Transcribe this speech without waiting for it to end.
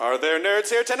Are there nerds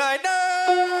here tonight?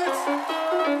 Nerds!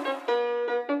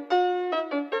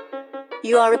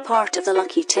 You are a part of the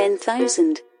Lucky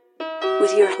 10,000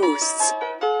 with your hosts,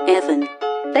 Evan.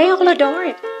 They all adore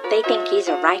him. They think he's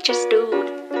a righteous dude.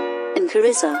 And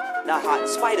Carissa. Not hot in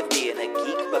spite of being a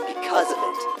geek, but because of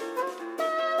it.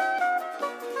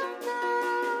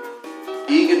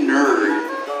 Being a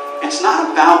nerd, it's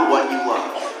not about what you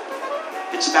love.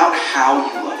 It's about how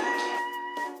you love it.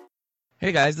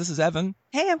 Hey guys, this is Evan.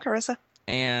 Hey, I'm Carissa.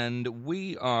 And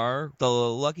we are the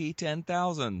Lucky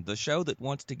 10,000, the show that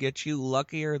wants to get you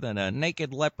luckier than a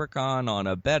naked leprechaun on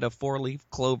a bed of four-leaf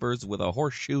clovers with a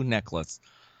horseshoe necklace.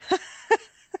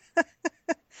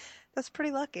 That's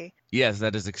pretty lucky. Yes,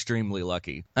 that is extremely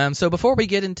lucky. So before we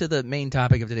get into the main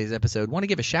topic of today's episode, I want to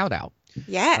give a shout out.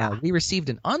 Yeah. We received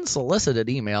an unsolicited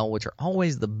email, which are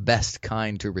always the best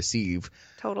kind to receive.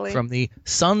 Totally. From the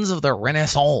Sons of the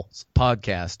Renaissance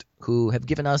podcast, who have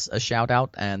given us a shout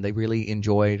out, and they really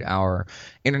enjoyed our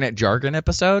internet jargon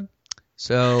episode.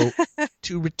 So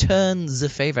to return the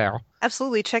favor.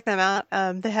 Absolutely. Check them out.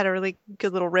 They had a really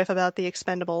good little riff about the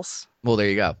Expendables. Well, there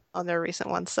you go. On their recent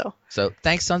ones. So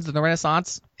thanks, Sons of the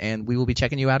Renaissance, and we will be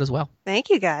checking you out as well. Thank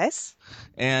you, guys.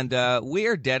 And we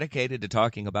are dedicated to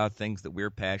talking about things that we're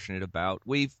passionate about.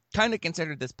 We've kind of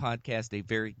considered this podcast a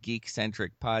very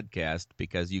geek-centric podcast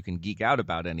because you can geek out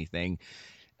about anything.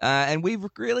 And we've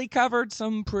really covered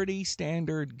some pretty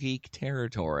standard geek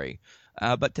territory.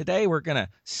 But today we're going to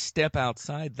step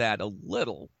outside that a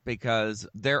little because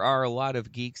there are a lot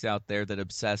of geeks out there that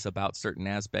obsess about certain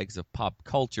aspects of pop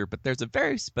culture, but there's a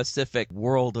very specific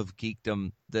world of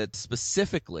geekdom that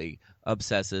specifically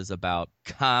obsesses about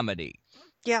comedy.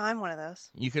 Yeah, I'm one of those.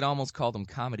 You could almost call them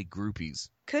comedy groupies.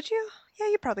 Could you? Yeah,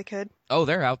 you probably could. Oh,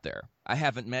 they're out there. I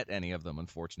haven't met any of them,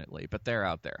 unfortunately, but they're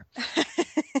out there.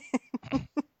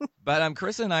 But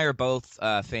Carissa and I are both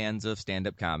fans of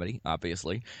stand-up comedy,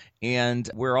 obviously, and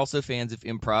we're also fans of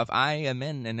improv. I am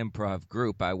in an improv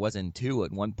group. I was in two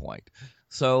at one point.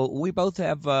 So we both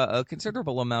have a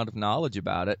considerable amount of knowledge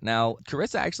about it. Now,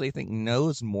 Carissa actually, I think,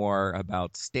 knows more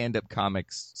about stand-up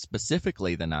comics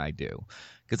specifically than I do,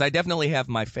 because I definitely have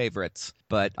my favorites,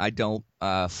 but I don't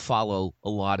follow a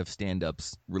lot of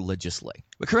stand-ups religiously.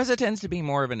 But Carissa tends to be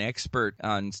more of an expert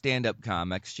on stand-up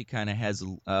comics. She kind of has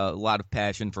a lot of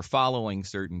passion for following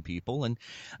certain people, and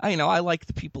I like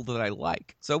the people that I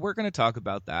like. So we're going to talk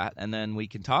about that, and then we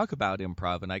can talk about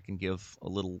improv, and I can give a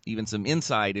little, even some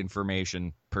inside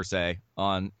information, per se,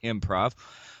 on improv.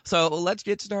 So let's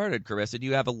get started, Carissa. Do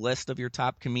you have a list of your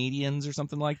top comedians or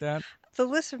something like that? The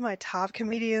list of my top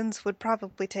comedians would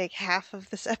probably take half of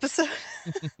this episode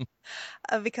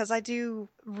because I do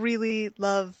really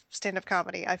love stand-up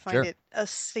comedy. I find it a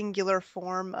singular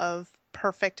form of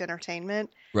perfect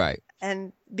entertainment. Right.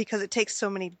 And because it takes so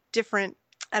many different,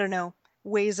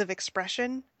 ways of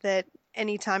expression that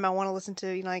anytime I want to listen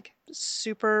to,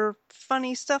 super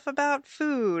funny stuff about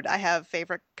food, I have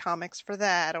favorite comics for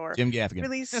that. Or Jim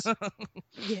Gaffigan.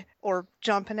 Or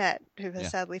John Panette, who has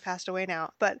sadly passed away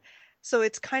now. But so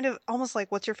it's kind of almost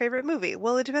like, what's your favorite movie?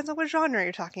 Well, it depends on what genre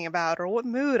you're talking about or what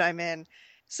mood I'm in.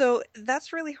 So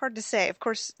that's really hard to say. Of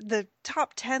course, the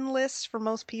top 10 lists for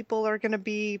most people are going to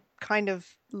be kind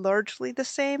of largely the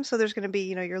same. So there's going to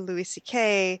be, your Louis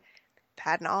C.K.,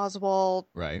 Patton Oswalt,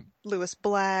 right, Louis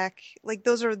Black.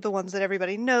 Those are the ones that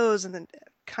everybody knows and then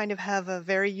kind of have a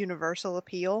very universal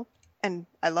appeal. And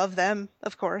I love them,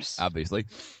 of course. Obviously.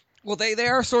 Well, they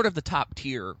are sort of the top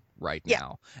tier right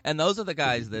now. And those are the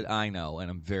guys that I know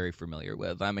and I'm very familiar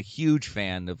with. I'm a huge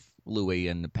fan of Louis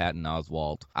and Patton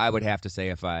Oswalt. I would have to say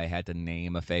if I had to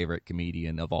name a favorite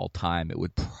comedian of all time, it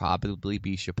would probably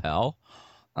be Chappelle.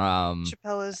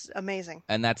 Chappelle is amazing.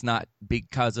 And that's not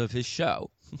because of his show.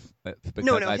 Because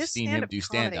I've seen him do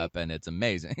stand-up and it's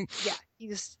amazing. Yeah,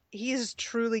 he is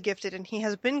truly gifted, and he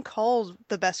has been called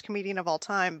the best comedian of all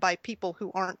time by people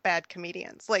who aren't bad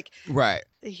comedians. Right.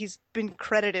 He's been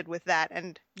credited with that.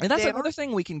 And that's another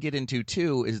thing we can get into,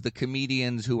 too, is the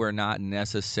comedians who are not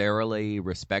necessarily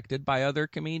respected by other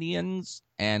comedians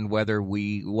and what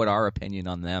our opinion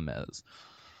on them is.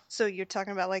 So you're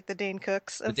talking about the Dane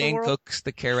Cooks of the Dane world? Cooks,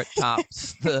 the Carrot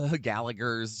Tops, the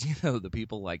Gallaghers, the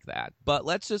people like that. But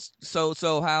let's just so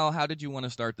how did you want to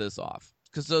start this off?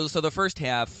 Because so the first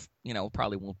half,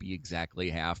 probably won't be exactly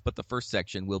half, but the first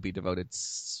section will be devoted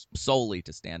solely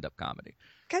to stand-up comedy.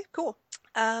 Okay, cool.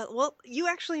 Well, you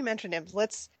actually mentioned him.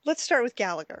 Let's start with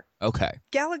Gallagher. Okay.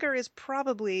 Gallagher is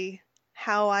probably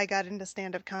how I got into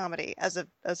stand-up comedy as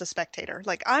a spectator.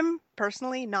 I'm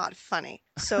personally not funny,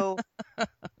 so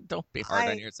don't be hard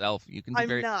on yourself. You can be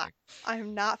very funny.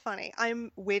 I'm not funny.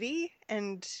 I'm witty,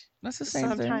 and that's the same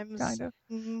sometimes thing,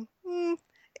 kind of.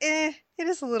 it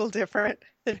is a little different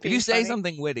than If being you say funny.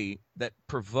 something witty that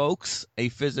provokes a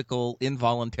physical,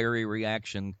 involuntary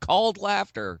reaction called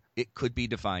laughter, it could be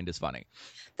defined as funny.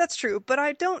 That's true, but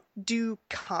I don't do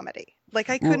comedy. Like,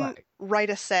 I couldn't Right. write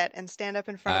a set and stand up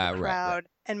in front of a Right. crowd,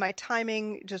 and my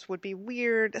timing just would be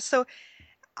weird. So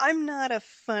I'm not a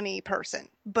funny person,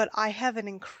 but I have an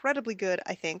incredibly good,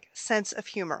 I think, sense of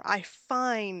humor. I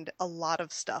find a lot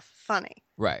of stuff funny.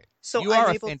 Right. So You I'm are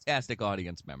a able fantastic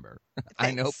audience member.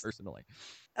 I know Thanks. personally.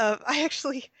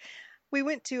 We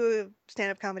went to a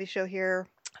stand-up comedy show here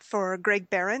for Greg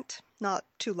Barrett not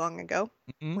too long ago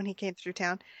Mhm. when he came through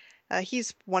town.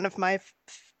 He's one of my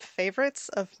favorites,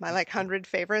 of my 100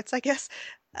 favorites, I guess.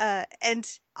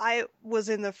 And I was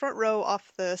in the front row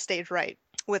off the stage right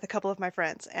with a couple of my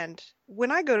friends. And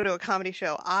when I go to a comedy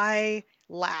show, I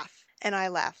laugh, and I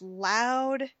laugh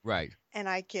loud, Right. and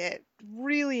I get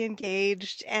really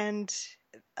engaged. And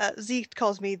Zeke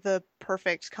calls me the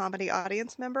perfect comedy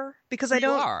audience member because I You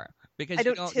don't. are. Because I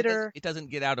you don't titter. It doesn't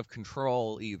get out of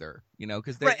control either,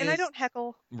 because Right, and I don't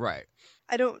heckle. Right.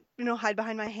 I don't, hide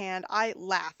behind my hand. I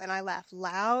laugh, and I laugh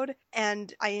loud,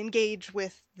 and I engage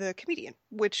with the comedian,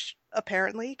 which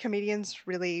apparently comedians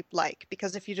really like,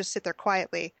 because if you just sit there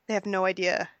quietly, they have no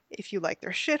idea if you like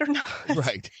their shit or not.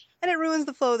 Right. And it ruins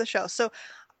the flow of the show. So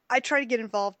I try to get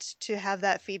involved to have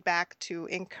that feedback to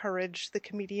encourage the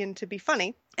comedian to be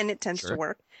funny, and it tends to Sure.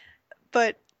 work.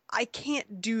 But I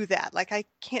can't do that. Like, I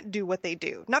can't do what they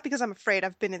do. Not because I'm afraid.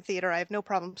 I've been in theater. I have no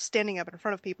problem standing up in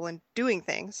front of people and doing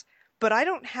things. But I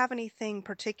don't have anything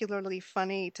particularly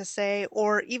funny to say,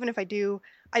 or even if I do,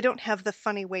 I don't have the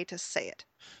funny way to say it.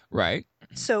 Right.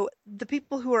 So the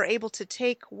people who are able to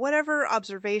take whatever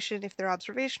observation, if they're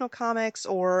observational comics,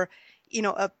 or,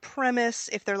 a premise,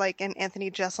 if they're like an Anthony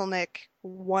Jeselnik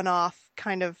one-off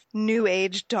kind of new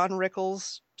age Don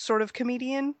Rickles sort of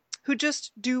comedian, who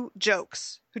just do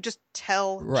jokes, who just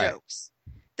tell Right. jokes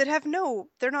that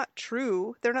they're not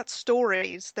true, they're not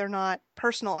stories, they're not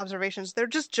personal observations, they're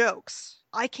just jokes.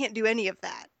 I can't do any of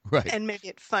that Right. and make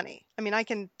it funny. I mean, I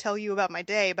can tell you about my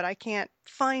day, but I can't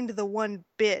find the one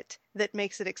bit that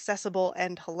makes it accessible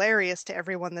and hilarious to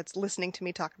everyone that's listening to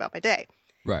me talk about my day.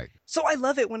 Right. So I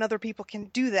love it when other people can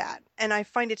do that, and I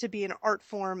find it to be an art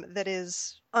form that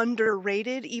is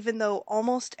underrated, even though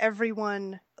almost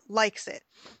everyone likes it.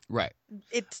 Right.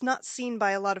 It's not seen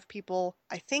by a lot of people,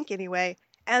 I think anyway,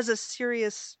 as a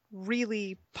serious,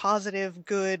 really positive,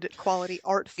 good quality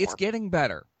art form. It's getting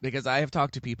better because I have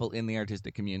talked to people in the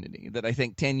artistic community that I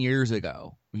think 10 years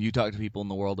ago, you talk to people in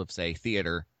the world of, say,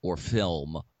 theater or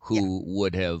film who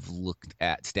would have looked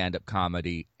at stand-up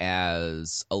comedy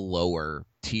as a lower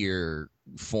tier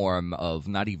form of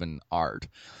not even art.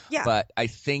 Yeah. But I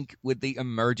think with the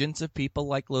emergence of people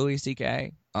like Louis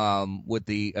C.K., with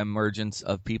the emergence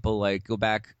of people like, go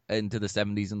back into the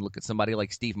 70s and look at somebody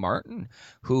like Steve Martin,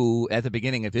 who at the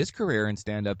beginning of his career in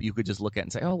stand-up, you could just look at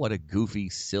and say, oh, what a goofy,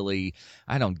 silly,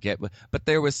 I don't get. But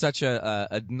there was such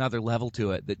another level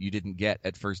to it that you didn't get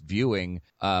at first viewing.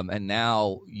 And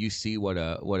now you see what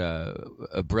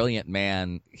a brilliant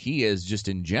man he is just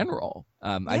in general.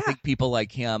 I think people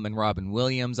like him and Robin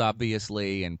Williams,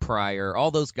 obviously, and Pryor, all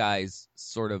those guys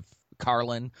sort of,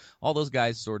 Carlin, all those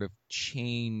guys sort of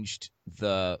changed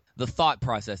the thought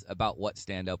process about what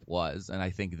stand-up was, and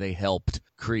I think they helped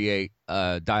create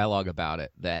a dialogue about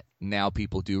it that now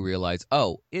people do realize,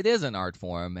 oh, it is an art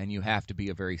form, and you have to be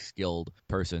a very skilled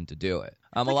person to do it.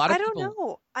 A lot of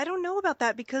I don't know about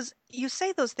that, because you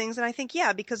say those things, and I think,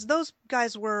 because those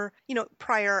guys were,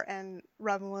 Pryor and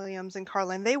Robin Williams and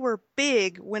Carlin, they were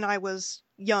big when I was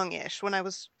youngish, when I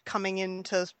was coming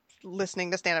into listening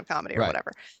to stand-up comedy or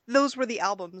whatever. Those were the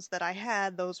albums that I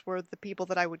had. Those were the people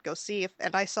that I would go see.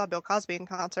 And I saw Bill Cosby in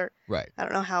concert. Right. I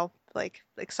don't know how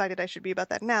excited I should be about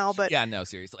that now, but yeah, no,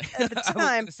 seriously. At the time, I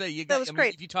was going to say, that was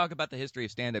great. If you talk about the history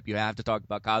of stand-up, you have to talk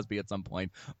about Cosby at some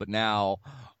point. But now,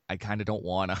 I kind of don't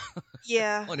want to.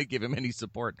 Yeah. want to give him any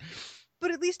support. But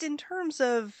at least in terms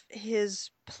of his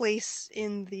place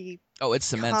in the it's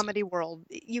cemented. comedy world,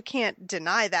 you can't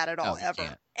deny that at all,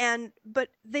 ever. But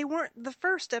they weren't the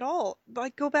first at all.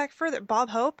 Go back further.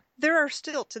 Bob Hope, there are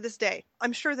still, to this day,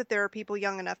 I'm sure that there are people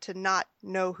young enough to not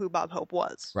know who Bob Hope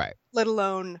was. Right. Let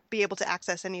alone be able to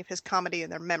access any of his comedy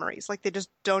in their memories. They just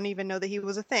don't even know that he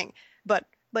was a thing. But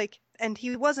and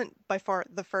he wasn't by far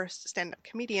the first stand-up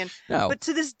comedian. No. But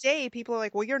to this day, people are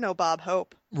like, well, you're no Bob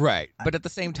Hope. Right. But at the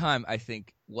same time, I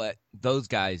think what those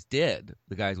guys did,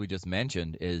 the guys we just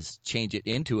mentioned, is change it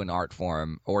into an art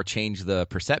form, or change the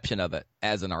perception of it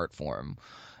as an art form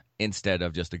instead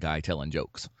of just a guy telling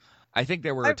jokes. I think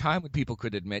there were a time when people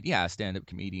could admit, stand-up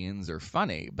comedians are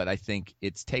funny, but I think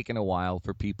it's taken a while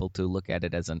for people to look at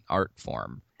it as an art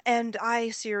form. And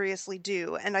I seriously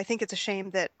do. And I think it's a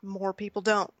shame that more people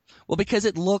don't. Well, because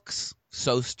it looks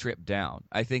so stripped down.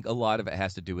 I think a lot of it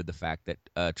has to do with the fact that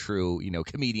a true,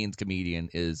 comedian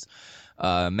is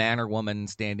a man or woman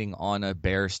standing on a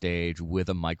bare stage with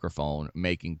a microphone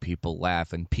making people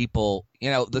laugh. And people,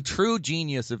 the true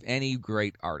genius of any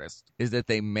great artist is that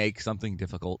they make something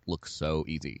difficult look so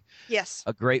easy. Yes.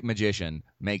 A great magician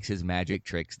makes his magic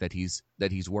tricks that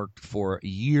he's worked for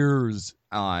years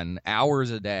on, hours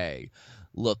a day,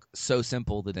 look so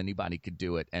simple that anybody could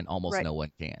do it and almost Right. no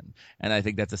one can. And I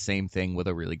think that's the same thing with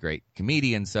a really great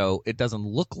comedian. So it doesn't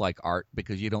look like art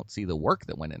because you don't see the work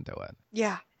that went into it.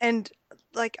 Yeah. And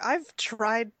like I've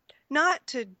tried not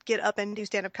to get up and do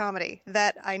stand-up comedy.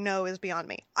 That I know is beyond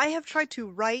me. I have tried to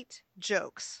write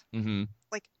jokes. Mm-hmm.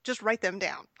 Like just write them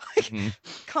down. Like Mm-hmm.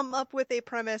 come up with a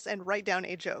premise and write down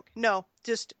a joke. No,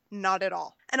 just not at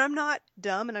all. And I'm not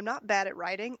dumb and I'm not bad at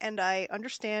writing and I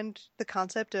understand the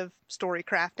concept of story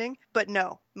crafting, but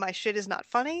no, my shit is not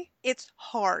funny. It's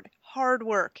hard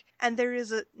work. And there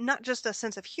is not just a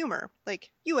sense of humor. Like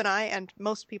you and I and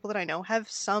most people that I know have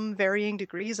some varying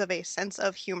degrees of a sense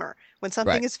of humor. When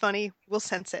something Right. is funny, we'll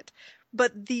sense it.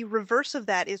 But the reverse of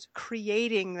that is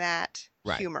creating that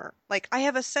Right. humor. Like I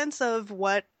have a sense of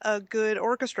what a good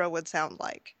orchestra would sound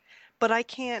like, but I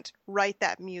can't write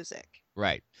that music.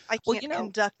 Right. I Well, can't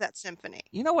conduct that symphony.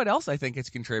 You know what else I think has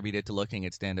contributed to looking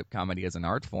at stand-up comedy as an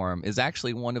art form is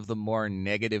actually one of the more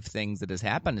negative things that has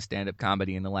happened to stand-up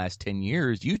comedy in the last 10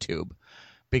 years, YouTube.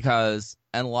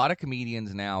 And a lot of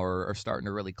comedians now are starting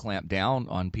to really clamp down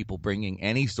on people bringing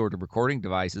any sort of recording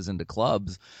devices into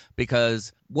clubs,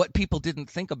 because what people didn't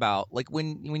think about, like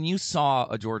when you saw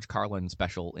a George Carlin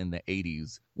special in the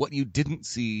 80s, what you didn't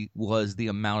see was the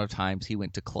amount of times he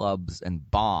went to clubs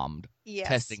and bombed Yes.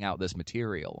 testing out this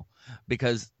material,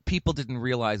 because people didn't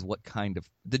realize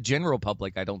the general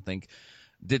public, I don't think,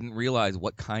 didn't realize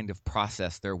what kind of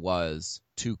process there was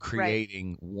to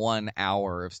creating 1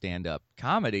 hour of stand-up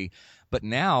comedy. But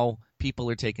now people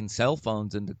are taking cell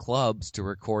phones into clubs to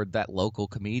record that local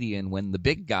comedian when the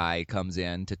big guy comes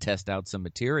in to test out some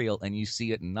material, and you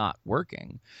see it not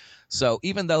working. So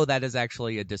even though that is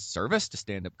actually a disservice to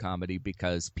stand-up comedy,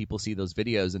 because people see those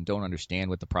videos and don't understand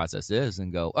what the process is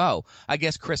and go, oh, I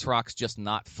guess Chris Rock's just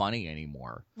not funny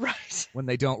anymore. Right. When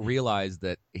they don't realize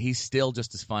that he's still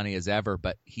just as funny as ever,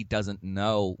 but he doesn't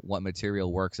know what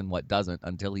material works and what doesn't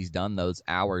until he's done those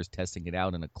hours testing it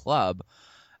out in a club.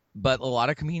 But a lot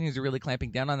of comedians are really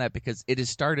clamping down on that because it has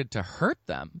started to hurt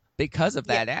them because of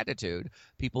that attitude.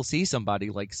 People see somebody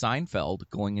like Seinfeld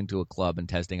going into a club and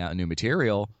testing out new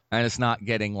material, and it's not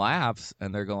getting laughs,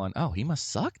 and they're going, oh, he must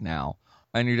suck now.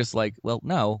 And you're just like, well,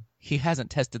 no, he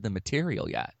hasn't tested the material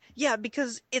yet. Yeah,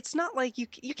 because it's not like you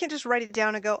can't just write it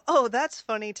down and go, oh, that's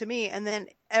funny to me, and then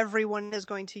everyone is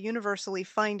going to universally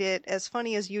find it as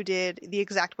funny as you did the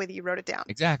exact way that you wrote it down.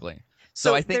 Exactly.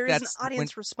 So I think there is that's an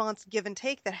audience response give and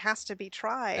take that has to be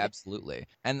tried. Absolutely.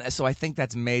 And so I think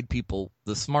that's made people,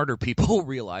 the smarter people,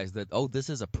 realize that, oh, this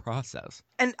is a process.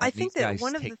 And I Like, think these that guys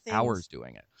one of take the things hours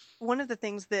doing it. One of the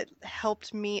things that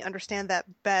helped me understand that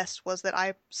best was that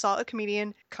I saw a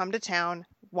comedian come to town,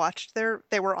 watched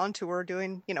they were on tour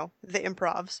doing, the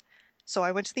improvs. So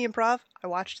I went to the improv, I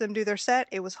watched them do their set,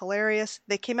 it was hilarious.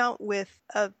 They came out with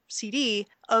a CD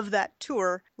of that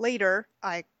tour. Later,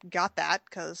 I got that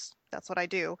because that's what I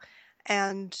do.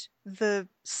 And the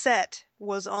set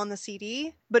was on the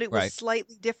CD, but it was Right.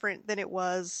 slightly different than it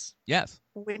was Yes.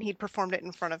 when he'd performed it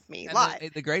in front of me And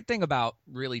live. the great thing about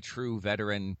really true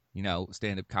veteran,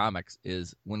 stand-up comics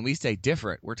is when we say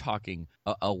different, we're talking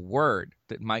a word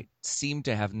that might seem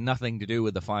to have nothing to do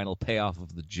with the final payoff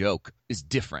of the joke is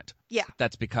different. Yeah.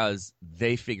 That's because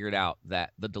they figured out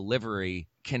that the delivery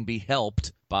can be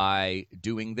helped by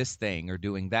doing this thing or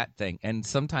doing that thing. And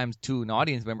sometimes to an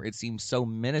audience member, it seems so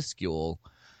minuscule,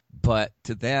 but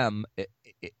to them,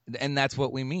 and that's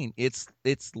what we mean. It's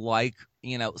like,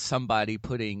 somebody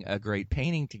putting a great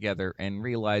painting together and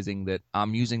realizing that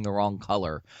I'm using the wrong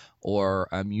color, or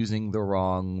I'm using the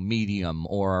wrong medium,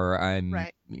 or I'm,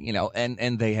 Right.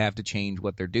 and they have to change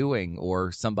what they're doing,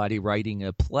 or somebody writing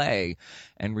a play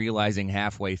and realizing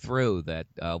halfway through that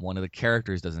one of the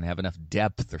characters doesn't have enough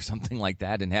depth or something like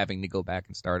that, and having to go back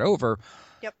and start over.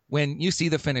 Yep. When you see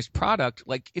the finished product,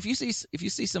 like if you see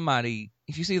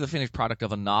the finished product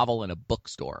of a novel in a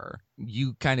bookstore,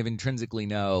 you kind of intrinsically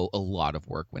know a lot of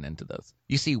work went into this.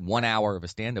 You see 1 hour of a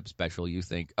stand-up special, you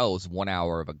think, oh, it's 1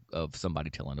 hour of somebody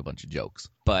telling a bunch of jokes.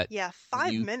 But Yeah,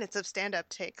 5 minutes of stand-up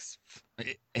takes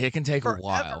it can take forever. a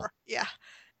while. Yeah.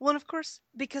 Well, and of course,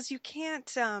 because you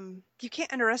can't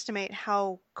underestimate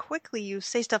how quickly you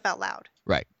say stuff out loud.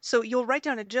 Right. So you'll write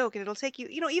down a joke and it'll take you,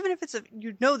 even if it's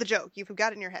you know the joke, you've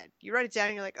got it in your head. You write it down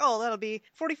and you're like, oh, that'll be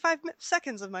 45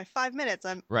 seconds of my 5 minutes.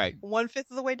 I'm Right.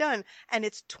 1/5 of the way done. And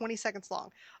it's 20 seconds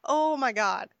long. Oh my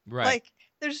God. Right. Like,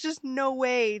 there's just no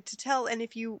way to tell. And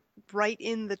if you write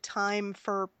in the time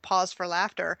for pause for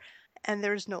laughter and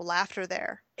there's no laughter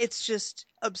there, it's just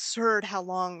absurd how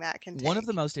long that can take. One of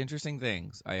the most interesting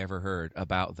things I ever heard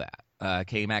about that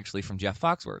came actually from Jeff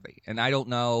Foxworthy. And I don't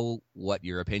know what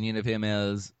your opinion of him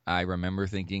is. I remember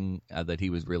thinking that he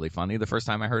was really funny the first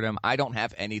time I heard him. I don't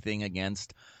have anything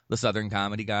against the Southern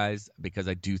comedy guys because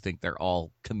I do think they're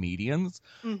all comedians.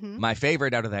 Mm-hmm. My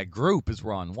favorite out of that group is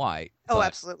Ron White. Oh,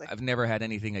 absolutely. I've never had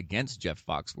anything against Jeff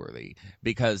Foxworthy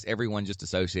because everyone just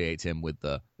associates him with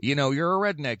the, you're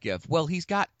a redneck gif. Well, he's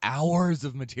got hours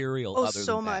of material. Oh, other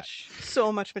so than much.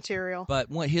 So much material. But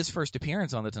when his first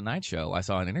appearance on The Tonight Show, I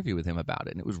saw an interview with him about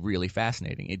it, and it was really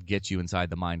fascinating. It gets you inside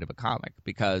the mind of a comic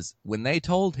because when they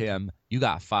told him, you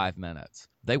got 5 minutes,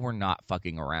 they were not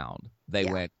fucking around. They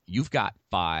went, you've got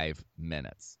 5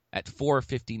 minutes. At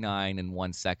 4:59 and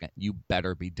 1 second, you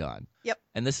better be done. Yep.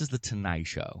 And this is The Tonight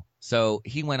Show. So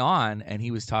he went on and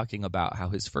he was talking about how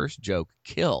his first joke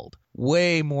killed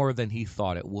way more than he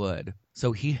thought it would.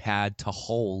 So he had to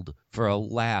hold for a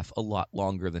laugh a lot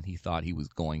longer than he thought he was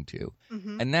going to.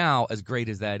 Mm-hmm. And now, as great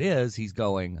as that is, he's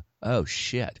going, oh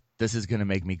shit, this is going to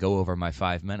make me go over my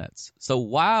 5 minutes. So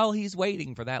while he's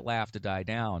waiting for that laugh to die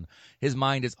down, his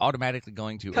mind is automatically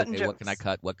going to, Cutting okay, jokes. What can I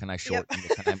cut? What can I shorten? Yep.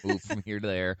 What can I move from here to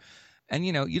there? And,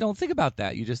 you don't think about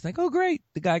that. You just think, oh, great,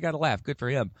 the guy got a laugh. Good for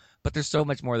him. But there's so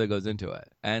much more that goes into it.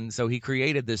 And so he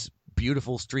created this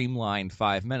beautiful, streamlined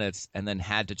 5 minutes and then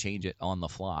had to change it on the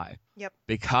fly. Yep.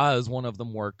 Because one of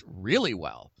them worked really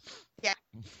well. Yeah.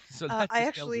 So that I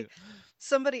just tells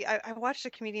actually, I watched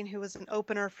a comedian who was an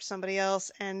opener for somebody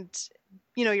else, and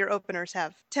your openers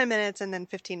have 10 minutes and then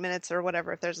 15 minutes or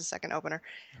whatever if there's a second opener.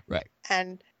 Right.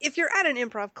 And if you're at an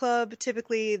improv club,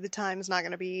 typically the time's not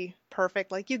going to be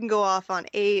perfect. Like, you can go off on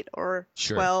 8 or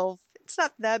Sure. 12. It's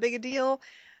not that big a deal.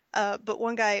 But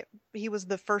one guy, he was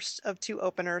the first of 2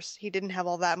 openers. He didn't have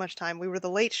all that much time. We were the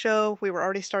late show. We were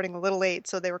already starting a little late,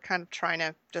 so they were kind of trying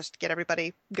to just get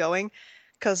everybody going.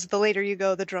 Because the later you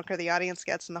go, the drunker the audience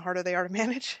gets and the harder they are to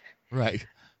manage. Right.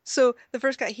 So the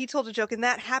first guy, he told a joke, and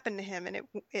that happened to him, and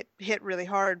it hit really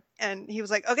hard. And he was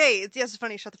like, okay, it's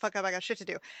funny, shut the fuck up, I got shit to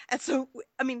do. And so,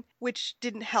 which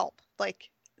didn't help. Like,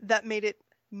 that made it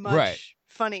much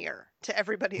funnier to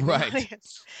everybody in the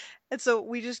audience. And so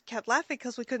we just kept laughing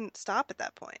because we couldn't stop at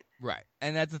that point. Right.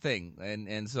 And that's the thing.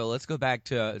 And so let's go back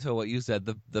to what you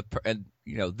said. And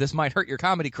this might hurt your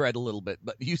comedy cred a little bit,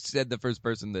 but you said the first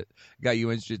person that got you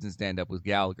interested in stand-up was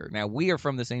Gallagher. Now, we are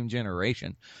from the same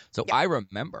generation. So I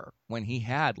remember when he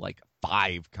had like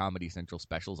 5 Comedy Central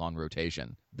specials on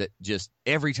rotation that just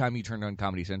every time you turned on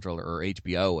Comedy Central or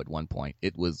HBO at one point,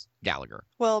 it was Gallagher.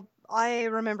 Well, I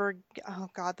remember, oh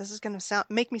God, this is going to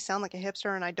make me sound like a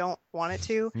hipster, and I don't want it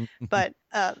to, but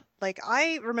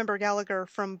I remember Gallagher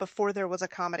from before there was a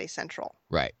Comedy Central.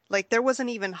 Right. Like, there wasn't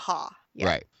even Ha yet,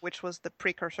 right, which was the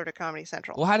precursor to Comedy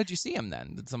Central. Well, how did you see him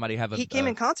then? Did somebody have He came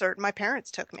in concert. My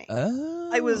parents took me. Oh.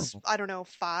 I was, I don't know,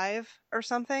 5 or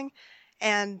something,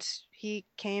 and he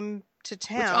came to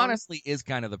town. Which honestly is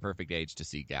kind of the perfect age to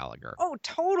see Gallagher. Oh,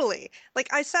 totally.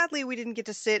 Like, sadly, we didn't get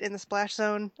to sit in the splash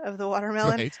zone of the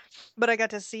Watermelon, but I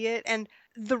got to see it. And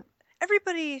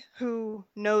everybody who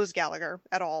knows Gallagher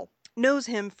at all knows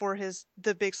him for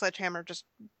the big sledgehammer just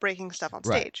breaking stuff on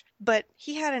stage. But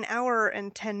he had an hour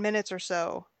and 10 minutes or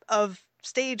so of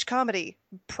stage comedy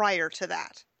prior to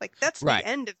that. Like, that's the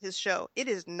end of his show. It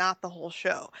is not the whole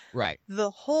show. Right. The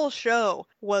whole show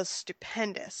was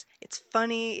stupendous. It's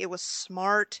funny. It was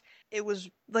smart. It was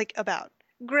like about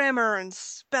grammar and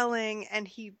spelling, and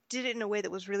he did it in a way that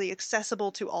was really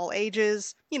accessible to all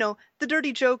ages. The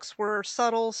dirty jokes were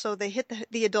subtle, so they hit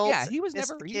the adults. Yeah, he was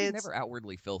never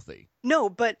outwardly filthy. No,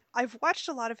 but I've watched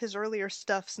a lot of his earlier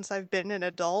stuff since I've been an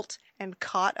adult and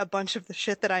caught a bunch of the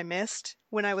shit that I missed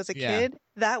when I was a kid.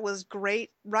 That was great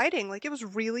writing. Like, it was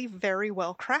really very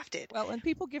well crafted. Well, and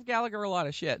people give Gallagher a lot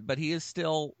of shit, but he is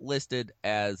still listed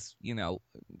as,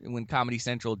 when Comedy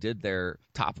Central did their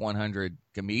top 100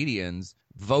 comedians,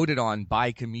 voted on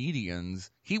by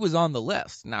comedians, he was on the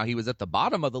list. Now, he was at the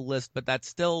bottom of the list, but that's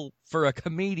still, for a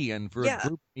comedian, for a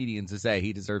group of comedians to say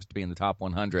he deserves to be in the top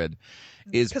 100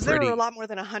 is pretty... Because there are a lot more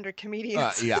than 100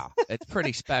 comedians. It's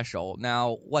pretty special.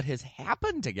 Now, what has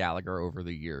happened to Gallagher over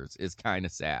the years is kind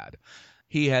of sad.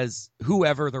 He has,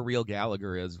 whoever the real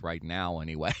Gallagher is right now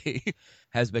anyway,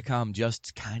 has become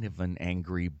just kind of an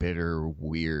angry, bitter,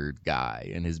 weird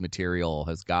guy. And his material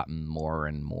has gotten more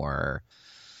and more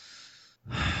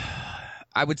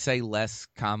I would say less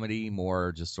comedy,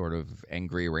 more just sort of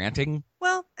angry ranting,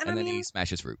 Well, and and I then mean, he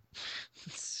smashes fruit.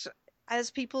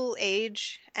 as people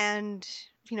age and,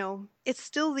 it's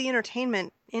still the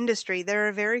entertainment industry, there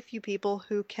are very few people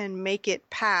who can make it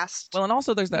past. Well, and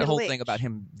also there's that middle whole age. thing about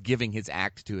him giving his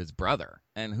act to his brother,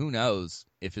 and who knows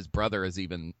if his brother is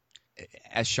even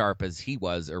as sharp as he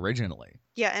was originally.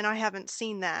 Yeah, and I haven't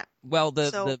seen that. Well,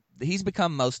 So- he's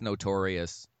become most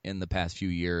notorious in the past few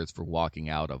years for walking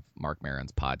out of Mark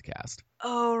Maron's podcast.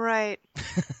 Oh, right.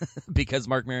 Because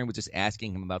Mark Maron was just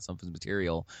asking him about some of his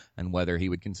material and whether he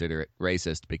would consider it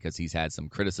racist because he's had some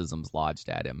criticisms lobbed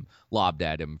at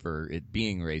him for it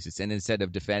being racist. And instead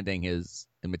of defending his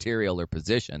material or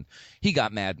position, he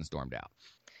got mad and stormed out.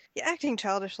 Yeah, acting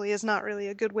childishly is not really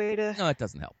a good way to No, it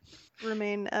doesn't help.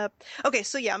 remain up. Okay,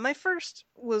 so yeah, my first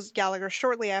was Gallagher.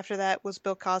 Shortly after that was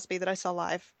Bill Cosby that I saw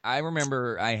live. I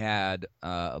remember I had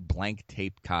blank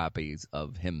tape copies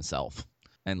of himself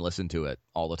and listened to it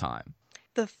all the time.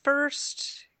 The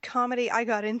first comedy I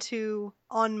got into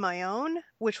on my own,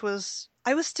 which was,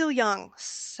 I was still young,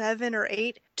 7 or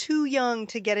 8, too young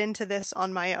to get into this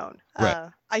on my own.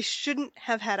 Right. I shouldn't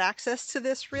have had access to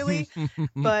this really,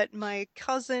 but my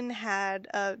cousin had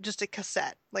just a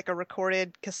cassette, like a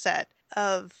recorded cassette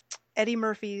of Eddie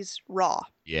Murphy's Raw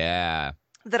Yeah.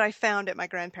 that I found at my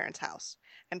grandparents' house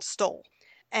and stole.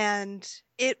 And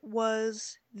it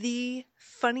was the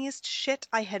funniest shit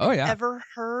I had Oh, yeah. ever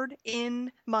heard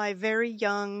in my very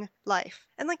young life.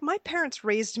 And like, my parents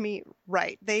raised me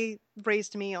right. They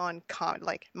raised me on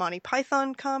like Monty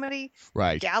Python comedy,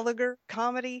 Right. Gallagher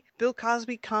comedy, Bill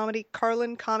Cosby comedy,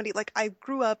 Carlin comedy. Like, I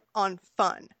grew up on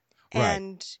fun. Right.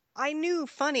 And I knew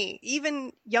funny.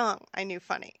 Even young, I knew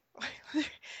funny.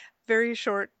 Very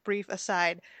short, brief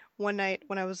aside. One night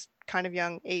when I was kind of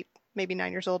young, 8, maybe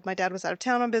 9 years old, my dad was out of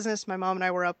town on business. My mom and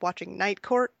I were up watching Night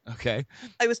Court. Okay.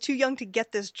 I was too young to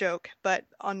get this joke, but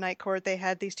on Night Court, they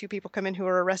had these two people come in who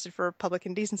were arrested for public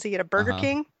indecency at a Burger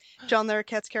King. John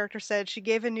Larroquette's character said she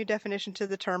gave a new definition to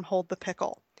the term "hold the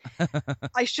pickle."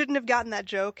 I shouldn't have gotten that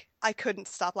joke. I couldn't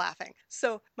stop laughing.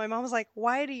 So my mom was like,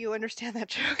 "Why do you understand that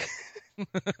joke?"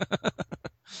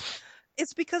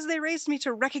 It's because they raised me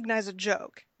to recognize a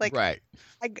joke. Like, right.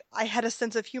 I had a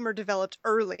sense of humor developed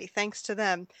early thanks to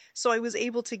them. So I was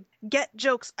able to get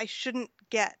jokes I shouldn't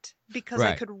get because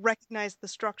I Right. could recognize the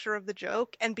structure of the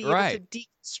joke and be able Right. to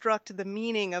deconstruct the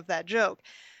meaning of that joke.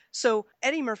 So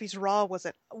Eddie Murphy's Raw was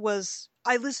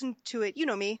I listened to it. You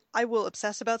know me. I will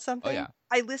obsess about something. Oh, yeah.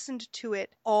 I listened to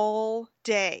it all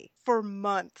day for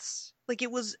months. Like,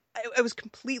 it was, I was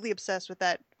completely obsessed with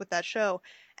that show,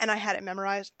 and I had it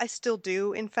memorized. I still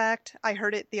do. In fact, I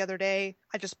heard it the other day.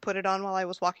 I just put it on while I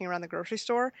was walking around the grocery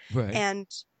store, Right. and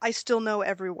I still know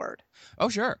every word. Oh,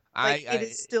 sure. Like, it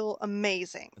is still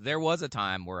amazing. There was a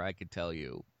time where I could tell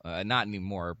you, not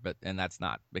anymore, and that's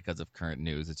not because of current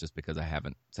news. It's just because I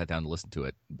haven't sat down to listen to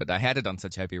it. But I had it on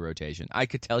such heavy rotation. I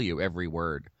could tell you every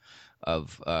word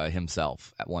of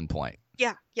himself at one point.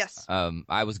 Yeah. Yes.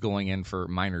 I was going in for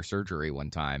minor surgery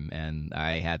one time, and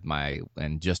I had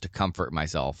and just to comfort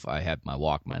myself, I had my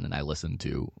Walkman, and I listened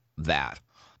to that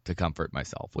to comfort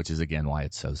myself, which is again why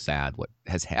it's so sad what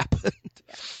has happened.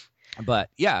 But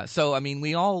yeah, so I mean,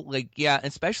 we all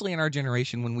especially in our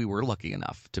generation when we were lucky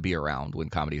enough to be around when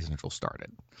Comedy Central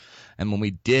started, and when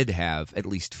we did have at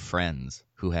least friends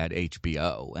who had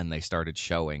HBO and they started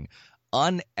showing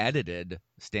unedited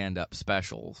stand-up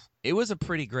specials. It was a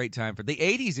pretty great time for the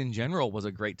 80s in general was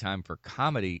a great time for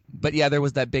comedy. But yeah, there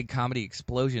was that big comedy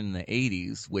explosion in the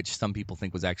 80s, which some people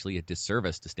think was actually a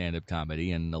disservice to stand-up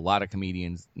comedy. And a lot of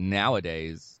comedians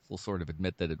nowadays will sort of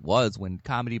admit that it was when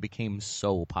comedy became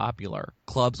so popular.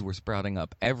 Clubs were sprouting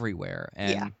up everywhere.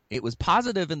 And it was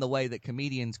positive in the way that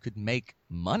comedians could make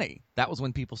money. That was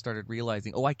when people started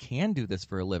realizing, oh, I can do this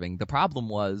for a living. The problem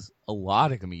was a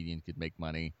lot of comedians could make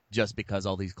money just because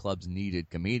all these clubs needed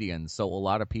comedians. So a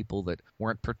lot of people that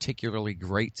weren't particularly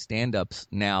great stand-ups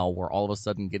now were all of a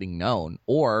sudden getting known,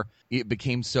 or it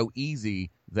became so easy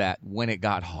that when it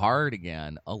got hard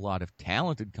again, a lot of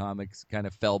talented comics kind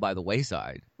of fell by the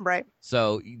wayside. Right.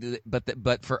 So,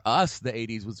 but for us, the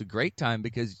 80s was a great time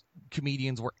because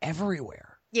comedians were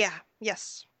everywhere. Yeah.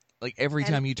 Yes. Like every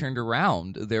time you turned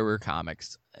around, there were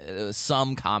comics,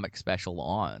 some comic special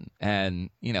on. And,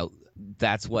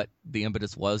 that's what the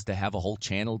impetus was to have a whole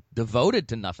channel devoted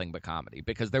to nothing but comedy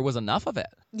because there was enough of it.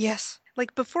 Yes.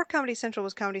 Like before Comedy Central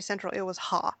was Comedy Central, it was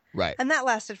Ha. Right. And that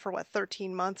lasted for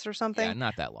 13 months or something? Yeah,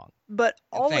 not that long. But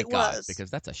all Thank it God, was, because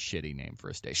that's a shitty name for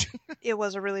a station. it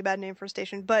was a really bad name for a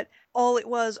station, but all it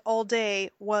was all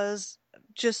day was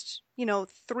just,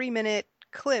 3-minute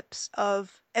clips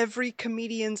of every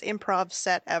comedian's improv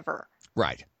set ever.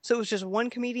 Right. So it was just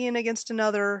one comedian against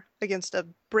another, against a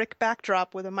brick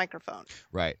backdrop with a microphone.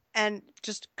 Right. And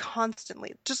just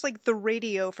constantly, just like the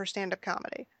radio for stand-up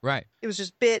comedy. Right. It was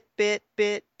just bit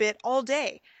all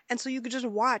day. And so you could just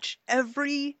watch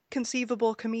every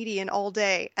conceivable comedian all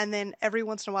day. And then every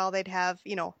once in a while they'd have,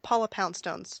 Paula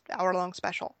Poundstone's hour-long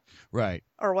special. Right.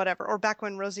 Or whatever. Or back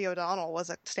when Rosie O'Donnell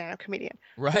was a stand-up comedian.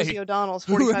 Right. Rosie O'Donnell's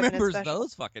Who 45-minute remembers special.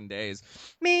 those fucking days?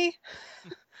 Me.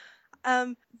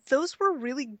 Those were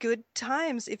really good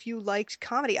times if you liked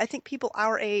comedy. I think people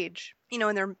our age, in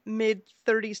their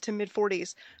mid-30s to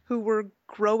mid-40s, who were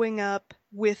growing up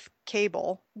with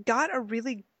cable, got a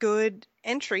really good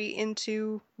entry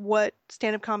into what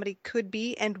stand-up comedy could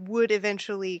be and would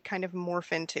eventually kind of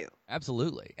morph into.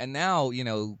 Absolutely. And now,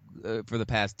 for the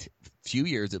past few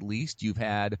years at least, you've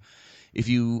had, if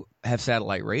you have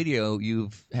satellite radio,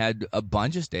 you've had a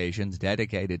bunch of stations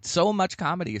dedicated. So much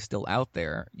comedy is still out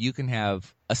there. You can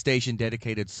have a station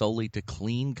dedicated solely to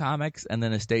clean comics and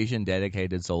then a station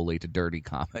dedicated solely to dirty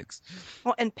comics.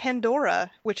 Well, and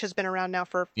Pandora, which has been around now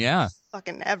for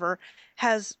fucking ever,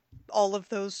 has all of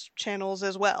those channels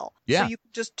as well. Yeah. So you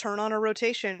just turn on a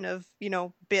rotation of,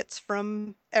 bits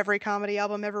from every comedy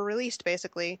album ever released,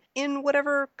 basically, in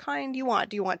whatever kind you want.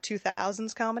 Do you want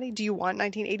 2000s comedy? Do you want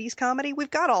 1980s comedy? We've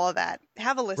got all of that.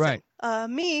 Have a listen. Right.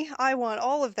 I want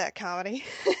all of that comedy.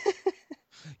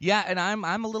 Yeah, and I'm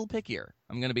a little pickier.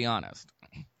 I'm going to be honest.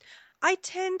 I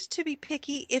tend to be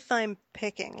picky if I'm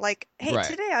picking. Like, hey, Right.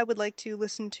 Today I would like to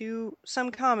listen to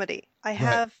some comedy. I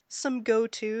have some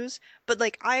go-tos, but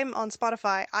like I'm on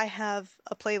Spotify, I have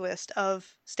a playlist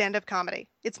of stand-up comedy.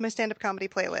 It's my stand-up comedy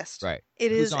playlist. Right.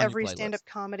 It Who's is on your every playlist? stand-up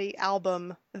comedy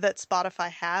album that Spotify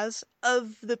has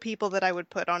of the people that I would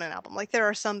put on an album. Like there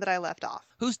are some that I left off.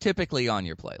 Who's typically on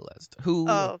your playlist? Who?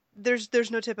 Oh,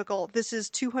 there's no typical. This is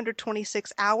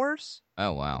 226 hours,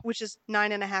 Oh, wow. which is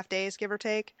 9.5 days, give or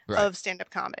take, Right. of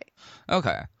stand-up comedy.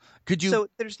 Okay. Could you? So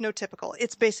there's no typical.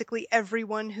 It's basically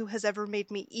everyone who has ever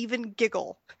made me even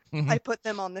giggle. Mhm. I put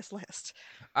them on this list.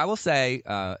 I will say,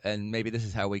 and maybe this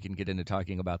is how we can get into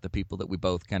talking about the people that we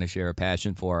both kind of share a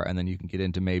passion for, and then you can get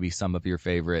into maybe some of your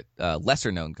favorite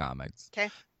lesser-known comics.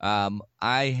 Okay.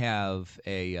 I have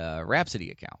a Rhapsody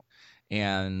account.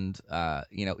 And, I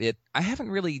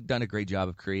haven't really done a great job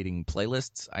of creating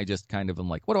playlists. I just kind of am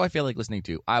like, what do I feel like listening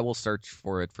to? I will search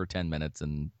for it for 10 minutes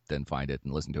and then find it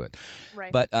and listen to it.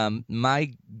 Right. But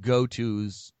my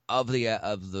go-tos of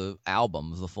the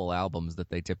albums, the full albums that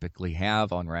they typically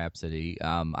have on Rhapsody,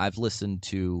 I've listened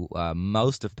to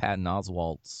most of Patton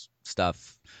Oswalt's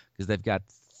stuff because they've got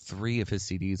 3 of his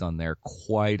CDs on there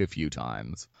quite a few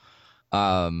times.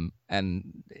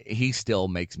 And he still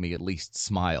makes me at least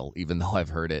smile, even though I've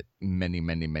heard it many,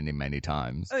 many, many, many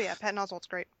times. Oh yeah, Patton Oswalt's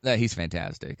great. He's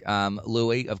fantastic.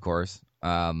 Louis, of course.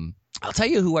 I'll tell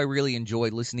you who I really enjoy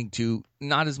listening to,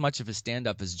 not as much of his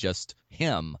stand-up as just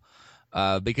him,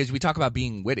 because we talk about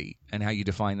being witty and how you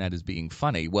define that as being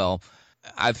funny. Well,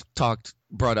 I've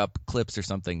brought up clips or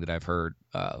something that I've heard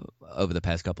over the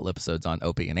past couple episodes on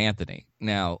Opie and Anthony.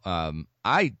 Now,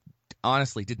 I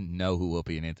honestly didn't know who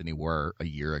Opie and Anthony were a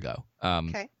year ago.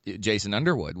 Okay. Jason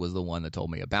Underwood was the one that told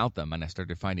me about them, and I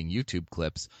started finding YouTube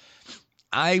clips.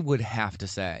 I would have to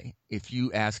say, if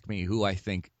you ask me who I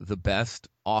think the best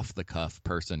off-the-cuff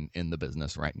person in the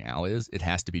business right now is, it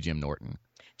has to be Jim Norton.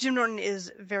 Jim Norton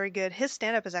is very good. His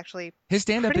stand-up is actually His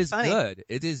stand-up pretty is funny. good.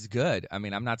 It is good. I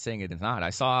mean, I'm not saying it is not.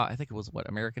 I think it was,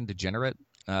 American Degenerate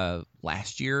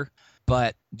last year.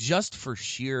 But just for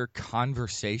sheer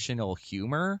conversational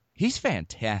humor, he's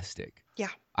fantastic. Yeah.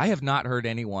 I have not heard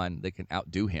anyone that can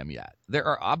outdo him yet. There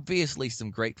are obviously some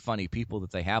great funny people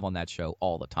that they have on that show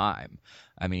all the time.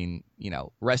 I mean,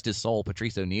 rest his soul,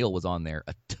 Patrice O'Neal was on there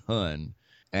a ton,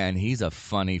 and he's a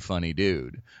funny, funny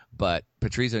dude. But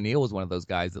Patrice O'Neal was one of those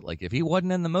guys that, like, if he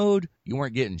wasn't in the mood, you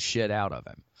weren't getting shit out of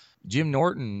him. Jim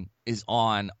Norton is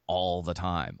on all the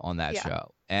time on that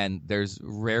show. And there's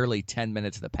rarely 10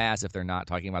 minutes that pass if they're not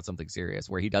talking about something serious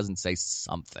where he doesn't say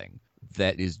something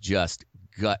that is just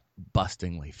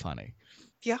gut-bustingly funny.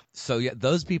 Yeah. So, yeah,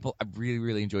 those people I really,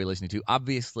 really enjoy listening to.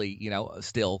 Obviously,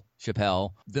 still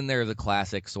Chappelle. Then there are the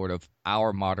classic sort of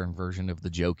our modern version of the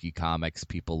jokey comics.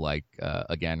 People like,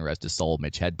 again, rest his soul,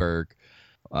 Mitch Hedberg.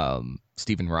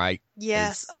 Stephen Wright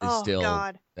Yes. is still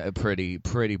God. pretty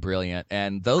brilliant.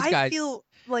 And those I guys... feel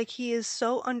like he is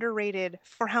so underrated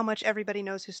for how much everybody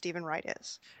knows who Stephen Wright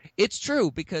is. It's true,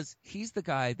 because he's the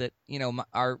guy that,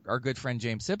 our good friend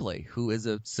James Sibley, who is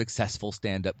a successful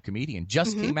stand-up comedian,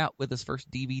 just came out with his first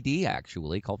DVD,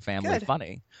 actually, called Family Good.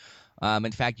 Funny.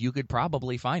 In fact, you could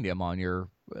probably find him on your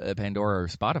Pandora or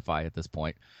Spotify at this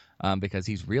point, because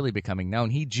he's really becoming known.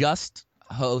 He just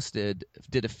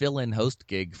did a fill-in host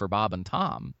gig for Bob and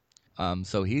Tom.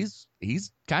 So he's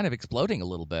kind of exploding a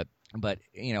little bit. But,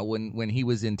 you know, when he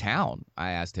was in town,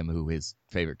 I asked him who his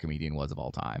favorite comedian was of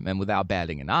all time. And without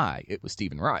batting an eye, it was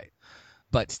Stephen Wright.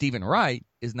 But Stephen Wright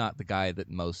is not the guy that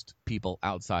most people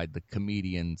outside the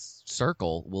comedian's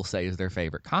circle will say is their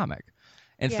favorite comic.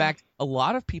 In fact, a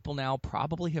lot of people now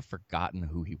probably have forgotten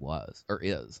who he was or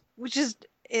is. Which is,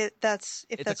 if that's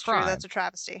true, that's a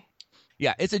travesty.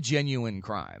 Yeah, it's a genuine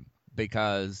crime.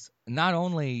 Because not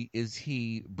only is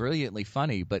he brilliantly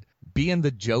funny, but being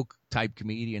the joke type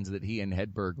comedians that he and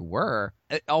Hedberg were,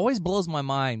 it always blows my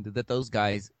mind that those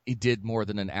guys did more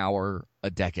than an hour a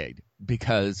decade,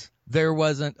 because there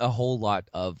wasn't a whole lot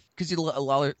of, because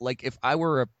like if I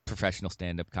were a professional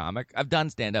stand-up comic, I've done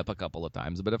stand-up a couple of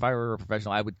times, but if I were a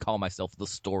professional, I would call myself the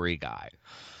story guy.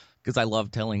 Because I love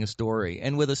telling a story.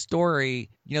 And with a story,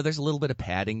 you know, there's a little bit of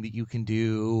padding that you can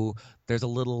do. There's a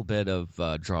little bit of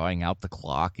drawing out the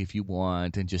clock if you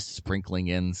want, and just sprinkling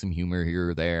in some humor here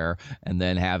or there, and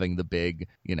then having the big,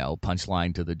 you know,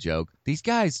 punchline to the joke. These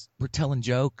guys were telling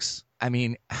jokes. I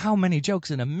mean, how many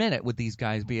jokes in a minute would these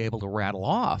guys be able to rattle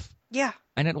off? Yeah.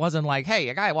 And it wasn't like, hey,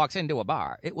 a guy walks into a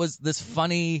bar. It was this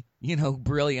funny, you know,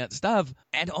 brilliant stuff.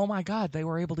 And oh my God, they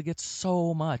were able to get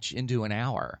so much into an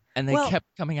hour. And they kept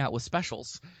coming out with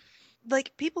specials.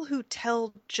 Like, people who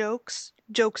tell jokes,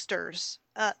 jokesters,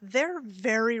 they're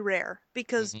very rare,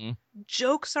 because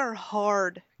jokes are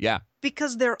hard. Yeah.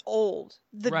 Because they're old.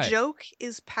 The Right. joke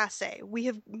is passé.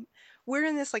 We're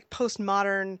in this like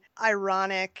postmodern,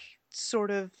 ironic,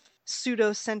 sort of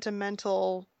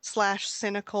pseudo-sentimental /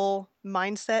 cynical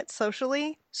mindset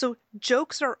socially. So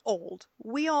jokes are old.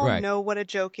 We all Right. know what a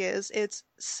joke is. It's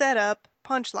setup,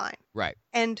 punchline. Right.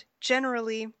 And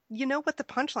generally, you know what the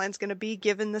punchline's going to be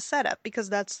given the setup, because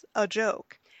that's a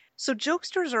joke. So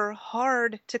jokesters are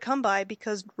hard to come by,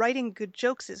 because writing good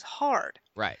jokes is hard.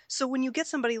 Right. So when you get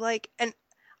somebody like, and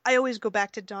I always go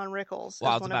back to Don Rickles.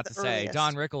 Well, I as was one about of to the say, earliest.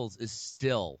 Don Rickles is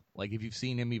still, like, if you've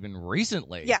seen him even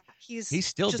recently, Yeah, he's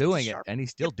still just doing it, sharp. and he's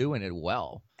still doing it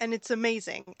well. And it's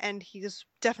amazing. And he's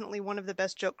definitely one of the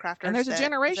best joke crafters. And there's a that has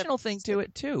ever generational thing to existed.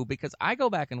 it, too, because I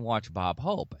go back and watch Bob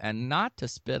Hope, and not to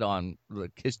spit on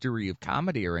the history of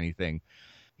comedy or anything,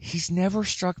 he's never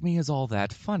struck me as all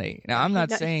that funny. Now, I'm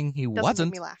not saying he Doesn't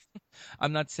wasn't. make me laugh.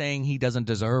 I'm not saying he doesn't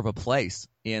deserve a place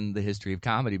in the history of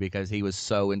comedy because he was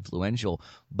so influential,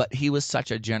 but he was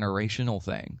such a generational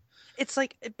thing. It's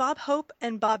like Bob Hope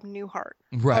and Bob Newhart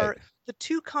Right. are the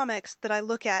two comics that I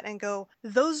look at and go,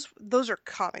 those are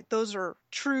comic. Those are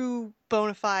true,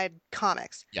 bona fide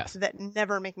comics Yes. that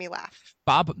never make me laugh.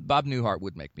 Bob Newhart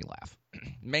would make me laugh,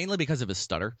 mainly because of his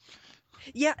stutter.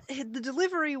 Yeah, the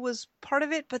delivery was part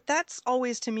of it, but that's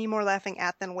always to me more laughing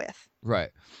at than with.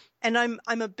 Right. And I'm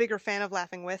a bigger fan of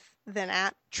laughing with than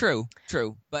at. True.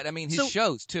 But I mean, his So-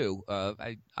 shows too.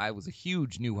 I was a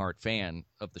huge Newhart fan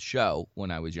of the show when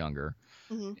I was younger,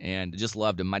 and just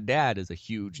loved him. My dad is a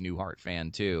huge Newhart fan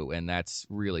too, and that's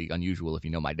really unusual if you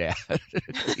know my dad.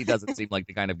 He doesn't seem like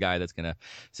the kind of guy that's going to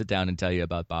sit down and tell you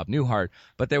about Bob Newhart.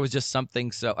 But there was just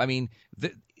something so. I mean,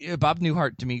 Bob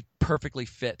Newhart to me perfectly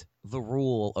fit the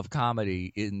rule of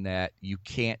comedy in that you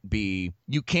can't be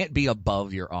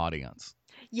above your audience.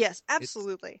 Yes,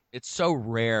 absolutely. It's so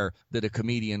rare that a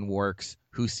comedian works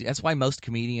that's why most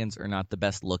comedians are not the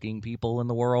best looking people in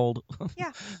the world.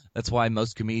 Yeah. That's why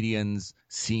most comedians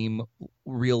seem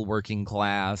real working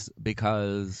class,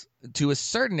 because to a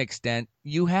certain extent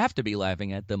you have to be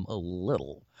laughing at them a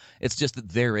little. It's just that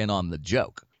they're in on the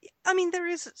joke. I mean, there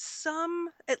is some,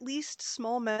 at least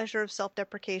small measure of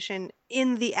self-deprecation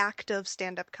in the act of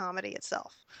stand-up comedy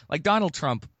itself. Like Donald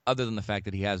Trump, other than the fact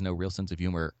that he has no real sense of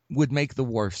humor, would make the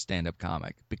worst stand-up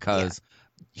comic because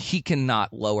he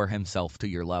cannot lower himself to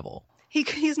your level.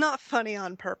 He's not funny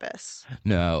on purpose.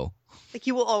 No. Like,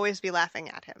 you will always be laughing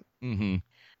at him. Mm-hmm.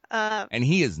 And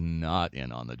he is not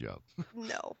in on the joke.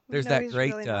 No. There's No, that he's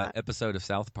great really not. episode of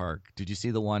South Park. Did you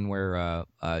see the one where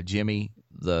Jimmy,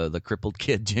 the crippled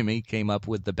kid Jimmy, came up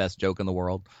with the best joke in the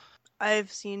world?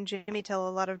 I've seen Jimmy tell a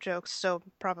lot of jokes, so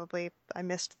probably I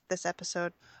missed this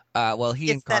episode. Well,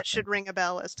 he and That should ring a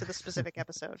bell as to the specific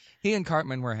episode. He and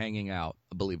Cartman were hanging out,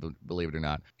 believe it or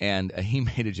not, and he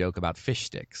made a joke about fish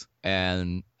sticks,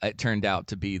 and it turned out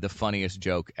to be the funniest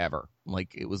joke ever.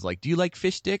 Like, it was like, do you like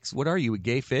fish sticks? What are you, a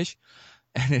gay fish?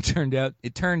 And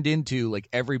it turned into, like,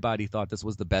 everybody thought this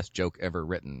was the best joke ever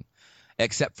written,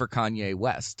 except for Kanye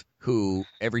West, who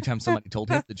every time somebody told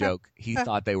him the joke, he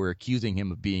thought they were accusing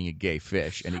him of being a gay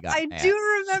fish, and he got mad. I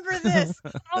do remember this.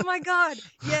 Oh my god.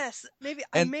 Yes. Maybe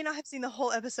I may not have seen the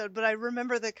whole episode, but I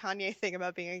remember the Kanye thing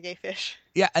about being a gay fish.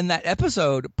 Yeah, and that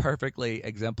episode perfectly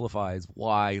exemplifies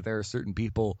why there are certain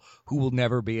people who will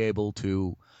never be able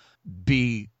to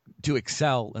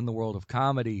excel in the world of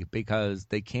comedy because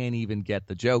they can't even get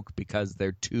the joke because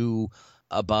they're too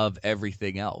above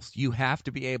everything else. You have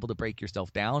to be able to break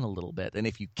yourself down a little bit, and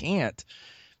if you can't,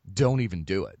 don't even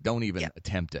do it. Don't even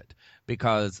attempt it,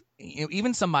 because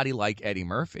even somebody like Eddie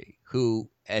Murphy, who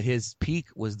at his peak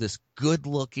was this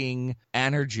good-looking,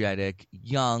 energetic,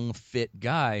 young, fit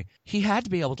guy, he had to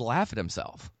be able to laugh at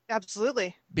himself.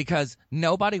 Absolutely. Because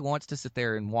nobody wants to sit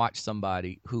there and watch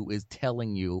somebody who is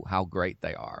telling you how great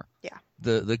they are. Yeah.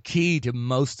 The key to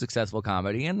most successful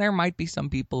comedy, and there might be some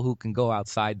people who can go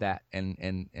outside that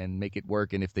and make it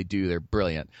work, and if they do, they're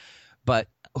brilliant. But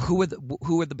who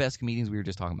are the best comedians we were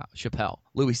just talking about? Chappelle,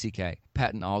 Louis C.K.,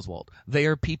 Patton Oswalt. They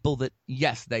are people that,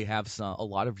 yes, they have a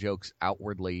lot of jokes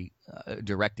outwardly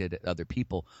directed at other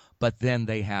people, but then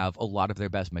they have a lot of their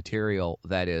best material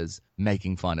that is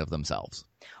making fun of themselves.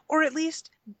 Or at least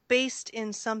based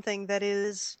in something that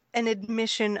is an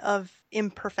admission of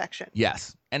imperfection.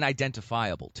 Yes, and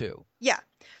identifiable too. Yeah.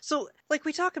 So like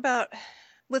we talk about,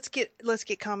 let's get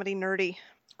comedy nerdy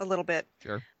a little bit.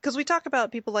 Sure. Because we talk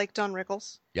about people like Don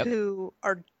Rickles, who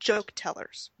are joke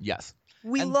tellers. Yes.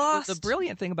 The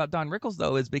brilliant thing about Don Rickles,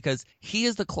 though, is because he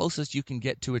is the closest you can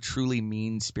get to a truly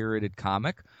mean-spirited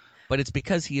comic, but it's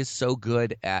because he is so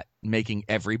good at making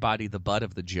everybody the butt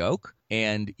of the joke,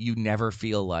 and you never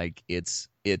feel like it's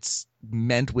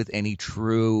meant with any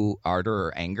true ardor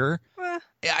or anger.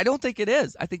 I don't think it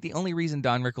is. I think the only reason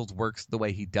Don Rickles works the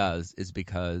way he does is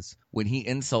because when he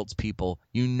insults people,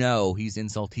 you know he's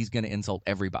going to insult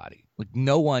everybody. Like,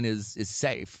 no one is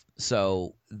safe.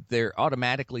 So there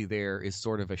is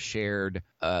sort of a shared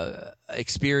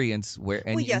experience where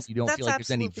you don't feel like there's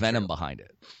any venom behind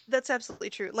it. That's absolutely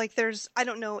true. Like I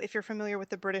don't know if you're familiar with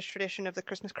the British tradition of the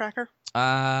Christmas cracker.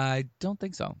 I don't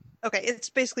think so. Okay, it's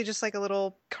basically just like a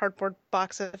little cardboard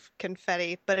box of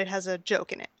confetti, but it has a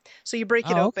joke in it. So you break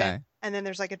it open, and then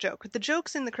there's like a joke. The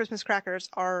jokes in the Christmas crackers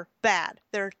are bad.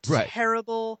 They're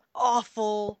terrible,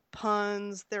 awful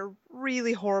puns. They're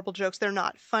really horrible jokes. They're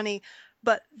not funny,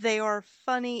 but they are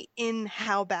funny in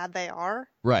how bad they are.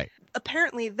 Right.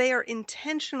 Apparently, they are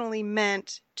intentionally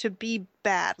meant to be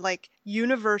bad, like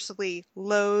universally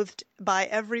loathed by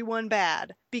everyone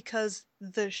bad, because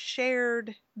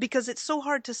it's so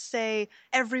hard to say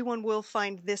everyone will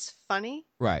find this funny.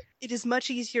 Right. It is much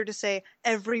easier to say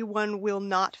everyone will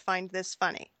not find this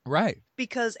funny. Right.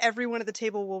 Because everyone at the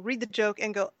table will read the joke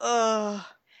and go, ugh.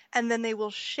 And then they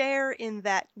will share in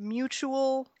that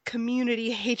mutual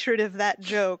community hatred of that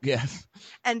joke. Yes.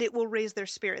 And it will raise their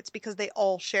spirits because they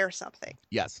all share something.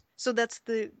 Yes. So that's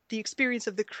the experience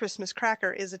of the Christmas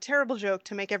cracker, is a terrible joke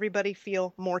to make everybody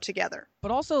feel more together.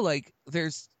 But also, like,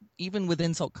 there's, even with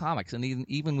insult comics and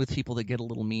even with people that get a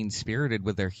little mean-spirited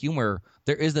with their humor,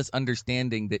 there is this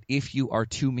understanding that if you are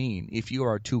too mean, if you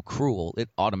are too cruel, it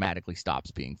automatically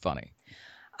stops being funny.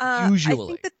 Usually. I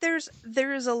think that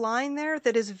there is a line there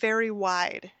that is very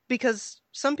wide, because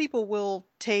some people will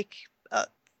take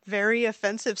very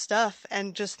offensive stuff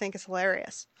and just think it's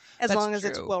hilarious as long as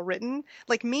it's well written.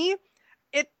 Like me,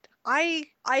 I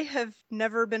have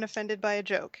never been offended by a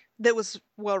joke that was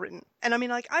well written. And I mean,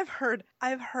 like, I've heard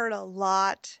a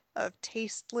lot of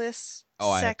tasteless,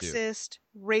 sexist,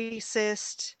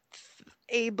 racist,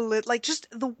 ableist, like just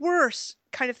the worst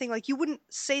kind of thing. Like, you wouldn't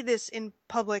say this in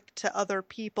public to other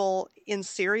people in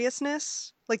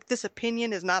seriousness. Like, this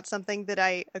opinion is not something that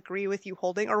I agree with you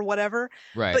holding or whatever.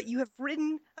 Right. But you have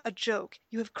written a joke.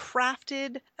 You have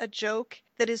crafted a joke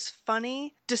that is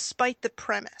funny despite the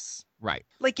premise. Right.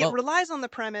 Like, it relies on the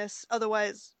premise.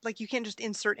 Otherwise, like, you can't just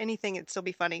insert anything and it'll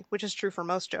be funny, which is true for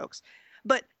most jokes.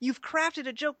 But you've crafted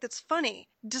a joke that's funny,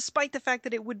 despite the fact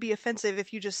that it would be offensive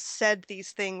if you just said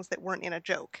these things that weren't in a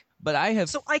joke.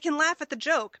 So I can laugh at the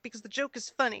joke because the joke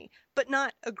is funny, but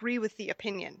not agree with the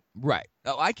opinion. Right.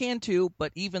 Oh, I can too,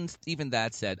 but even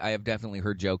that said, I have definitely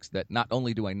heard jokes that not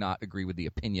only do I not agree with the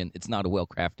opinion, it's not a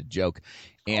well-crafted joke,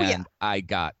 and I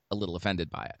got a little offended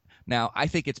by it. Now, I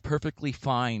think it's perfectly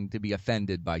fine to be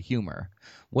offended by humor.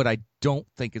 What I don't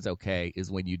think is okay is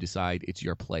when you decide it's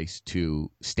your place to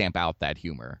stamp out that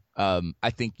humor. I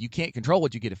think you can't control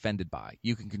what you get offended by.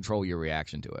 You can control your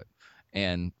reaction to it.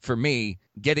 And for me,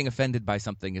 getting offended by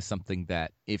something is something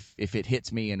that if it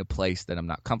hits me in a place that I'm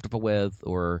not comfortable with,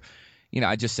 or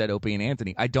I just said Opie and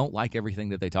Anthony. I don't like everything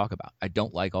that they talk about. I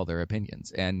don't like all their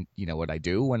opinions. And you know what I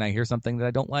do when I hear something that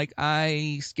I don't like?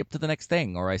 I skip to the next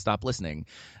thing, or I stop listening.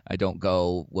 I don't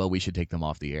go, well, we should take them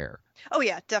off the air. Oh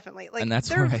yeah, definitely. Like, And that's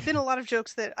there where have been a lot of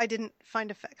jokes that I didn't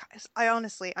find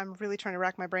I'm really trying to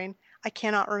rack my brain. I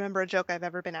cannot remember a joke I've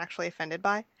ever been actually offended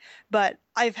by, but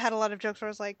I've had a lot of jokes where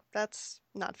I was like, that's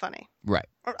not funny. Right.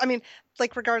 Or, I mean,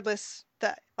 like, regardless,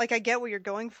 that, like, I get what you're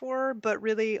going for, but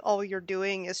really all you're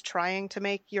doing is trying to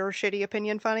make your shitty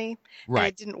opinion funny. Right. And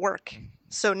it didn't work.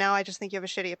 So now I just think you have a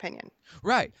shitty opinion.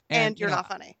 Right. And you're not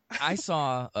funny. I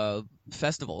saw a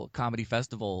comedy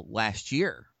festival last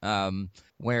year,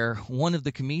 where one of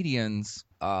the comedians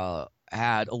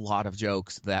had a lot of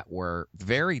jokes that were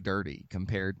very dirty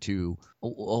compared to a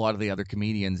lot of the other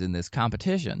comedians in this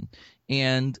competition.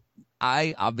 And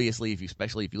I obviously,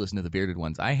 especially if you listen to the bearded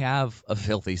ones, I have a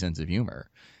filthy sense of humor.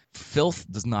 Filth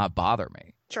does not bother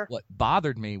me. Sure. What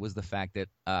bothered me was the fact that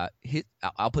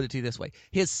I'll put it to you this way.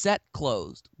 His set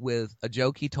closed with a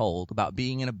joke he told about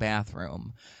being in a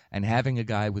bathroom and having a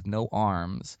guy with no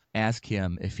arms ask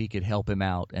him if he could help him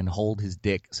out and hold his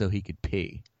dick so he could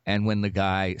pee. And when the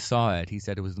guy saw it, he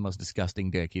said it was the most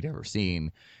disgusting dick he'd ever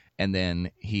seen. And then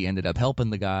he ended up helping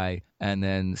the guy and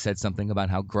then said something about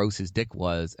how gross his dick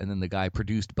was. And then the guy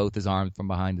produced both his arms from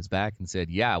behind his back and said,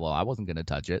 yeah, well, I wasn't going to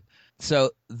touch it.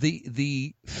 So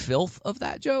the filth of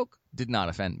that joke did not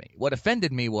offend me. What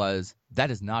offended me was that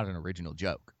is not an original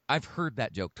joke. I've heard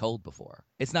that joke told before.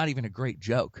 It's not even a great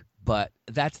joke, but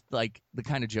that's like the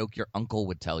kind of joke your uncle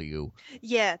would tell you.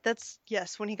 Yeah,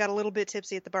 yes, when he got a little bit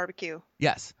tipsy at the barbecue.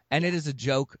 Yes, and it is a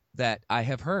joke that I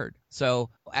have heard. So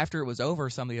after it was over,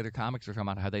 some of the other comics were talking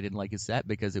about how they didn't like his set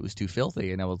because it was too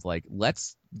filthy, and I was like,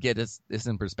 let's get this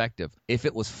in perspective. If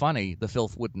it was funny, the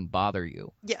filth wouldn't bother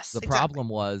you. Yes, The problem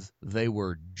was they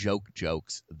were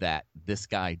jokes that this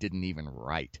guy didn't even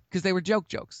write, because they were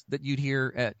jokes that you'd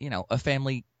hear at a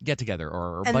family get together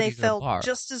or and they buddies at a bar.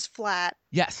 fell just as flat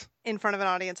Yes. in front of an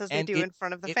audience as they do in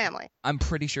front of the family. I'm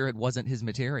pretty sure it wasn't his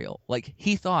material. Like,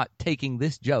 he thought taking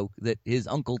this joke that his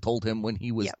uncle told him when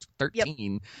he was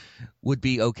 13 would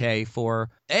be okay for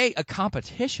a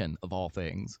competition of all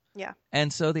things. Yeah.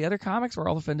 And so the other comics were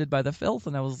all offended by the filth,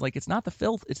 and I was like, it's not the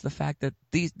filth, it's the fact that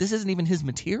this isn't even his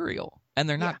material, and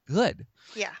they're not good.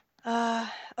 Yeah.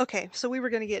 Okay, so we were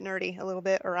going to get nerdy a little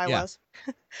bit, or I was.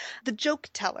 The joke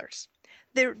tellers.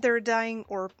 They're a dying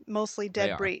or mostly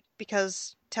dead breed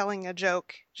because telling a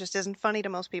joke just isn't funny to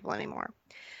most people anymore.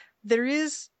 There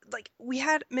is, like, we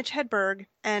had Mitch Hedberg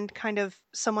and kind of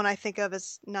someone I think of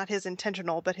as not his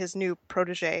intentional, but his new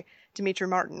protege, Dimitri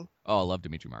Martin. Oh, I love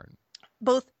Dimitri Martin.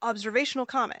 Both observational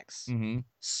comics, Mm-hmm.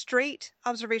 straight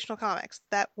observational comics.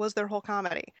 That was their whole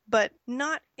comedy, but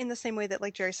not in the same way that,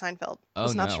 like, Jerry Seinfeld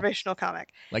was an observational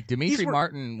comic. Like Dimitri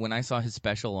Martin, when I saw his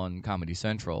special on Comedy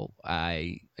Central,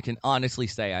 I can honestly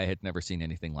say I had never seen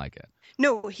anything like it.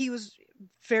 No, he was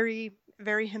very,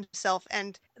 very himself.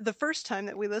 And the first time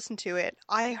that we listened to it,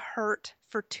 I hurt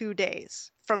for 2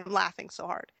 days from laughing so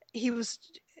hard. He was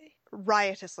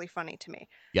riotously funny to me.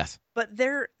 Yes. But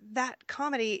that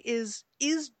comedy is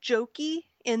jokey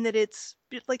in that it's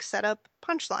like setup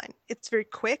punchline. It's very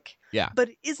quick. Yeah. But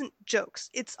it isn't jokes.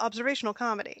 It's observational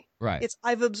comedy. Right. It's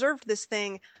I've observed this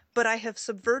thing, but I have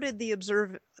subverted the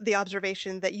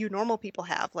observation that you normal people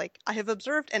have. Like, I have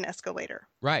observed an escalator.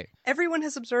 Right. Everyone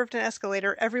has observed an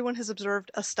escalator. Everyone has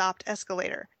observed a stopped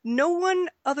escalator. No one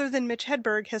other than Mitch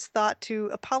Hedberg has thought to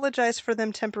apologize for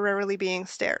them temporarily being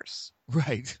stairs.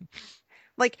 Right.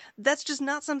 Like, that's just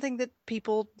not something that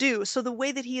people do. So the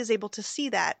way that he is able to see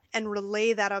that and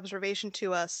relay that observation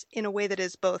to us in a way that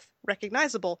is both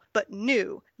recognizable but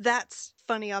new, that's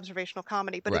funny observational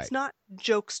comedy. But it's not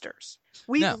jokesters.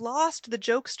 We've lost the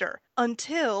jokester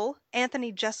until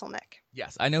Anthony Jeselnik.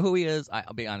 Yes, I know who he is.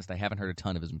 I'll be honest, I haven't heard a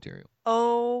ton of his material.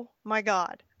 Oh my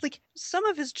God. Like, some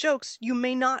of his jokes you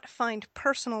may not find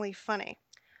personally funny,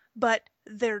 but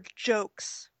they're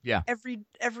jokes. Yeah.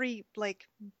 Every like,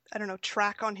 I don't know,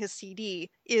 track on his CD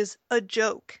is a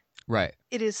joke. Right.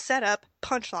 It is set up,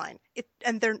 punchline.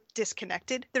 And they're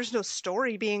disconnected. There's no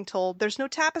story being told. There's no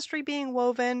tapestry being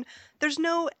woven. There's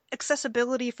no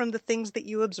accessibility from the things that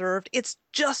you observed. It's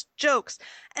just jokes.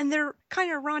 And they're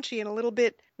kind of raunchy and a little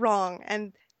bit wrong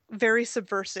and very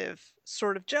subversive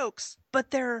sort of jokes.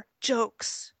 But they're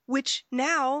jokes. Which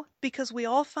now, because we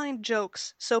all find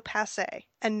jokes so passé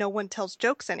and no one tells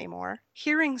jokes anymore,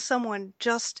 hearing someone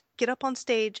just get up on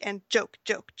stage and joke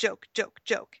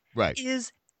right.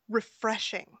 is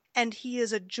refreshing. And he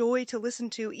is a joy to listen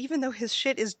to, even though his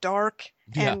shit is dark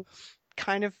and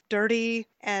kind of dirty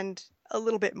and a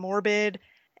little bit morbid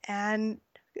and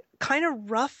kind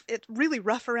of rough. It's really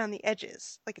rough around the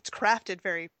edges. Like, it's crafted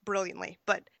very brilliantly,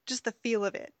 but just the feel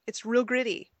of it. It's real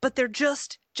gritty. But they're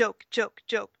just joke, joke,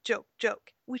 joke, joke,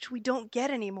 joke, which we don't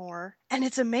get anymore. And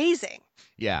it's amazing.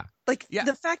 Yeah. Like, Yeah.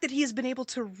 the fact that he has been able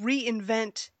to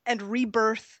reinvent and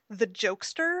rebirth the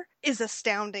jokester is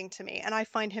astounding to me. And I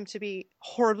find him to be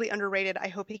horribly underrated. I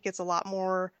hope he gets a lot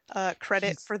more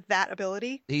credit for that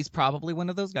ability. He's probably one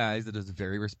of those guys that is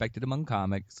very respected among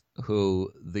comics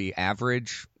who the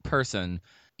average person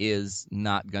is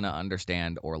not going to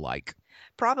understand or like.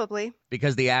 Probably.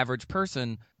 Because the average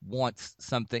person wants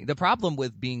something. The problem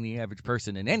with being the average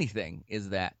person in anything is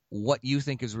that what you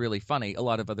think is really funny, a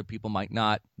lot of other people might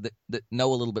not that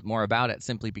know a little bit more about it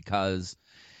simply because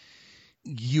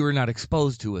you're not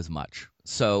exposed to as much.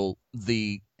 So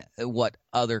what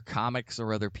other comics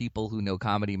or other people who know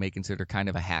comedy may consider kind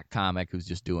of a hack comic who's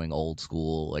just doing old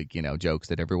school, like, jokes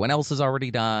that everyone else has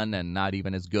already done and not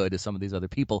even as good as some of these other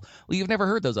people. Well, you've never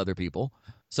heard those other people.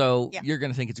 So You're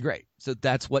going to think it's great. So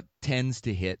that's what tends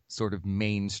to hit sort of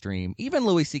mainstream. Even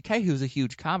Louis C.K., who's a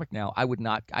huge comic now,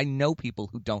 I know people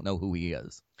who don't know who he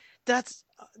is. That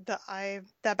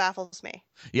baffles me.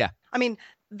 Yeah. I mean,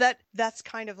 that's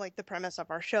kind of like the premise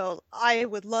of our show. I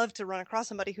would love to run across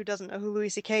somebody who doesn't know who Louis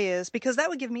C.K. is, because that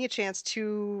would give me a chance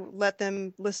to let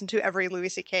them listen to every Louis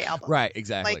C.K. album. Right,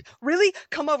 exactly. Like, really?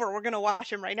 Come over. We're going to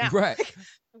watch him right now. Right.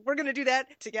 We're going to do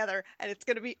that together, and it's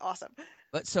going to be awesome.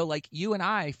 But so, like, you and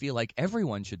I feel like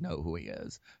everyone should know who he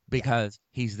is because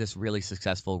he's this really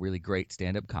successful, really great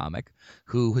stand-up comic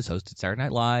who has hosted Saturday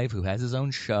Night Live, who has his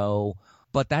own show.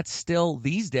 But that's still,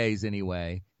 these days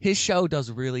anyway, his show does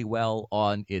really well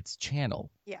on its channel.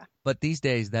 Yeah. But these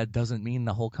days, that doesn't mean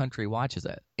the whole country watches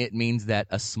it. It means that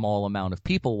a small amount of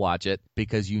people watch it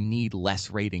because you need less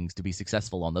ratings to be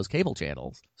successful on those cable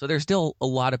channels. So there's still a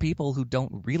lot of people who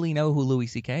don't really know who Louis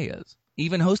C.K. is.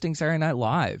 Even hosting Saturday Night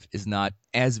Live is not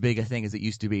as big a thing as it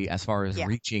used to be as far as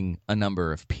reaching a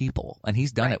number of people. And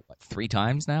he's done it, 3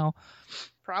 times now?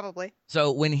 Probably.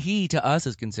 So when he, to us,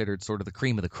 is considered sort of the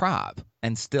cream of the crop,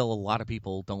 and still a lot of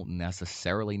people don't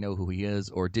necessarily know who he is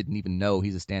or didn't even know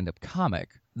he's a stand-up comic,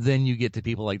 then you get to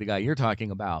people like the guy you're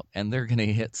talking about, and they're going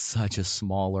to hit such a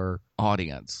smaller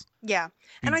audience. Yeah.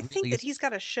 And I think that he's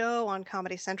got a show on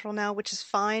Comedy Central now, which is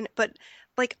fine. But,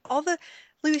 like,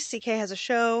 Louis C.K. has a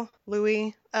show.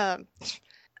 Louis,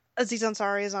 Aziz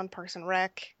Ansari is on Parks and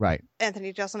Rec. Right.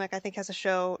 Anthony Jeselnik, I think, has a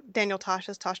show. Daniel Tosh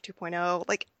has Tosh 2.0.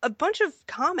 Like, a bunch of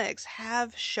comics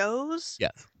have shows.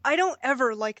 Yes. I don't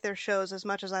ever like their shows as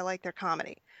much as I like their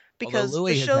comedy. Because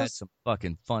Louis the shows has had some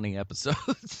fucking funny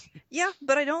episodes. Yeah,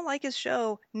 but I don't like his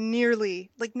show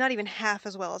nearly, like, not even half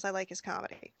as well as I like his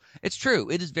comedy. It's true.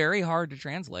 It is very hard to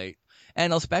translate.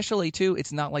 And especially, too,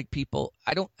 it's not like people,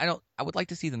 I would like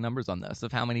to see the numbers on this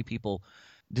of how many people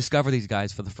discover these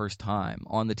guys for the first time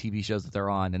on the TV shows that they're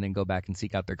on and then go back and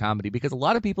seek out their comedy, because a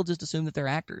lot of people just assume that they're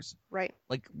actors. Right.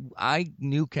 Like, I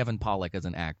knew Kevin Pollak as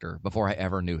an actor before I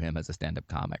ever knew him as a stand-up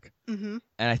comic. Mm-hmm.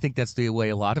 And I think that's the way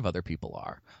a lot of other people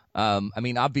are. I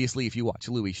mean, obviously, if you watch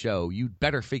Louis' show, you'd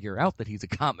better figure out that he's a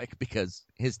comic because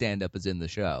his stand-up is in the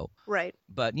show. Right.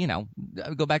 But,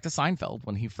 go back to Seinfeld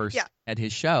when he first had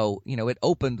his show. It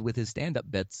opened with his stand-up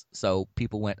bits, so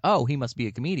people went, oh, he must be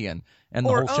a comedian. And the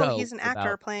whole show he's an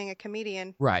actor playing a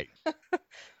comedian. Right.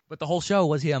 But the whole show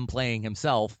was him playing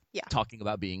himself, Yeah. talking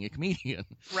about being a comedian.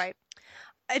 Right.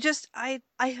 I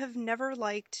have never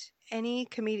liked any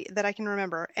comedian that I can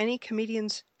remember, any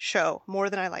comedian's show more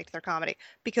than I liked their comedy,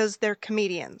 because they're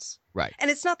comedians. Right.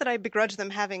 And it's not that I begrudge them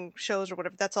having shows or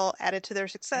whatever. That's all added to their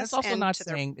success. And it's also and not to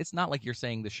saying, it's not like you're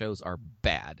saying the shows are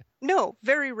bad. No,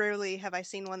 very rarely have I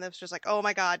seen one that's just like, oh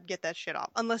my God, get that shit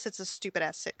off. Unless it's a stupid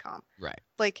ass sitcom. Right.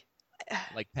 Like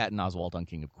Patton Oswalt on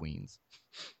King of Queens.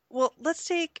 Well, let's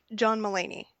take John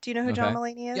Mulaney. Do you know who John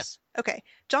Okay. Mulaney is? Yeah. Okay.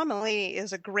 John Mulaney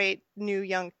is a great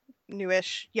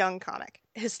newish young comic.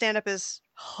 His stand-up is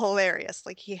hilarious.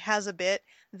 Like, he has a bit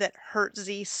that hurt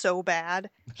Z so bad.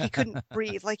 He couldn't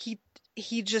breathe. Like,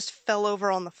 he just fell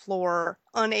over on the floor,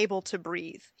 unable to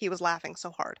breathe. He was laughing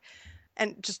so hard.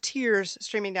 And just tears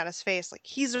streaming down his face. Like,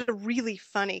 he's a really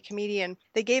funny comedian.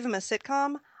 They gave him a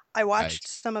sitcom. I watched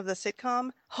some of the sitcom.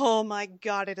 Oh my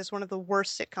God, it is one of the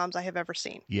worst sitcoms I have ever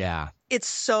seen. Yeah. It's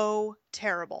so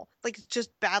terrible. Like, it's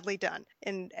just badly done.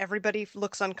 And everybody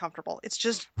looks uncomfortable. It's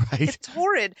just, It's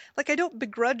horrid. Like, I don't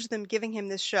begrudge them giving him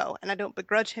this show, and I don't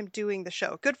begrudge him doing the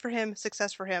show. Good for him,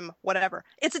 success for him, whatever.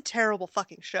 It's a terrible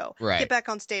fucking show. Right. Get back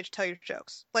on stage, tell your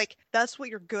jokes. Like, that's what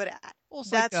you're good at. Well, it's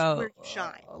that's like, where you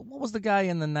shine. What was the guy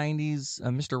in the 90s,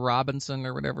 Mr. Robinson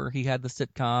or whatever? He had the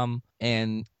sitcom,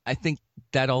 and I think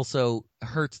that also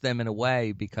hurts them in a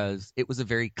way because it was a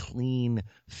very clean,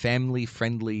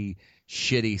 family-friendly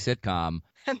shitty sitcom.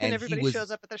 And then And everybody he was, shows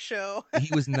up at the show.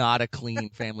 he was not a clean,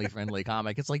 family-friendly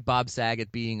comic. It's like Bob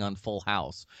Saget being on Full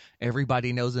House.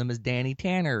 Everybody knows him as Danny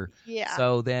Tanner. Yeah.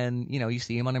 So then, you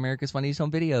see him on America's Funniest Home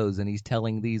Videos, and he's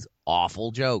telling these awful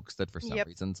jokes that for some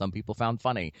reason some people found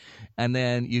funny. And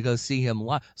then you go see him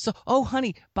live. So, oh,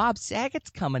 honey, Bob Saget's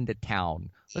coming to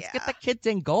town. Let's get the kids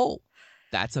in goal.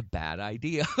 That's a bad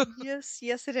idea. Yes,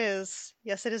 it is.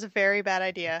 Yes, it is a very bad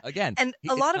idea. Again, and a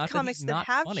it's lot not of comics he's that not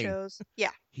have funny. shows.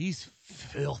 Yeah. He's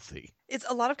filthy. It's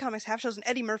a lot of comics have shows, and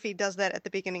Eddie Murphy does that at the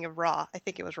beginning of Raw. I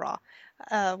think it was Raw,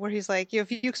 where he's like,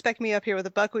 if you expect me up here with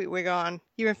a buckwheat wig on,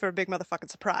 you're in for a big motherfucking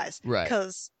surprise. Right.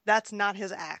 Because that's not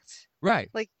his act. Right.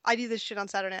 Like, I do this shit on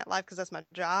Saturday Night Live because that's my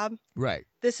job. Right.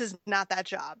 This is not that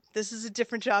job. This is a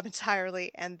different job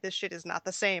entirely, and this shit is not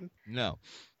the same. No.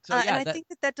 So And I think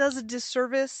that does a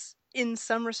disservice in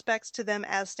some respects to them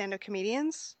as stand-up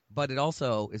comedians. But it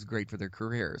also is great for their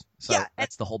careers. So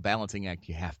that's the whole balancing act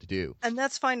you have to do. And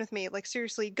that's fine with me. Like,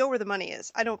 seriously, go where the money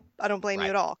is. I don't blame you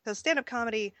at all. Because stand-up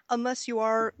comedy, unless you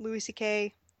are Louis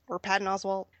C.K. or Patton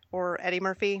Oswalt or Eddie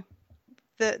Murphy,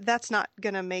 that's not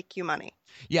going to make you money.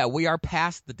 Yeah, we are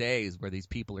past the days where these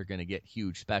people are going to get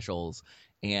huge specials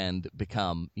and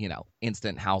become,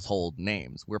 instant household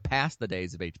names. We're past the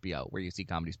days of HBO where you see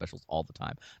comedy specials all the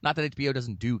time. Not that HBO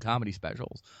doesn't do comedy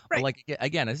specials. Right. But like,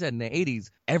 again, I said in the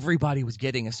 80s, everybody was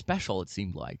getting a special, it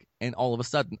seemed like. And all of a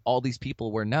sudden, all these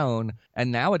people were known.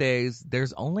 And nowadays,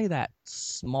 there's only that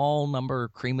small number,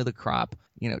 cream of the crop,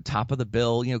 top of the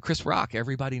bill. Chris Rock,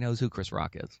 everybody knows who Chris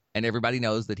Rock is. And everybody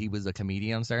knows that he was a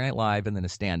comedian on Saturday Night Live and then a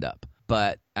stand-up.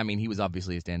 But, I mean, he was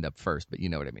obviously a stand-up first, but you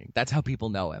know what I mean. That's how people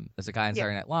know him. As a guy on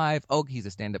Saturday Night Live, oh, he's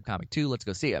a stand-up comic too, let's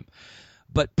go see him.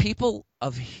 But people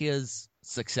of his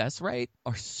success rate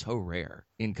are so rare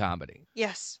in comedy.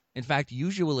 Yes. In fact,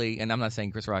 usually, and I'm not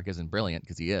saying Chris Rock isn't brilliant,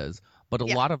 because he is, but a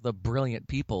lot of the brilliant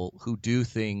people who do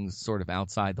things sort of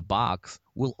outside the box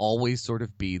will always sort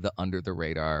of be the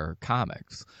under-the-radar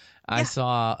comics. I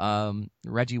saw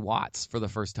Reggie Watts for the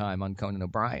first time on Conan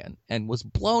O'Brien and was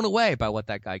blown away by what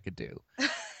that guy could do.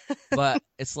 But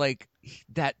it's like,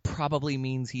 that probably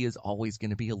means he is always going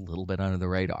to be a little bit under the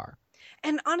radar.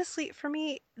 And honestly, for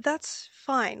me, that's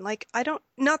fine. Like,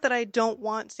 not that I don't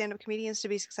want stand-up comedians to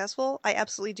be successful. I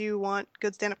absolutely do want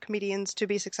good stand-up comedians to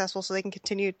be successful so they can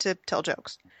continue to tell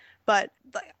jokes. But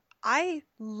I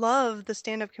love the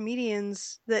stand-up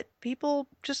comedians that people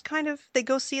just they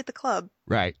go see at the club.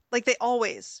 Right. Like, they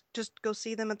always just go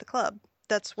see them at the club.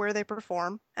 That's where they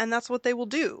perform, and that's what they will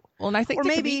do. Well, and I think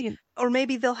or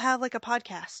maybe they'll have like a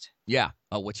podcast. Yeah,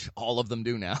 which all of them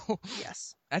do now.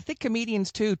 Yes. I think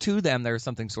comedians too, to them, there's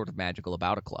something sort of magical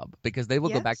about a club because they will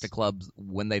go back to clubs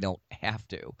when they don't have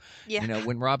to. Yeah.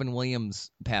 When Robin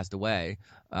Williams passed away,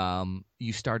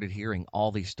 you started hearing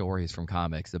all these stories from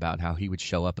comics about how he would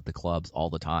show up at the clubs all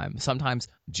the time, sometimes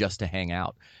just to hang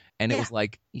out. And it was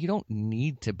like, you don't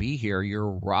need to be here. You're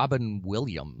Robin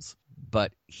Williams.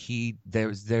 But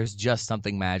there's just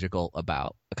something magical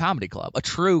about a comedy club, a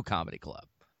true comedy club.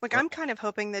 Like, I'm kind of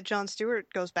hoping that Jon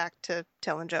Stewart goes back to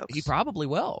telling jokes. He probably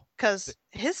will. Because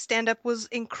his stand-up was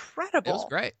incredible.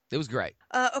 It was great.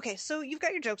 Okay, so you've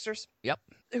got your jokesters. Yep.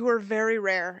 Who are very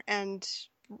rare, and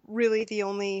really the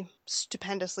only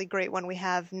stupendously great one we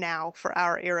have now for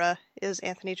our era is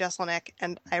Anthony Jeselnik,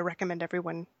 and I recommend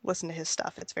everyone listen to his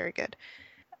stuff. It's very good.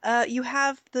 You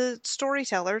have the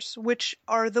storytellers, which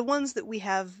are the ones that we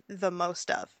have the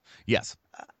most of. Yes.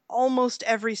 Almost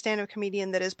every stand-up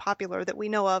comedian that is popular that we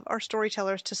know of are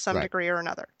storytellers to some degree or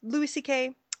another. Louis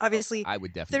C.K., obviously, I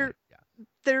would definitely.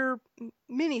 They're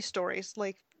mini stories,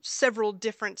 like several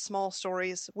different small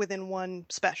stories within one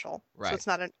special. Right. So it's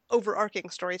not an overarching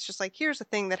story. It's just like, here's a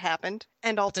thing that happened,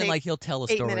 and he'll tell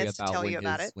a 8 story minutes to tell you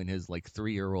about it. when his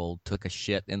 3-year-old took a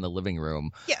shit in the living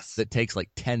room. Yes. That takes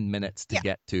 10 minutes to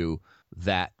get to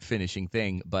that finishing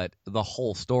thing, but the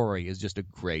whole story is just a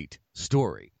great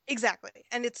story. Exactly.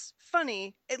 And it's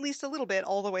funny, at least a little bit,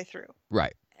 all the way through.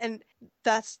 Right. And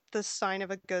that's the sign of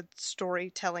a good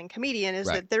storytelling comedian, is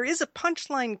that there is a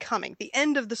punchline coming. The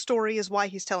end of the story is why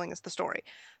he's telling us the story.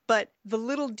 But the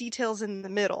little details in the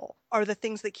middle are the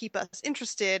things that keep us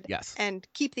interested and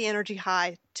keep the energy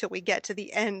high till we get to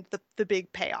the end, the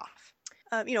big payoff.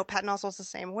 Patton Oswalt's the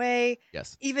same way.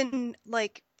 Yes. Even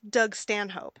like Doug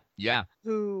Stanhope. Yeah.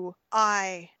 Who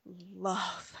I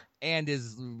love. And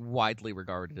is widely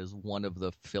regarded as one of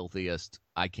the filthiest,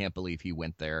 I can't believe he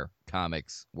went there,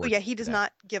 comics. Oh, yeah, he does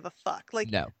not give a fuck.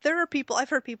 Like, no. There are people, I've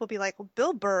heard people be like, well,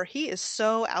 Bill Burr, he is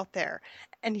so out there,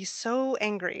 and he's so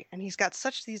angry, and he's got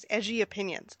such these edgy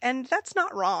opinions. And that's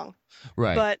not wrong.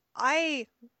 Right. But I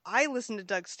listen to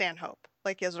Doug Stanhope.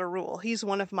 like as a rule. He's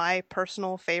one of my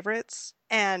personal favorites,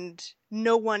 and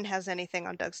no one has anything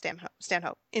on Doug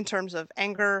Stanhope in terms of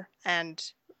anger and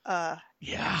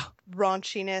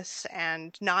raunchiness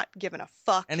and not giving a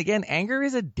fuck. And again, anger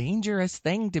is a dangerous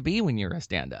thing to be when you're a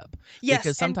stand-up. Yes,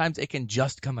 because sometimes it can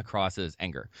just come across as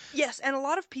anger. Yes, and a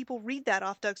lot of people read that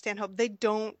off Doug Stanhope. They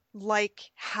don't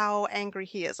like how angry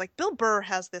he is. Like Bill Burr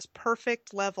has this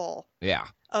perfect level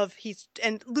of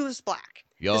and Lewis Black.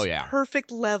 Oh, this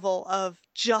perfect level of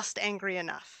just angry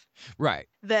enough. Right.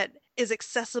 That is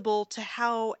accessible to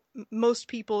how most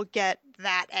people get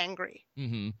that angry.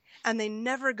 Mm-hmm. And they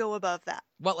never go above that.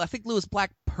 Well, I think Lewis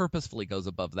Black purposefully goes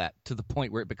above that to the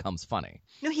point where it becomes funny.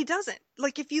 No, he doesn't.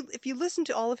 Like if you listen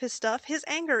to all of his stuff, his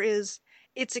anger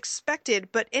it's expected,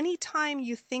 but anytime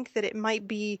you think that it might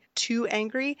be too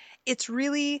angry, it's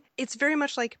very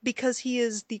much like because he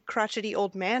is the crotchety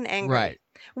old man angry. Right.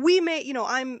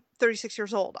 I'm 36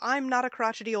 years old. I'm not a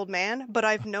crotchety old man, but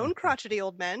I've known crotchety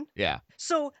old men. Yeah.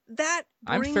 So that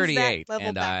brings I'm 38 that level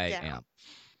and back I down. am.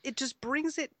 It just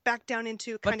brings it back down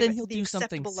into But kind then of he'll the do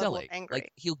something acceptable level of silly. angry.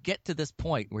 Like he'll get to this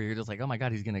point where you're just like, oh my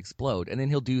God, he's going to explode. And then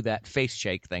he'll do that face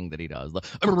shake thing that he does.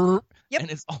 Yep. And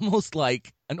it's almost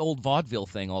like an old vaudeville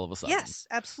thing all of a sudden. Yes,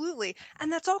 absolutely.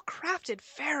 And that's all crafted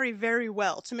very, very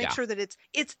well to make sure that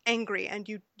it's angry and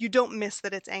you don't miss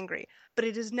that it's angry. But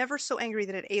it is never so angry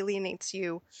that it alienates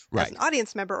you as an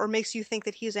audience member or makes you think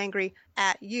that he's angry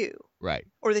at you. Right.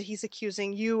 Or that he's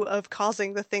accusing you of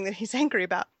causing the thing that he's angry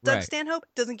about. Doug Stanhope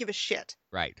doesn't give a shit.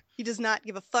 Right. He does not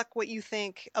give a fuck what you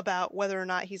think about whether or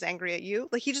not he's angry at you.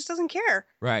 Like, he just doesn't care.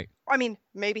 Right. I mean,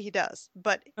 maybe he does,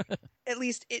 but at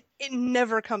least it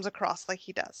never comes across like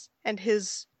he does. And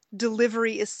his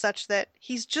delivery is such that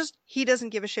he doesn't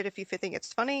give a shit if you think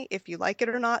it's funny, if you like it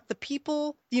or not. The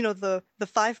people, the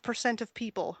 5% of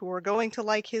people who are going to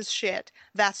like his shit,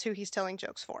 that's who he's telling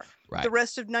jokes for. Right. The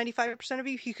rest of 95% of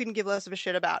you, he couldn't give less of a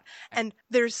shit about. And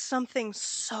there's something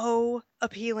so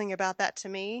appealing about that to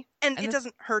me. And it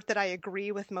doesn't hurt that I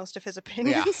agree with most of his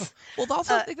opinions. Yeah. Well,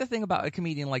 also, I think the thing about a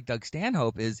comedian like Doug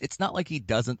Stanhope is it's not like he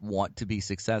doesn't want to be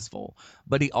successful,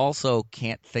 but he also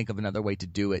can't think of another way to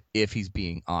do it if he's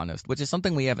being honest, which is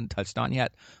something we haven't touched on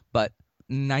yet. But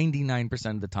 99%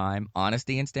 of the time,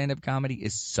 honesty in stand-up comedy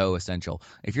is so essential.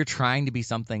 If you're trying to be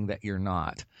something that you're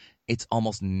not, it's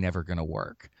almost never going to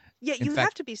work. Yeah, you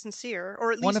have to be sincere,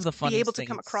 or at least be able to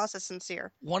come across as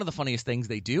sincere. One of the funniest things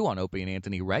they do on Opie and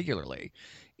Anthony regularly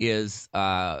is,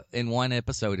 in one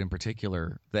episode in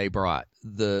particular, they brought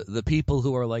the people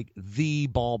who are like the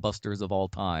ball busters of all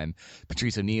time,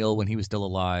 Patrice O'Neill when he was still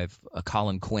alive,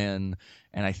 Colin Quinn,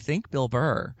 and I think Bill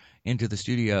Burr, into the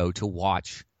studio to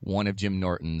watch one of Jim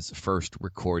Norton's first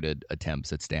recorded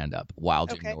attempts at stand-up while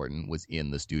Jim Norton was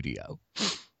in the studio.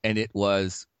 And it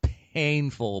was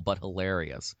painful but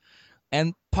hilarious.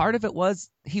 And part of it was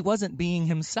he wasn't being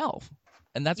himself.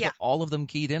 And that's what all of them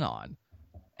keyed in on.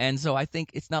 And so I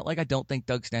think it's not like I don't think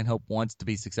Doug Stanhope wants to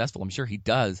be successful. I'm sure he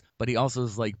does. But he also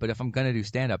is like, but if I'm going to do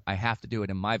stand-up, I have to do it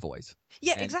in my voice.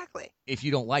 Yeah, and exactly. If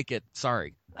you don't like it,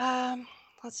 sorry.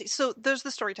 Let's see. So there's the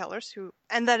storytellers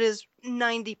and that is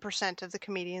 90% of the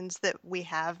comedians that we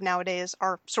have nowadays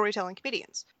are storytelling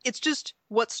comedians. It's just,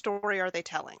 what story are they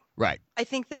telling? Right. I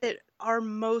think that our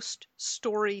most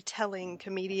storytelling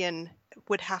comedian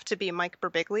would have to be Mike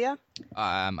Birbiglia.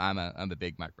 I'm a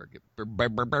big Mike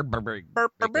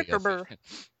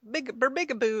Big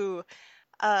Birbigaboo.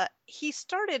 He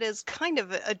started as kind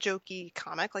of a jokey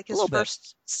comic. Like his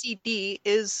first CD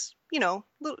is,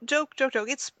 little joke.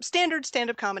 It's standard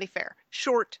stand-up comedy fare.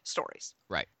 Short stories.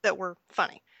 Right. That were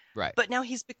funny. Right. But now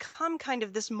he's become kind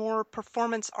of this more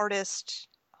performance artist,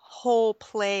 whole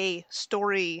play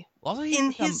story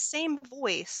his same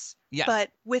voice. Yes. But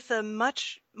with a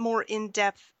much more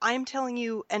in-depth, I'm telling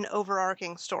you an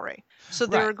overarching story. So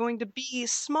there are going to be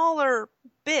smaller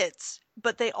bits,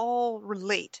 but they all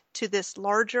relate to this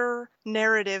larger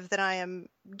narrative that I am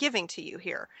giving to you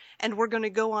here. And we're going to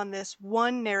go on this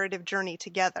one narrative journey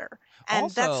together.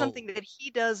 And that's something that he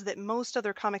does that most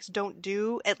other comics don't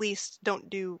do, at least don't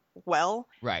do well.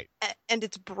 Right. And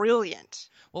it's brilliant.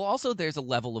 Well, also there's a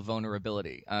level of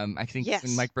vulnerability. I think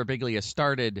when Mike Birbiglia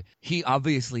started, he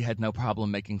obviously had no problem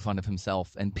making fun of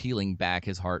himself and peeling back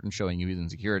his heart and showing you his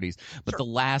insecurities. But the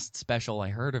last special I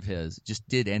heard of his just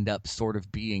did end up sort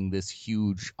of being this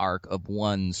huge arc of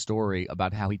one story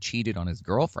about how he cheated on his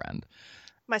girlfriend.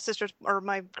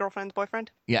 My girlfriend's boyfriend?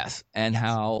 Yes. And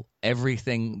how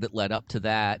everything that led up to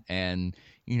that and,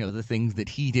 the things that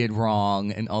he did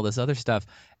wrong and all this other stuff.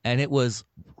 And it was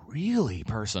really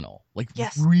personal,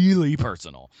 really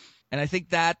personal. And I think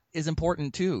that is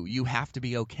important too. You have to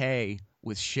be okay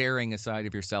with sharing a side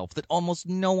of yourself that almost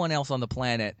no one else on the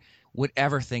planet would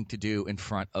ever think to do in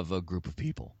front of a group of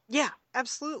people. Yeah,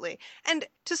 absolutely. And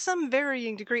to some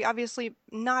varying degree, obviously,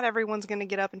 not everyone's going to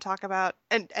get up and talk about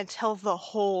and tell the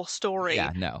whole story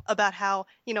about how,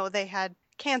 they had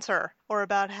cancer, or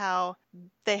about how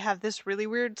they have this really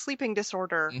weird sleeping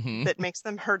disorder that makes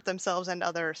them hurt themselves and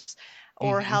others,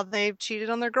 or how they've cheated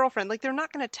on their girlfriend. Like, they're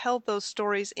not going to tell those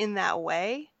stories in that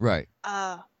way. Right.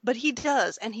 But he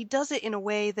does, and he does it in a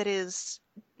way that is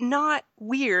not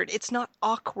weird. It's not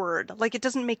awkward. Like, it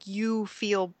doesn't make you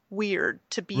feel weird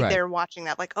to be there watching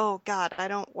that. Like, oh God, I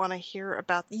don't want to hear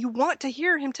about. You want to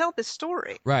hear him tell this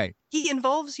story. Right. He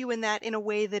involves you in that in a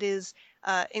way that is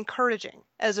encouraging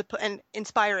and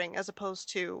inspiring, as opposed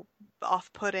to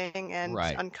off-putting and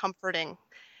uncomforting.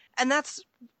 And that's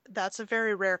a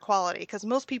very rare quality, because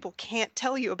most people can't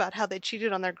tell you about how they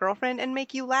cheated on their girlfriend and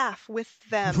make you laugh with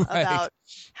them about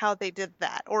how they did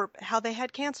that, or how they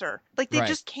had cancer. Like, they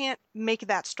just can't make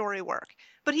that story work.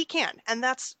 But he can, and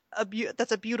that's a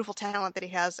beautiful talent that he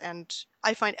has. And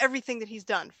I find everything that he's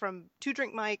done, from Two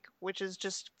Drink Mike, which is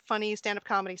just funny stand-up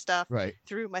comedy stuff,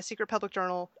 through My Secret Public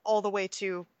Journal, all the way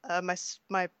to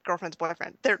my girlfriend's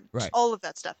boyfriend. All of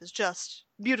that stuff is just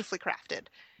beautifully crafted.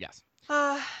 Yes.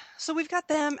 So we've got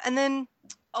them, and then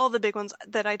all the big ones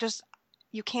that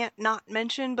you can't not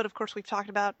mention, but of course we've talked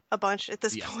about a bunch at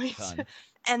this point.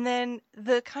 And then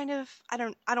the kind of, I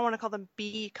don't want to call them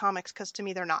B comics, because to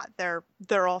me they're not.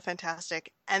 They're all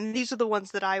fantastic. And these are the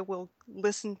ones that I will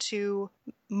listen to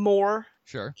more.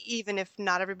 Sure. Even if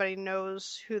not everybody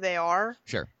knows who they are.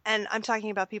 Sure. And I'm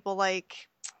talking about people like,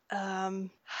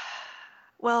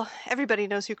 well, everybody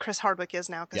knows who Chris Hardwick is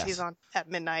now, because he's on at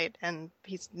midnight and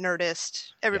he's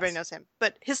Nerdist. Everybody knows him.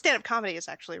 But his stand-up comedy is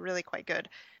actually really quite good.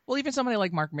 Well, even somebody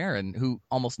like Mark Maron, who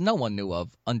almost no one knew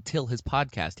of until his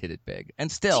podcast hit it big.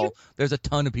 And still, there's a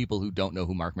ton of people who don't know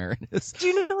who Mark Maron is. Do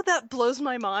you know that blows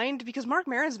my mind? Because Mark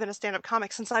Maron's been a stand-up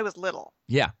comic since I was little.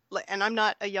 Yeah. And I'm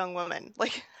not a young woman.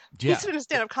 He's been a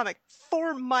stand-up comic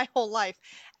for my whole life.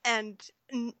 And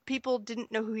people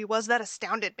didn't know who he was. That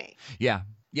astounded me. Yeah.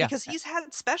 Yeah. Because he's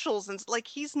had specials, and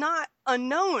he's not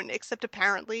unknown, except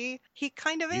apparently he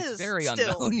kind of he's is very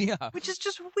still, unknown, which is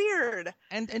just weird.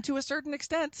 And to a certain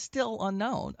extent, still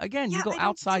unknown. Again, you go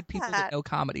outside people that know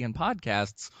comedy and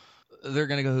podcasts, they're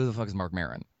going to go, who the fuck is Mark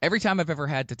Maron? Every time I've ever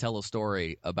had to tell a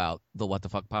story about the What the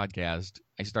Fuck podcast,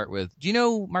 I start with, do you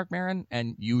know Mark Maron?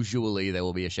 And usually there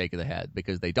will be a shake of the head,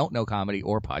 because they don't know comedy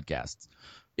or podcasts.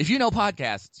 If you know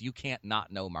podcasts, you can't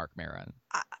not know Mark Maron.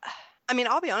 I mean,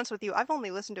 I'll be honest with you. I've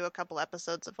only listened to a couple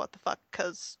episodes of What the Fuck,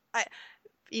 because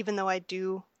even though I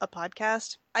do a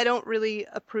podcast, I don't really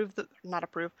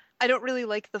I don't really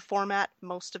like the format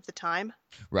most of the time.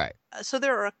 Right. So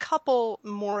there are a couple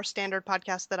more standard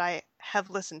podcasts that I have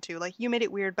listened to, like You Made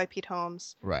It Weird by Pete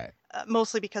Holmes. Right.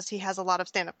 Mostly because he has a lot of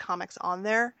stand-up comics on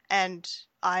there, and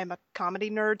I'm a comedy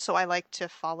nerd, so I like to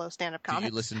follow stand-up comics. Do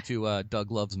you listen to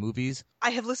Doug Loves Movies?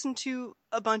 I have listened to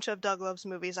a bunch of Doug Loves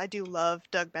Movies. I do love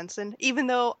Doug Benson, even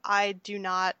though I do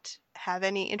not have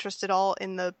any interest at all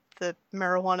in the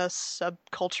marijuana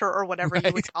subculture, or whatever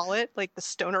you would call it, like the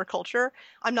stoner culture.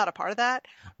 I'm not a part of that.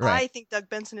 I think Doug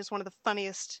Benson is one of the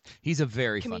funniest. He's a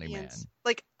very comedians. Funny man.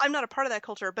 Like, I'm not a part of that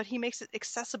culture, but he makes it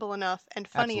accessible enough and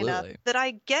funny enough that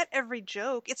I get every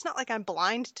joke. It's not like I'm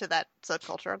blind to that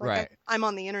subculture. Like, I'm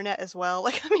on the internet as well.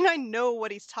 Like, I mean, I know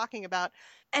what he's talking about.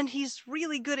 And he's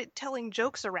really good at telling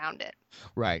jokes around it.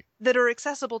 Right. That are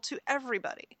accessible to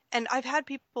everybody. And I've had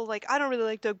people like, I don't really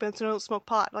like Doug Benson, I don't smoke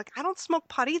pot. Like, I don't smoke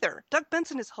pot either. Doug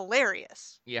Benson is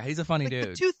hilarious. Yeah, he's a funny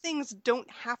dude. The two things don't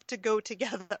have to go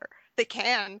together. They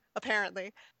can,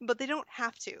 apparently, but they don't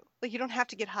have to. Like, you don't have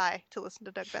to get high to listen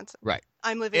to Doug Benson. Right.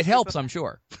 I'm living. It helps, I'm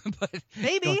sure. But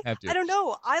maybe. I don't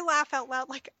know. I laugh out loud.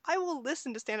 Like, I will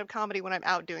listen to stand-up comedy when I'm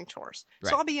out doing chores. Right.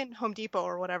 So I'll be in Home Depot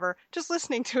or whatever, just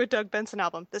listening to a Doug Benson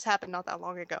album. This happened not that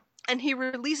long ago. And he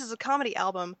releases a comedy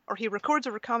album, or he records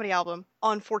a comedy album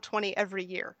on 420 every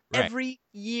year. Right. Every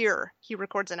year he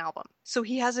records an album. So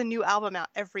he has a new album out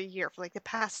every year for like the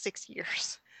past 6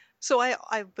 years. So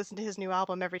I listen to his new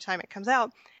album every time it comes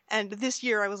out. And this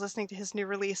year I was listening to his new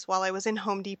release while I was in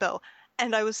Home Depot.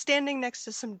 And I was standing next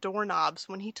to some doorknobs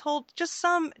when he told just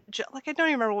some joke. Like, I don't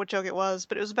even remember what joke it was,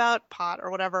 but it was about pot or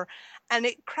whatever. And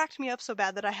it cracked me up so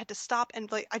bad that I had to stop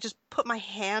and, like, I just put my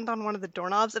hand on one of the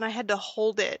doorknobs and I had to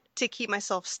hold it to keep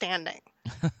myself standing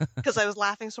because I was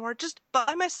laughing so hard just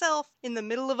by myself in the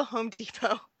middle of a Home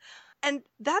Depot. And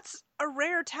that's a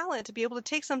rare talent to be able to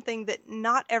take something that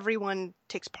not everyone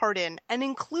takes part in and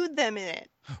include them in it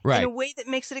in a way that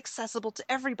makes it accessible to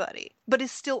everybody, but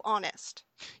is still honest.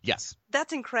 Yes.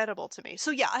 That's incredible to me.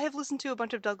 So yeah, I have listened to a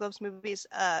bunch of Doug Love's movies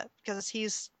because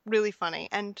he's really funny,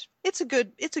 and it's a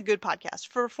good podcast.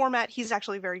 For a format, he's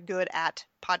actually very good at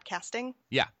podcasting.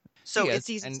 Yeah. So it's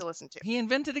easy to listen to. He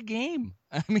invented a game.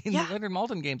 I mean, the Leonard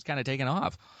Maltin game's kind of taken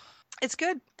off. It's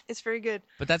good. It's very good.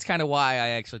 But that's kind of why I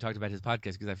actually talked about his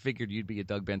podcast, because I figured you'd be a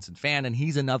Doug Benson fan, and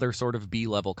he's another sort of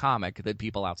B-level comic that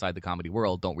people outside the comedy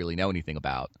world don't really know anything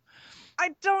about. I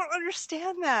don't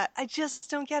understand that. I just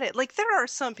don't get it. Like, there are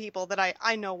some people that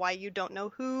I know why you don't know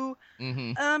who.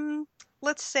 Mm-hmm.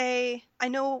 Let's say I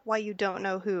know why you don't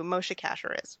know who Moshe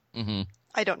Kasher is. Mm-hmm.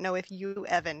 I don't know if you,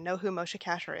 Evan, know who Moshe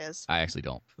Kasher is. I actually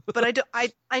don't. But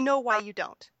I know why you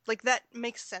don't. Like, that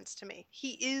makes sense to me.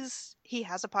 He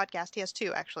has a podcast. He has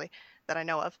two, actually, that I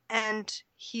know of. And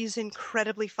he's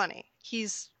incredibly funny.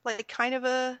 He's like kind of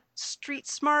a street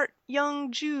smart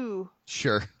young Jew.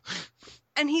 Sure.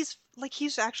 And he's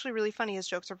actually really funny. His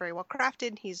jokes are very well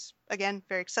crafted. He's, again,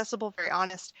 very accessible, very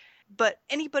honest. But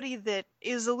anybody that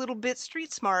is a little bit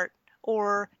street smart,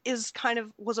 or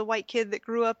was a white kid that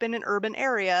grew up in an urban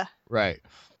area. Right.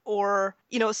 Or,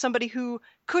 somebody who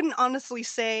couldn't honestly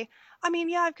say, I mean,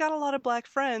 yeah, I've got a lot of black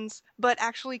friends, but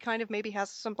actually kind of maybe has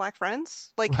some black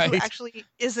friends. Like, who actually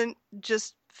isn't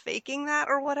just faking that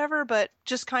or whatever, but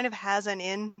just kind of has an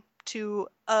in to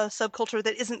a subculture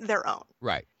that isn't their own.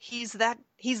 Right. He's that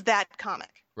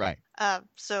comic. Right.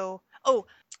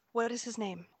 What is his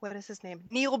name?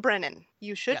 Neil Brennan.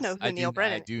 You should know who Neil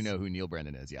Brennan is. I do know who Neil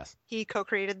Brennan is, yes. He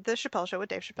co-created The Chappelle Show with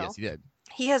Dave Chappelle. Yes, he did.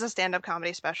 He has a stand-up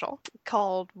comedy special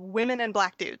called Women and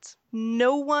Black Dudes.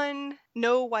 No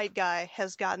white guy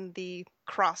has gotten the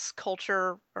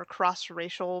cross-culture or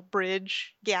cross-racial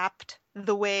bridge gapped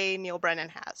the way Neil Brennan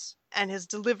has. And his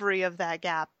delivery of that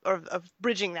gap, or of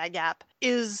bridging that gap,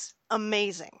 is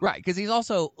amazing. Right, because he's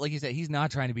also, like you said, he's not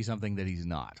trying to be something that he's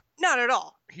not. Not at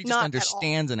all. He just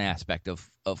understands an aspect of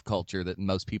culture that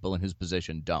most people in his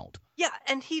position don't. Yeah,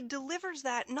 and he delivers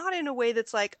that not in a way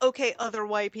that's like, okay, other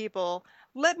white people,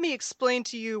 let me explain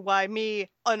to you why me,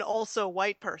 an also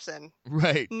white person,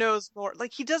 knows more.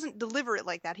 Like, he doesn't deliver it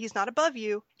like that. He's not above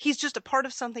you. He's just a part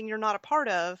of something you're not a part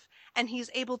of, and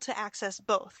he's able to access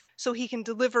both. So he can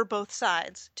deliver both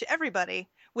sides to everybody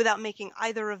without making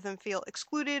either of them feel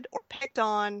excluded or picked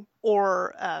on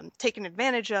or taken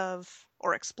advantage of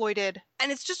or exploited.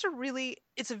 And it's just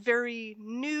it's a very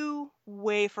new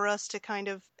way for us to kind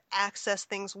of access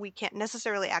things we can't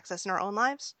necessarily access in our own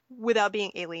lives without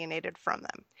being alienated from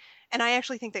them. And I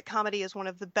actually think that comedy is one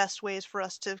of the best ways for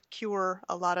us to cure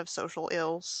a lot of social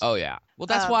ills. Oh, yeah. Well,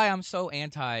 that's why I'm so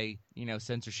anti,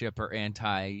 censorship or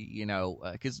anti,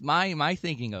 because my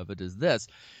thinking of it is this.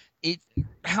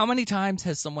 How many times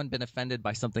has someone been offended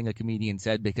by something a comedian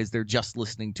said because they're just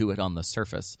listening to it on the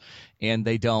surface and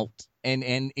they don't?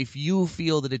 And if you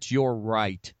feel that it's your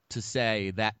right to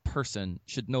say that person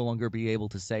should no longer be able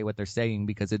to say what they're saying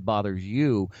because it bothers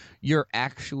you, you're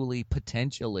actually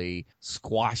potentially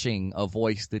squashing a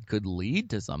voice that could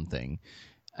lead to something.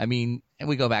 I mean, and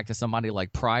we go back to somebody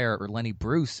like Pryor or Lenny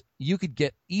Bruce, you could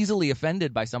get easily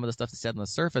offended by some of the stuff that's said on the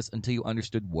surface until you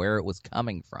understood where it was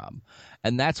coming from.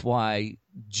 And that's why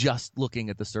just looking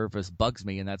at the surface bugs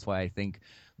me, and that's why I think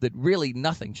that really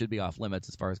nothing should be off limits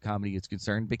as far as comedy is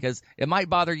concerned, because it might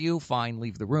bother you, fine,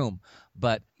 leave the room,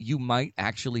 but you might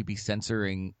actually be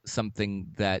censoring something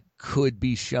that could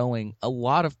be showing a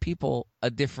lot of people a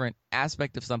different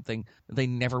aspect of something that they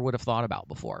never would have thought about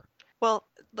before. Well,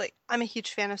 like, I'm a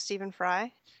huge fan of Stephen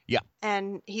Fry. Yeah.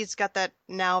 And he's got that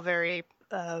now very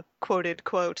quoted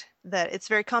quote that it's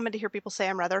very common to hear people say,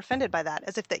 I'm rather offended by that,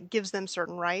 as if that gives them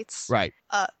certain rights. Right.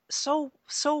 So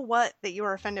what that you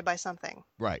are offended by something?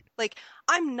 Right. Like,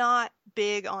 I'm not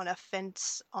big on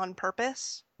offense on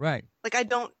purpose. Right. Like, I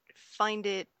don't find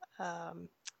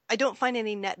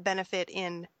any net benefit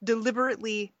in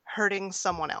deliberately hurting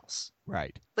someone else.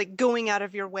 Right. Like, going out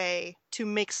of your way to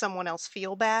make someone else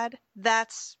feel bad.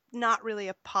 That's not really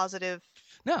a positive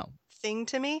thing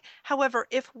to me. However,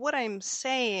 if what I'm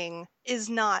saying is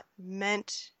not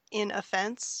meant in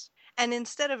offense, and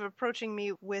instead of approaching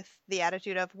me with the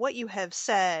attitude of what you have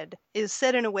said is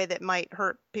said in a way that might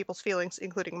hurt people's feelings,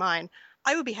 including mine,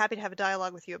 I would be happy to have a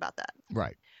dialogue with you about that.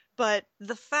 Right. But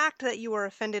the fact that you are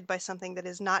offended by something that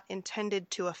is not intended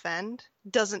to offend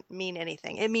doesn't mean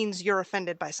anything. It means you're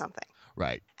offended by something.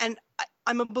 Right. And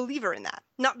I'm a believer in that.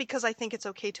 Not because I think it's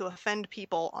okay to offend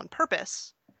people on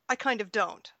purpose. I kind of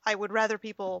don't. I would rather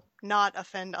people not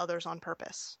offend others on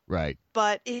purpose. Right.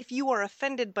 But if you are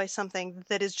offended by something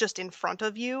that is just in front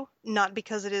of you, not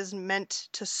because it is meant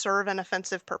to serve an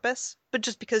offensive purpose, but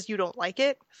just because you don't like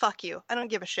it, fuck you. I don't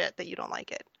give a shit that you don't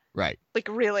like it. Right. Like,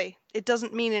 really, it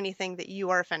doesn't mean anything that you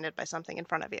are offended by something in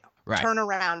front of you. Right. Turn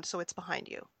around so it's behind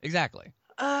you. Exactly.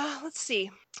 Let's see.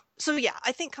 So yeah,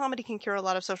 I think comedy can cure a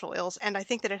lot of social ills, and I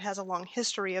think that it has a long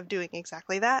history of doing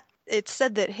exactly that. It's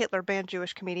said that Hitler banned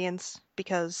Jewish comedians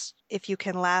because if you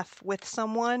can laugh with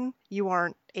someone, you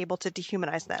aren't able to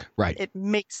dehumanize them. Right. It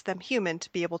makes them human to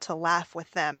be able to laugh with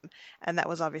them, and that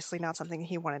was obviously not something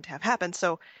he wanted to have happen.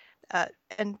 So,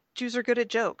 and Jews are good at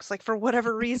jokes. Like, for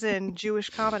whatever reason, Jewish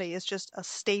comedy is just a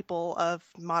staple of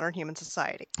modern human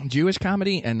society. Jewish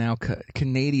comedy and now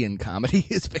Canadian comedy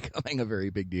is becoming a very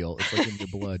big deal. It's like in your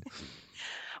blood.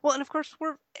 Well, and of course,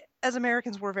 as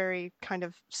Americans, we're very kind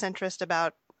of centrist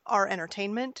about our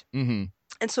entertainment. Mm-hmm.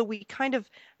 And so we kind of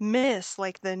miss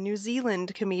like the New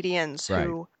Zealand comedians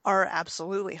who are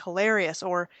absolutely hilarious,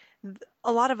 or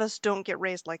a lot of us don't get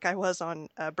raised like I was on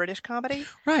British comedy.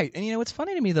 Right. And, it's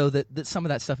funny to me, though, that some of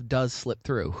that stuff does slip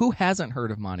through. Who hasn't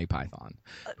heard of Monty Python?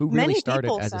 Who really Many started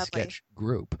people, as sadly. a sketch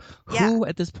group? Yeah. Who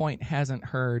at this point hasn't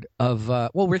heard of,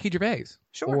 Ricky Gervais?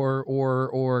 Sure.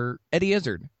 Or Eddie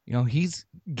Izzard. He's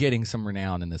getting some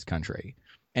renown in this country.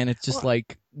 And it's just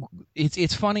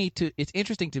it's funny it's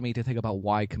interesting to me to think about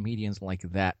why comedians like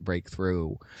that break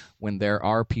through when there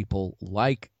are people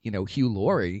like, Hugh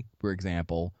Laurie, for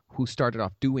example, who started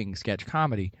off doing sketch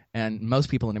comedy, and most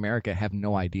people in America have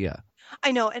no idea.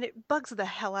 I know, and it bugs the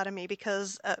hell out of me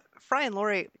because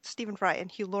Stephen Fry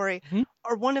and Hugh Laurie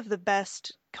are one of the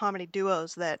best comedy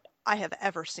duos that I have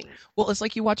ever seen. Well, it's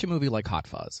like you watch a movie like Hot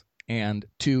Fuzz, and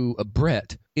to a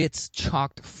Brit, it's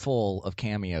chocked full of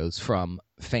cameos from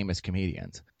famous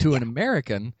comedians. To an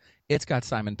American, it's got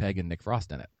Simon Pegg and Nick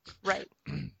Frost in it. Right.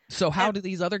 So how do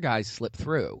these other guys slip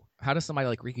through? How does somebody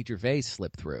like Ricky Gervais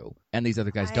slip through and these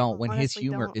other guys don't, when his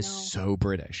humor is so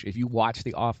British? If you watch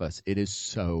The Office, it is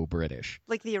so British.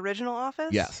 Like the original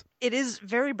Office? Yes. It is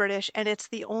very British, and it's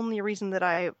the only reason that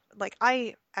I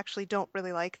actually don't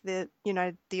really like the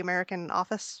American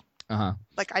Office. Uh-huh.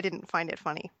 Like, I didn't find it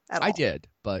funny at all. I did,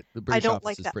 but the British I don't Office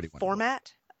like is that pretty wonderful.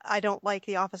 format. I don't like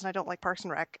The Office, and I don't like Parks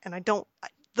and Rec, and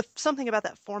something about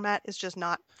that format is just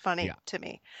not funny to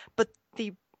me. But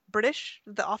the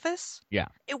Office,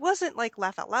 it wasn't like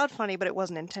laugh out loud funny, but it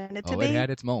wasn't intended to be. It had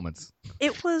its moments.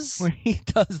 It was when he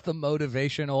does the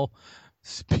motivational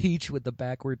speech with the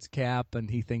backwards cap, and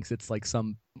he thinks it's like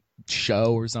some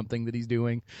show or something that he's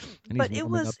doing, and but he's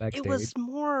warming up backstage. It was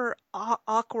more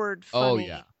awkward funny. Oh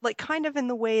yeah, like kind of in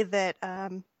the way that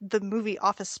the movie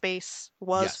Office Space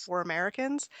was for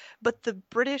Americans, but the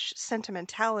British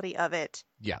sentimentality of it,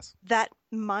 that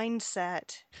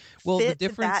mindset fit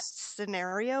that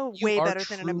scenario way better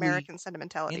than an American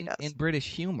sentimentality does. In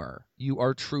British humor, you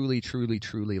are truly, truly,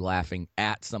 truly laughing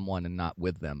at someone and not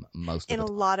with them most of the time.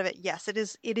 In a lot of it, yes,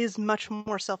 it is much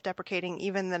more self-deprecating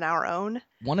even than our own.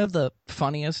 One of the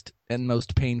funniest and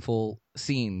most painful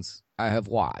scenes I have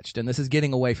watched, and this is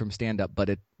getting away from stand-up, but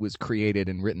it was created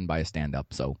and written by a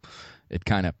stand-up, so it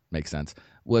kind of makes sense,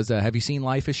 was have you seen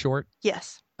Life is Short?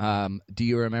 Yes. Do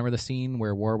you remember the scene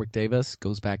where Warwick Davis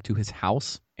goes back to his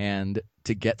house and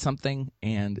to get something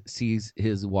and sees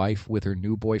his wife with her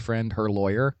new boyfriend, her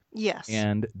lawyer? Yes.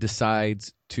 And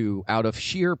decides to, out of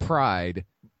sheer pride,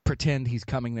 pretend he's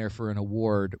coming there for an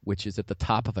award, which is at the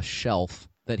top of a shelf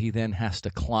that he then has to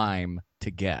climb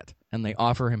to get. And they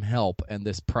offer him help, and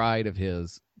this pride of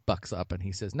his bucks up, and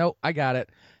he says, "No, I got it."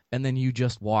 And then you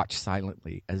just watch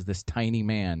silently as this tiny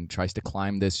man tries to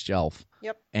climb this shelf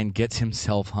and gets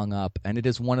himself hung up. And it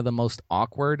is one of the most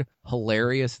awkward,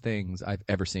 hilarious things I've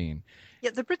ever seen.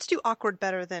 Yeah, the Brits do awkward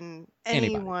better than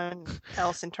anyone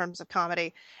else in terms of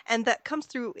comedy. And that comes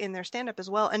through in their stand-up as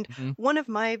well. And one of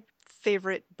my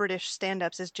favorite British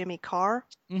stand-ups is Jimmy Carr.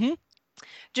 Mm-hmm.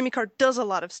 Jimmy Carr does a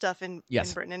lot of stuff in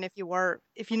Britain, and if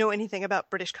you know anything about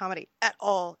British comedy at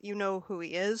all, you know who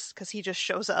he is because he just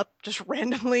shows up just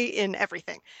randomly in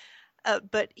everything.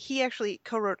 But he actually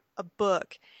co-wrote a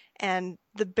book, and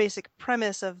the basic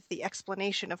premise of the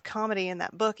explanation of comedy in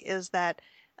that book is that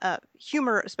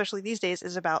humor, especially these days,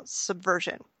 is about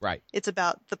subversion. Right. It's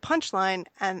about the punchline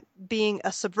and being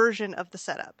a subversion of the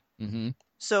setup. Mm-hmm.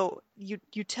 So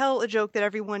you tell a joke that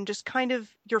everyone just kind of,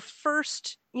 your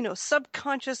first,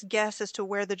 subconscious guess as to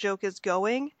where the joke is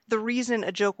going. The reason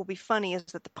a joke will be funny is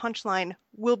that the punchline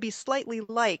will be slightly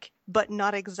like, but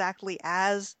not exactly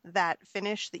as that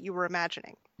finish that you were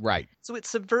imagining. Right. So it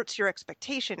subverts your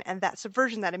expectation, and that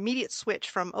subversion, that immediate switch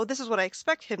from, oh, this is what I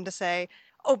expect him to say,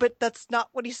 Oh, but that's not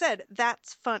what he said.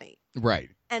 That's funny. Right.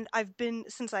 And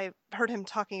since I heard him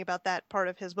talking about that part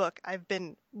of his book, I've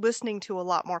been listening to a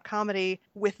lot more comedy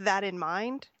with that in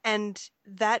mind. And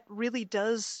that really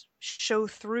does show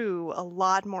through a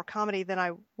lot more comedy than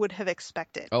I would have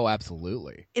expected. Oh,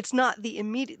 absolutely. It's not the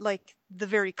immediate, like the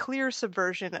very clear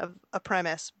subversion of a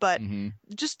premise, but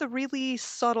just the really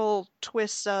subtle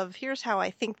twists of here's how I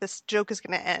think this joke is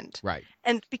going to end. Right.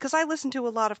 And because I listen to a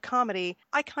lot of comedy,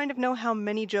 I kind of know how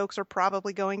many jokes are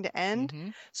probably going to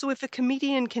end. So if a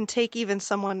comedian can take even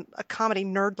a comedy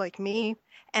nerd like me,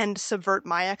 and subvert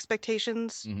my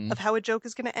expectations of how a joke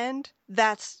is going to end,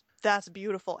 that's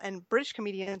beautiful. And British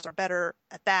comedians are better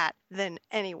at that than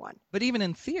anyone. But even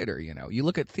in theater, you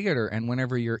look at theater, and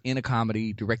whenever you're in a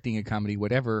comedy, directing a comedy,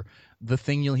 whatever, the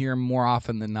thing you'll hear more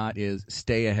often than not is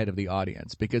stay ahead of the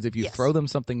audience. Because if you throw them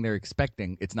something they're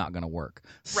expecting, it's not going to work.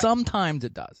 Right. Sometimes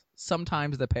it does.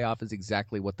 Sometimes the payoff is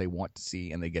exactly what they want to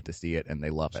see, and they get to see it, and they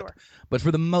love it. But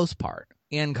for the most part,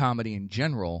 in comedy in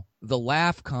general, the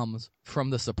laugh comes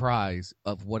from the surprise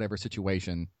of whatever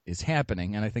situation is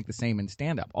happening, and I think the same in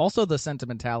stand-up. Also, the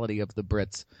sentimentality of the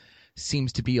Brits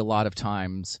seems to be a lot of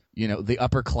times, the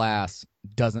upper class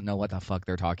doesn't know what the fuck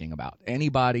they're talking about.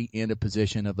 Anybody in a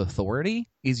position of authority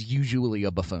is usually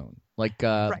a buffoon. Like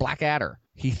Blackadder.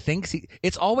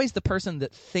 It's always the person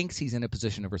that thinks he's in a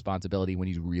position of responsibility when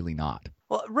he's really not.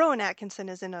 Well, Rowan Atkinson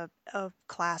is in a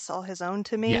class all his own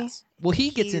to me. Yes. Well, he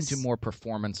gets into more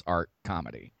performance art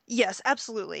comedy. Yes,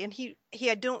 absolutely. And he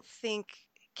I don't think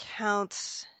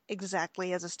counts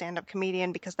exactly as a stand-up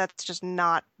comedian because that's just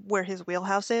not where his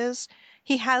wheelhouse is.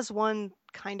 He has one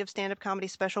kind of stand-up comedy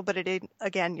special, but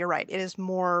again, you're right. It is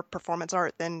more performance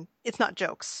art than it's not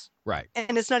jokes. Right.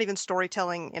 And it's not even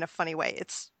storytelling in a funny way.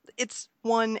 It's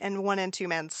one and two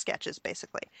man sketches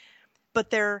basically. But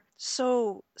they're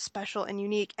so special and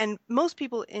unique. And most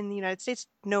people in the United States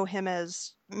know him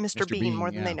as Mr. Bean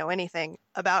more than they know anything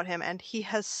about him. And he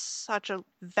has such a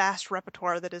vast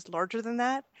repertoire that is larger than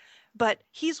that. But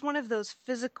he's one of those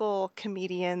physical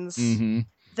comedians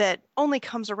that only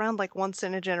comes around like once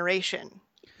in a generation.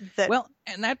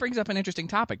 And that brings up an interesting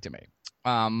topic to me.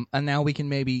 And now we can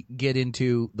maybe get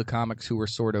into the comics who were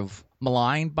sort of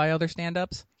maligned by other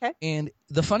stand-ups. Okay. And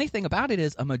the funny thing about it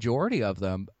is a majority of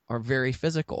them are very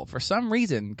physical. For some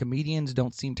reason, comedians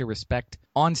don't seem to respect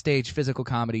on-stage physical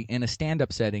comedy in a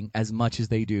stand-up setting as much as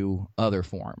they do other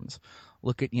forms.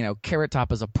 Look at, Carrot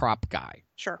Top is a prop guy.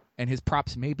 Sure. And his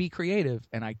props may be creative,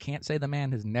 and I can't say the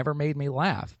man has never made me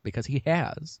laugh, because he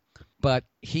has. But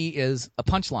he is a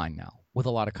punchline now with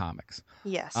a lot of comics.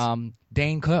 Yes.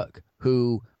 Dane Cook,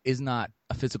 who is not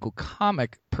a physical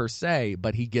comic per se,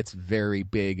 but he gets very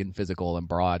big and physical and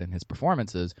broad in his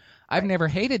performances. I've never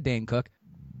hated Dane Cook,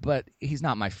 but he's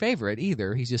not my favorite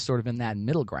either. He's just sort of in that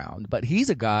middle ground. But he's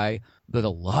a guy that a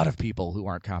lot of people who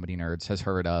aren't comedy nerds has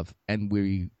heard of, and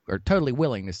we are totally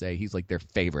willing to say he's like their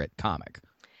favorite comic.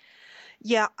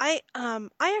 Yeah, I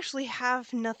actually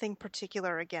have nothing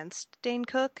particular against Dane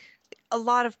Cook. A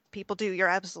lot of people do. You're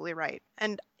absolutely right.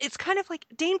 And it's kind of like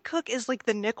Dane Cook is like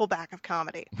the Nickelback of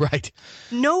comedy. Right.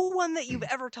 No one that you've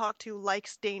ever talked to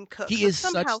likes Dane Cook. He is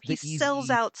somehow such the he sells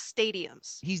out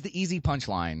stadiums. He's the easy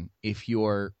punchline if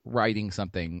you're writing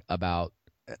something about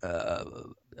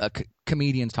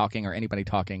comedians talking or anybody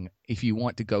talking. If you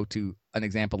want to go to an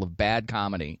example of bad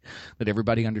comedy that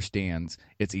everybody understands,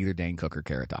 it's either Dane Cook or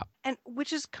Carrot Top. And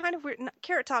which is kind of weird.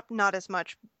 Carrot Top, not as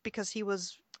much, because he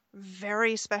was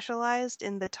very specialized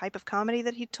in the type of comedy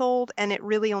that he told, and it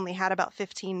really only had about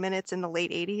 15 minutes in the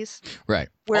late 80s. Right.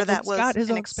 Where that was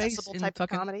an accessible type of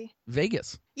comedy.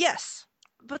 Vegas. Yes.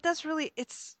 But that's really,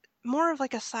 it's more of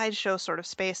like a sideshow sort of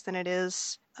space than it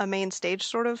is a main stage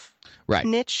sort of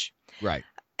niche. Right.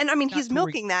 And I mean, he's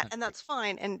milking that, and that's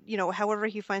fine. And, however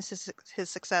he finds his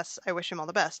success, I wish him all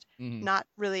the best. Mm-hmm. Not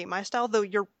really my style, though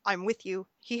I'm with you.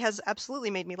 He has absolutely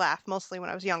made me laugh, mostly when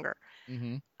I was younger.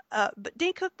 Mm-hmm. But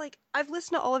Dane Cook, I've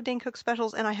listened to all of Dane Cook's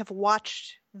specials, and I have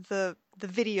watched the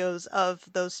videos of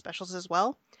those specials as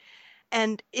well.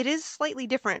 And it is slightly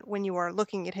different when you are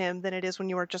looking at him than it is when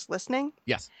you are just listening.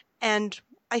 Yes. And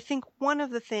I think one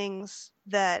of the things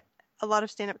that a lot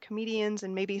of stand-up comedians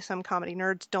and maybe some comedy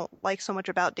nerds don't like so much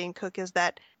about Dane Cook is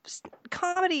that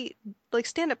comedy, like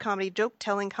stand-up comedy,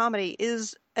 joke-telling comedy,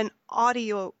 is an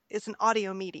audio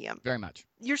medium. Very much.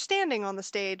 You're standing on the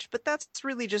stage, but that's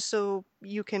really just so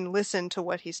you can listen to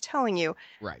what he's telling you.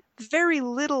 Right. Very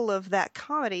little of that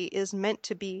comedy is meant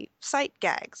to be sight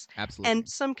gags. Absolutely.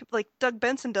 And like Doug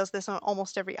Benson does this on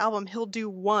almost every album. He'll do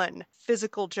one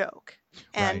physical joke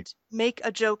and make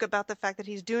a joke about the fact that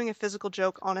he's doing a physical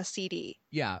joke on a CD.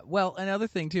 Yeah. Well, another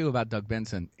thing too about Doug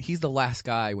Benson, he's the last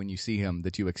guy when you see him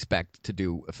that you expect to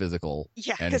do a physical.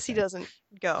 Yeah, because he doesn't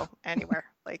go anywhere.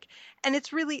 And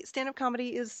it's really, stand-up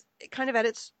comedy is kind of at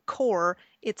its core,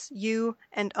 it's you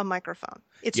and a microphone.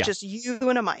 It's just you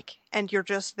and a mic, and you're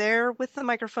just there with the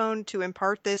microphone to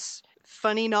impart this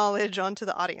funny knowledge onto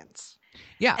the audience.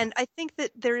 Yeah. And I think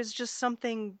that there is just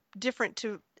something different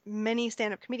to many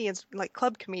stand-up comedians, like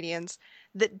club comedians,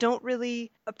 that don't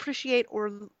really appreciate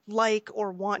or like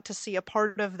or want to see a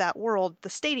part of that world, the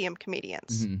stadium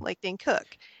comedians, like Dane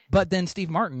Cook. But then Steve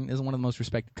Martin is one of the most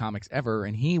respected comics ever,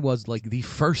 and he was like the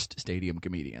first stadium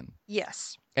comedian.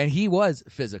 Yes. And he was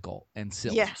physical and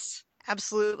silly. Yes,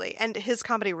 absolutely. And his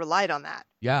comedy relied on that.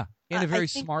 Yeah, in a very I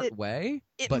think smart way,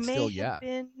 but still,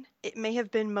 It may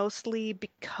have been mostly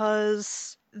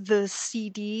because the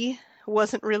CD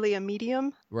wasn't really a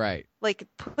medium. Right. Like,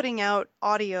 putting out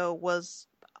audio was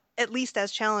at least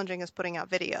as challenging as putting out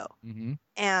video. Mm-hmm.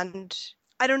 And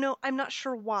I don't know, I'm not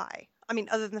sure why. I mean,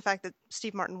 other than the fact that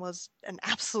Steve Martin was an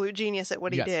absolute genius at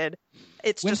what he did,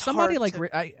 it's when just somebody hard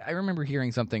like I remember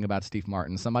hearing something about Steve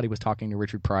Martin. Somebody was talking to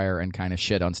Richard Pryor and kind of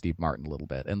shit on Steve Martin a little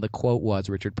bit, and the quote was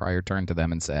Richard Pryor turned to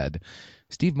them and said,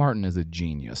 "Steve Martin is a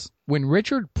genius." When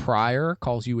Richard Pryor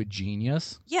calls you a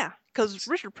genius, yeah, because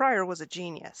Richard Pryor was a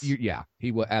genius.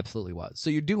 He absolutely was. So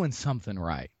you're doing something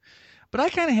right. But I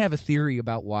kind of have a theory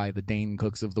about why the Dane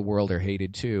Cooks of the world are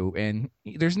hated too. And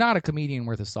there's not a comedian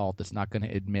worth of salt that's not going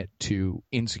to admit to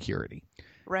insecurity,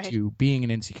 right? To being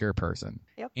an insecure person.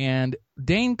 Yep. And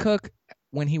Dane Cook,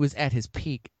 when he was at his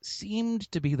peak, seemed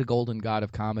to be the golden god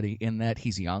of comedy in that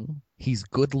he's young, he's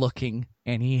good looking,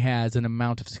 and he has an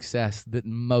amount of success that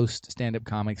most stand-up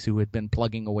comics who had been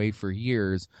plugging away for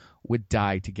years would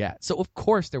die to get. So, of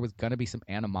course, there was going to be some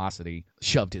animosity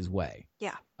shoved his way.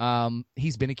 Yeah.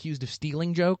 He's been accused of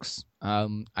stealing jokes.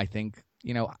 I think,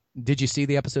 did you see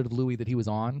the episode of Louis that he was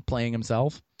on playing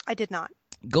himself? I did not.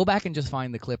 Go back and just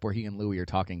find the clip where he and Louis are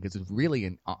talking, because it's really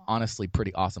an honestly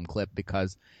pretty awesome clip,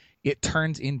 because it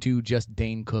turns into just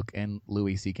Dane Cook and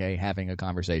Louis C.K. having a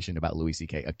conversation about Louis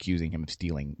C.K. accusing him of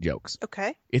stealing jokes.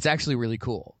 Okay. It's actually really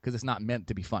cool because it's not meant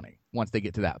to be funny once they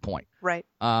get to that point. Right.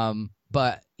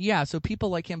 But yeah, so people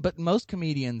like him, but most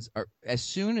comedians are, as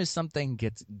soon as something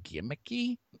gets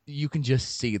gimmicky, you can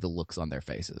just see the looks on their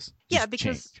faces. Yeah,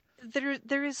 because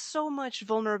there is so much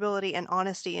vulnerability and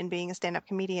honesty in being a stand-up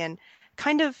comedian,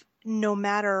 kind of no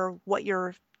matter what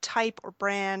your type or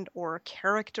brand or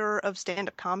character of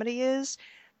stand-up comedy is,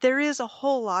 there is a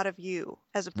whole lot of you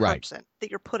as a person that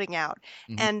you're putting out.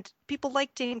 Mm-hmm. And people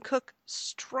like Dane Cook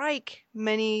strike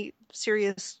many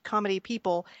serious comedy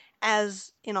people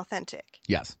as inauthentic.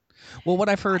 Yes. Well, what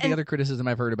I've heard, the other criticism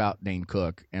I've heard about Dane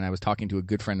Cook, and I was talking to a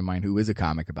good friend of mine who is a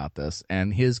comic about this,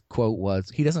 and his quote was,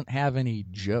 he doesn't have any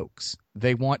jokes.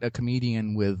 They want a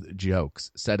comedian with jokes.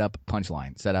 Set up,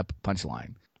 punchline. Set up,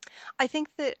 punchline. I think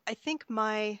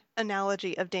my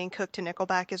analogy of Dane Cook to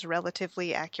Nickelback is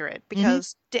relatively accurate,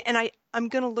 because, and I'm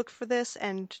going to look for this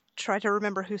and try to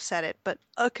remember who said it, but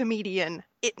a comedian,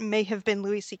 it may have been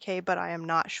Louis C.K., but I am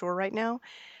not sure right now,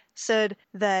 said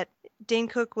that Dane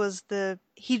Cook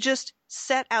he just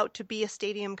set out to be a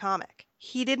stadium comic.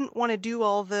 He didn't want to do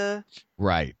all the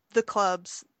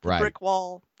clubs, the brick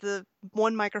wall, the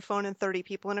one microphone and 30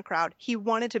 people in a crowd. He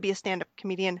wanted to be a stand-up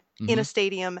comedian in a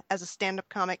stadium as a stand-up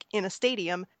comic in a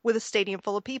stadium with a stadium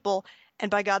full of people. And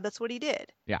by God, that's what he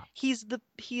did. Yeah. He is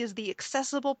the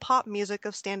accessible pop music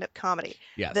of stand-up comedy.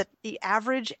 Yes. That the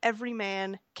average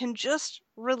everyman can just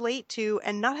relate to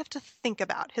and not have to think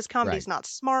about. His comedy's not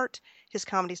smart. His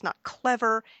comedy's not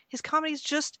clever. His comedy's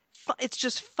just it's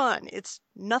just fun. It's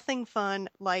nothing fun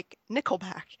like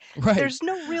Nickelback. Right. There's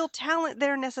no real talent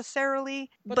there necessarily,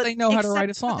 but they know how to write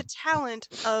a song. For the talent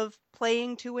of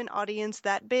playing to an audience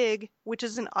that big, which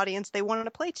is an audience they wanted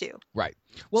to play to. Right.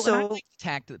 Well, and I like the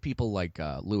tact that people like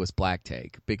Lewis Black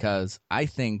take, because I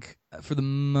think for the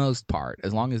most part,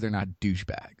 as long as they're not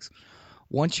douchebags,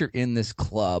 once you're in this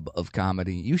club of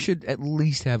comedy, you should at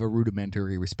least have a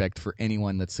rudimentary respect for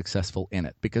anyone that's successful in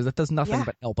it, because that does nothing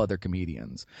but help other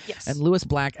comedians. Yes. And Lewis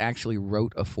Black actually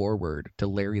wrote a foreword to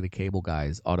Larry the Cable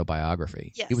Guy's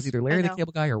autobiography. Yes, it was either Larry the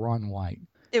Cable Guy or Ron White.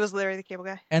 It was Larry the Cable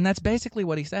Guy. And that's basically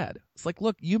what he said. It's like,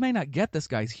 look, you may not get this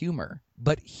guy's humor,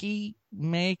 but he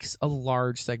makes a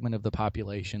large segment of the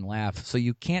population laugh. So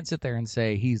you can't sit there and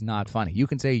say he's not funny. You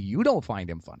can say you don't find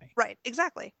him funny. Right,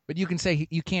 exactly. But you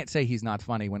can't say he's not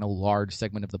funny when a large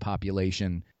segment of the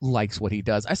population likes what he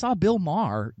does. I saw Bill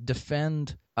Maher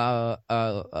defend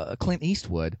Clint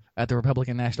Eastwood at the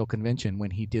Republican National Convention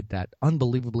when he did that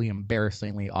unbelievably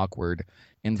embarrassingly awkward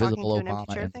Invisible Talking to an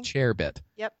empty Obama chair and the thing? chair bit.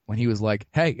 Yep. When he was like,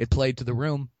 hey, it played to the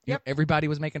room. Yep. Everybody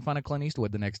was making fun of Clint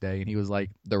Eastwood the next day, and he was like,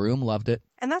 the room loved it.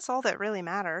 And that's all that really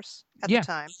matters at Yeah. the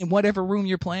time. In whatever room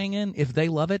you're playing in, if they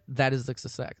love it, that is a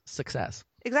success.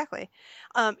 Exactly.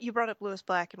 You brought up Lewis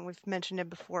Black, and we've mentioned him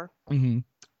before. Mm-hmm.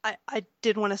 I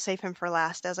did want to save him for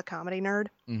last as a comedy nerd.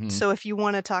 Mm-hmm. So if you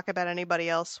want to talk about anybody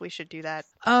else, we should do that.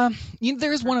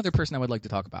 There is one other person I would like to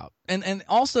talk about, and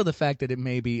also the fact that it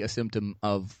may be a symptom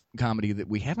of comedy that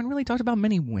we haven't really talked about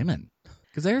many women,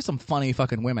 because there are some funny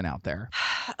fucking women out there.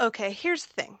 Okay, here's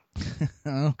the thing.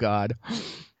 Oh God.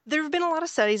 There have been a lot of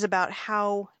studies about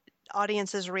how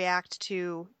audiences react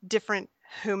to different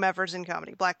whomever's in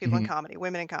comedy, black people in comedy,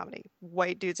 women in comedy,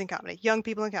 white dudes in comedy, young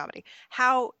people in comedy,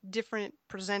 how different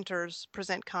presenters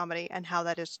present comedy and how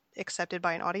that is accepted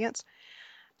by an audience.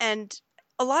 And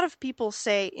a lot of people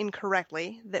say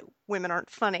incorrectly that women aren't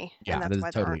funny, Yeah, and that that's is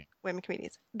why there totally- aren't women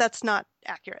comedians. That's not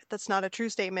accurate. That's not a true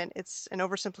statement. It's an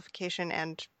oversimplification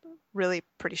and really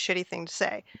pretty shitty thing to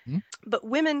say. Mhm. But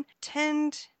women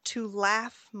tend to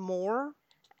laugh more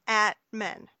at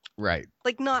men. Right.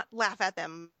 Like, not laugh at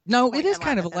them. No, point it is and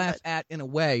kind of a laugh at them, laugh at in a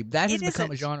way. That has It become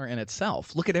a isn't. genre in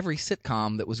itself. Look at every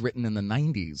sitcom that was written in the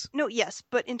 90s. No, yes,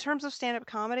 but in terms of stand-up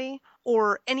comedy,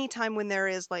 or any time when there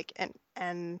is like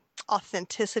an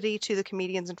authenticity to the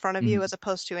comedians in front of you, as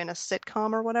opposed to in a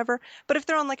sitcom or whatever. But if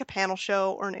they're on like a panel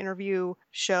show or an interview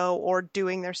show or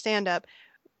doing their stand-up,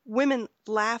 women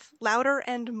laugh louder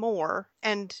and more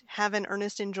and have an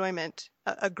earnest enjoyment,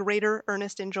 a greater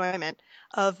earnest enjoyment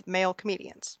of male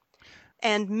comedians.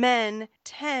 And men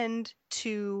tend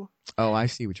to Oh, I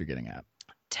see what you're getting at.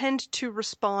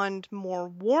 respond more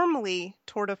warmly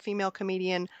toward a female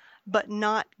comedian, but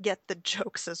not get the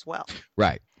jokes as well.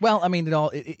 Right. Well, I mean,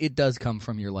 it does come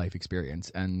from your life experience,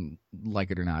 and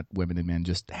like it or not, women and men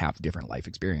just have different life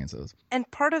experiences. And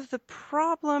part of the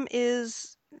problem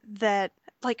is that,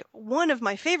 like, one of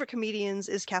my favorite comedians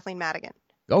is Kathleen Madigan.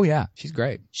 Oh yeah, she's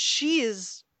great. She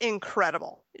is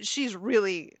incredible. She's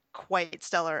really quite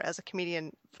stellar as a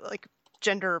comedian, like,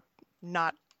 gender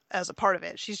not as a part of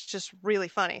it. She's just really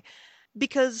funny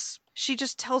because she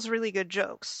just tells really good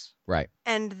jokes. Right.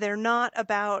 And they're not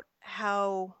about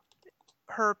how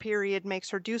her period makes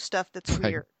her do stuff that's Right.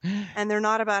 weird. And they're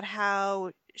not about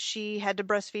how she had to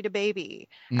breastfeed a baby.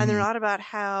 And they're Mhm. not about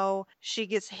how she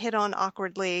gets hit on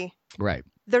awkwardly. Right.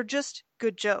 They're just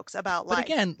good jokes about But life.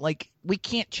 again, like, we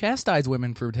can't chastise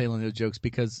women for telling those jokes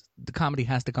because the comedy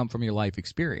has to come from your life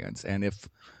experience. And if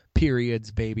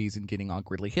periods, babies, and getting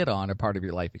awkwardly hit on are part of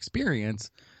your life experience,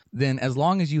 then as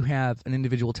long as you have an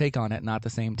individual take on it, not the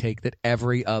same take that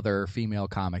every other female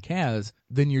comic has,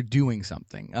 then you're doing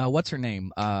something. What's her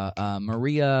name?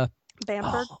 Maria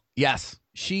Bamford. Oh, yes.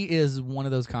 She is one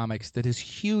of those comics that is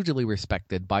hugely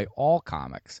respected by all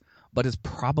comics, but is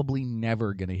probably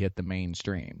never going to hit the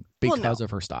mainstream Well, because no.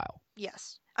 of her style.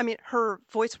 Yes. I mean, her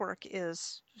voice work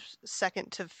is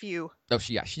second to few. Oh,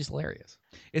 she's hilarious.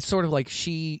 It's sort of like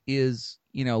she is,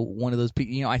 one of those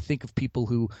people, I think of people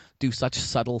who do such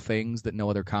subtle things that no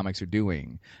other comics are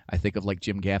doing. I think of like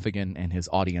Jim Gaffigan and his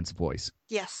audience voice.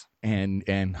 Yes. And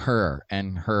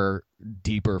her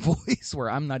deeper voice, where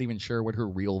I'm not even sure what her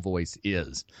real voice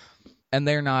is. And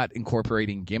they're not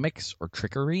incorporating gimmicks or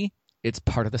trickery. It's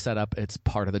part of the setup. It's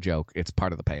part of the joke. It's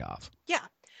part of the payoff. Yeah.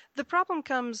 The problem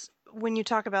comes when you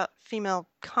talk about female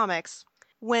comics,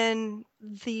 when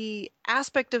the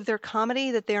aspect of their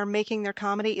comedy that they are making their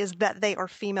comedy is that they are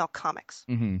female comics.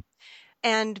 Mm-hmm.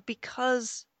 And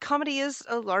because comedy is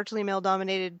a largely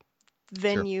male-dominated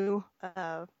venue,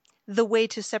 the way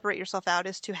to separate yourself out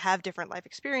is to have different life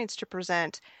experience to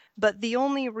present. But the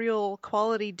only real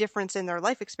quality difference in their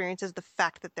life experience is the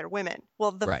fact that they're women.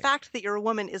 Well, the Right. fact that you're a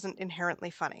woman isn't inherently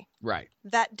funny. Right.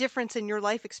 That difference in your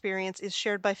life experience is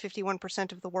shared by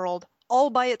 51% of the world. All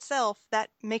by itself, that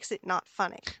makes it not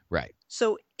funny. Right.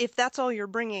 So if that's all you're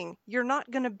bringing, you're not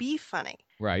going to be funny.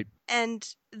 Right. And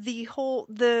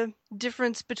the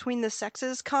difference between the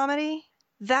sexes comedy,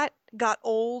 that got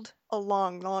old a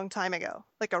long time ago,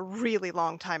 like a really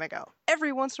long time ago.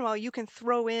 Every once in a while you can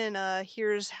throw in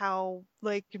here's how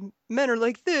like men are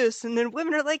like this and then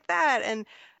women are like that, and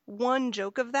one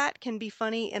joke of that can be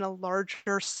funny in a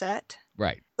larger set.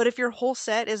 Right. But if your whole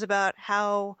set is about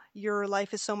how your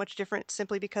life is so much different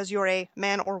simply because you're a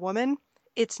man or woman,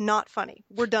 it's not funny.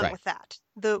 We're done Right. with that.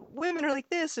 The women are like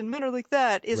this and men are like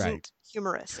that isn't Right.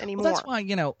 humorous anymore. Well, that's why,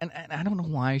 and I don't know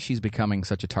why she's becoming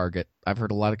such a target. I've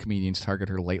heard a lot of comedians target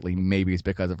her lately. Maybe it's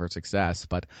because of her success,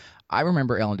 but I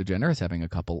remember Ellen DeGeneres having a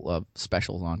couple of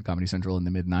specials on Comedy Central in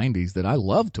the mid-'90s that I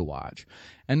loved to watch.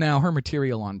 And now her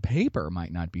material on paper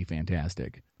might not be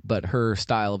fantastic, but her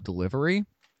style of delivery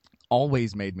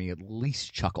always made me at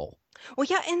least chuckle. Well,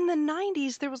 yeah, in the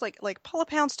 90s, there was like Paula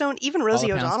Poundstone, even Rosie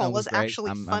Paula O'Donnell Poundstone was great.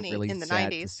 actually I'm funny really in the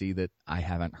sad 90s. to see that I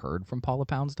haven't heard from Paula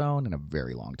Poundstone in a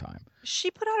very long time. She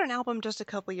put out an album just a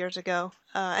couple years ago,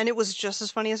 and it was just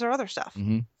as funny as her other stuff.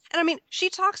 Mm-hmm. And I mean, she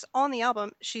talks on the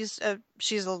album. She's a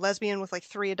lesbian with like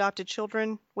 3 adopted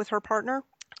children with her partner,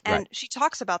 and Right. she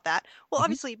talks about that. Well, Mhm.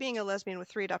 obviously, being a lesbian with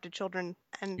 3 adopted children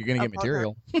and You're going to a get partner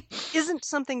material. isn't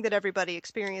something that everybody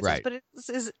experiences, Right. but it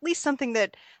is at least something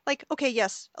that, like, okay,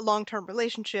 yes, a long-term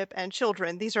relationship and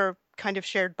children, these are kind of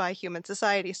shared by human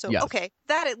society. So, Yes. okay,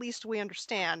 that at least we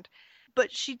understand.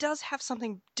 But she does have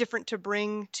something different to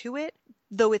bring to it,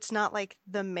 though it's not like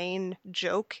the main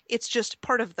joke. It's just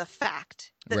part of the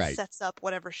fact that Right. sets up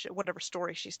whatever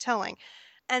story she's telling.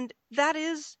 And that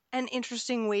is an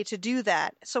interesting way to do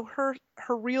that. So her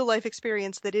real life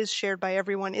experience that is shared by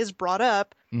everyone is brought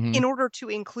up Mhm. in order to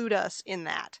include us in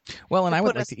that. Well, and to I would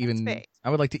put like us to in that even space. I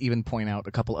would like to even point out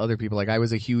a couple other people. Like I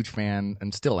was a huge fan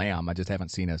and still am. I just haven't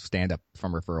seen a stand up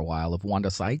from her for a while of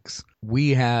Wanda Sykes.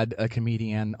 We had a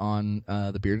comedian on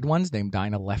the Bearded Ones named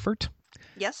Dinah Leffert.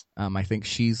 Yes. I think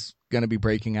she's going to be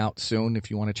breaking out soon. If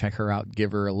you want to check her out,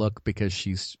 give her a look because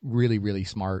she's really, really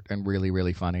smart and really,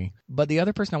 really funny. But the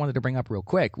other person I wanted to bring up real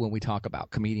quick when we talk about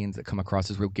comedians that come across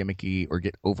as real gimmicky or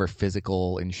get over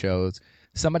physical in shows,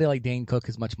 somebody like Dane Cook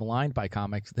is much maligned by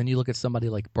comics. Then you look at somebody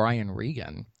like Brian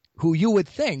Regan, who you would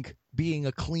think being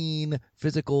a clean,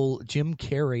 physical, Jim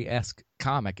Carrey-esque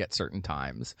comic at certain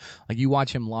times. Like you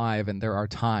watch him live and there are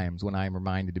times when I'm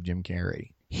reminded of Jim Carrey.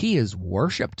 He is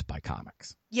worshipped by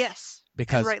comics. Yes.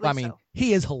 Because, rightly I mean, so.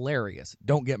 he is hilarious.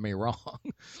 Don't get me wrong.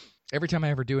 Every time I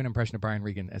ever do an impression of Brian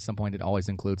Regan, at some point it always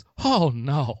includes, oh,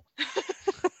 no.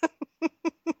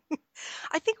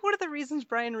 I think one of the reasons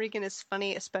Brian Regan is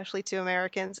funny, especially to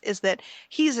Americans, is that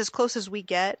he's as close as we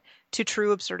get to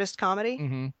true absurdist comedy.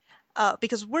 Mm-hmm.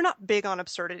 Because we're not big on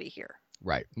absurdity here.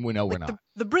 Right. We know we're Like, not.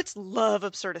 The Brits love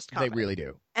absurdist They comedy. really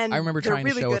do. And I remember they're trying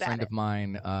really to show a good at friend it. of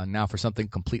mine now for something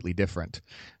completely different.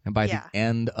 And by Yeah. the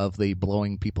end of the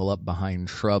blowing people up behind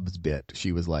shrubs bit,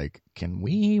 she was like, can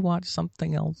we watch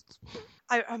something else?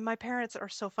 My parents are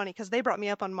so funny because they brought me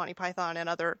up on Monty Python and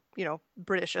other,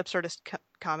 British absurdist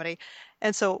comedy.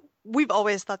 And so we've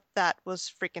always thought that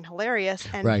was freaking hilarious.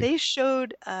 And Right. they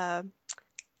showed,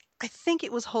 I think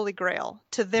it was Holy Grail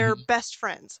to their Mhm. best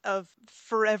friends of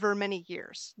forever many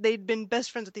years. They'd been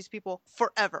best friends with these people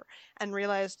forever and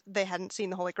realized they hadn't seen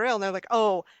the Holy Grail. And they're like,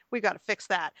 oh, we got to fix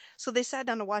that. So they sat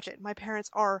down to watch it. My parents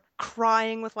are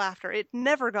crying with laughter. It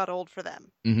never got old for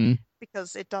them Mm-hmm.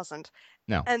 because it doesn't.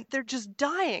 No. And they're just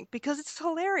dying because it's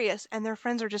hilarious. And their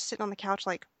friends are just sitting on the couch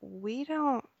like, we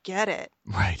don't get it.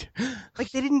 Right. Like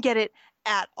they didn't get it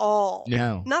at all.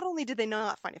 No. Not only did they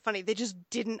not find it funny, they just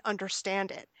didn't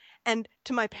understand it. And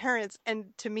to my parents and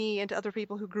to me and to other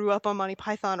people who grew up on Monty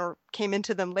Python or came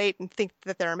into them late and think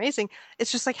that they're amazing,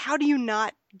 it's just like, how do you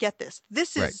not get this?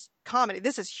 This is Right. comedy.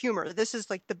 This is humor. This is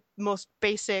like the most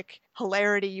basic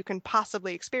hilarity you can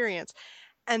possibly experience.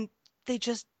 And they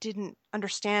just didn't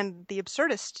understand the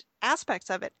absurdist aspects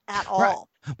of it at all.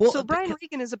 Well, So Brian because-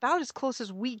 Regan is about as close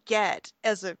as we get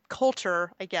as a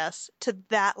culture, I guess, to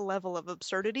that level of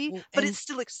absurdity, Well, but and it's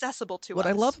still accessible to What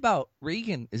us. I love about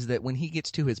Regan is that when he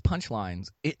gets to his punchlines,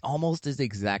 it almost is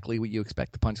exactly what you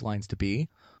expect the punchlines to be.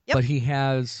 Yep. But he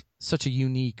has such a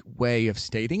unique way of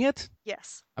stating it.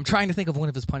 Yes. I'm trying to think of one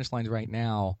of his punchlines right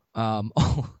now.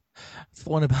 It's the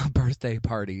one about birthday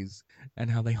parties and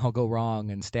how they all go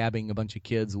wrong and stabbing a bunch of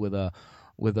kids with a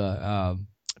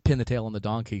pin the tail on the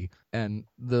donkey, and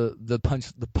the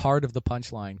part of the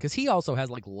punchline, because he also has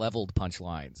like leveled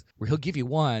punchlines where he'll give you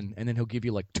one and then he'll give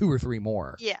you like 2 or 3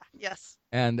 more. Yeah. Yes.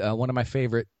 And one of my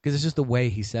favorite, because it's just the way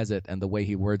he says it and the way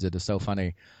he words it is so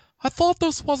funny. I thought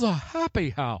this was a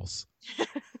happy house.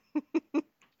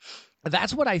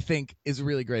 That's what I think is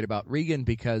really great about Regan,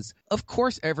 because of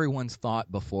course everyone's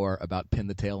thought before about pin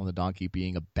the tail on the donkey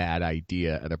being a bad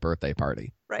idea at a birthday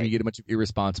party. Right. You get a bunch of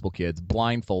irresponsible kids,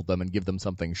 blindfold them and give them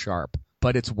something sharp.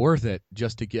 But it's worth it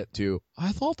just to get to,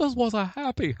 I thought this was a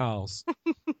happy house.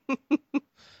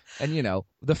 And,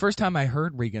 the first time I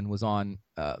heard Regan was on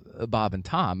Bob and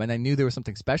Tom, and I knew there was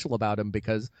something special about him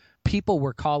because people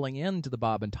were calling in to the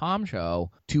Bob and Tom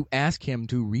show to ask him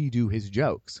to redo his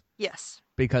jokes. Yes.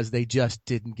 because they just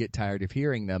didn't get tired of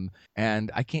hearing them. And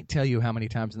I can't tell you how many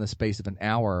times in the space of an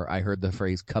hour I heard the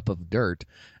phrase cup of dirt.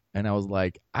 And I was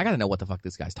like, I got to know what the fuck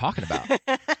this guy's talking about.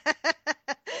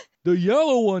 The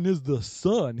yellow one is the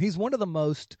sun. He's one of the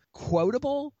most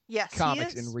quotable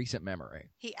comics in recent memory.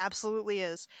 He absolutely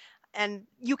is. And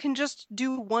you can just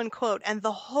do one quote and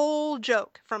the whole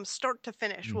joke from start to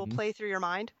finish will play through your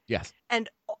mind. Yes. And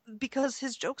because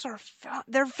his jokes are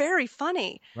they're very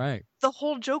funny. Right. The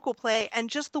whole joke will play, and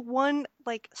just the one,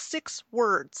 6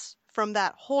 words from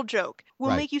that whole joke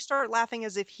will make you start laughing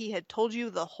as if he had told you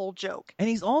the whole joke. And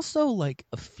he's also like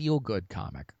a feel-good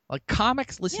comic. Like,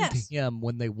 comics listen to him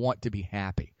when they want to be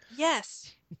happy.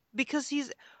 Yes. Because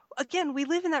again, we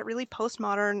live in that really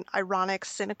postmodern, ironic,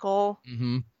 cynical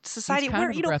society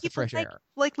where, people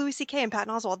like Louis C.K. and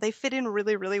Patton Oswalt, they fit in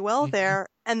really, really well there,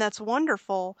 and that's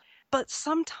wonderful. But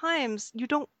sometimes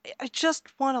I just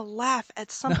want to laugh at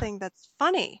something that's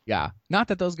funny. Yeah. Not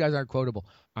that those guys aren't quotable.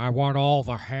 I want all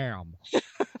the ham.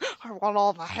 I want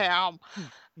all the ham.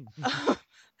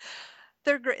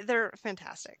 They're great. They're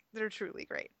fantastic. They're truly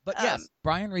great. But yes,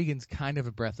 Brian Regan's kind of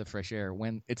a breath of fresh air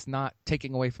when it's not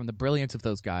taking away from the brilliance of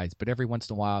those guys, but every once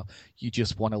in a while you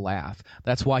just want to laugh.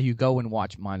 That's why you go and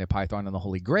watch Monty Python and the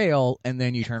Holy Grail, and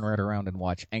then you turn right around and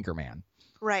watch Anchorman.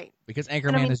 Right. Because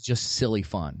Anchorman is just silly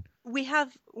fun. We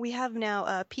have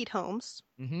now Pete Holmes,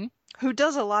 who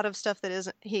does a lot of stuff that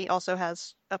isn't. He also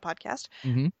has a podcast.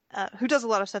 Who does a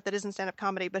lot of stuff that isn't stand-up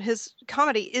comedy, but his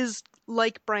comedy is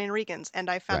like Brian Regan's,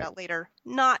 and I found out later,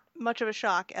 not much of a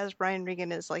shock, as Brian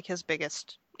Regan is like his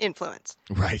biggest influence.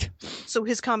 Right. So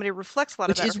his comedy reflects a lot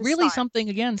of that. Which is really something,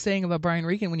 again, saying about Brian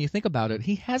Regan when you think about it.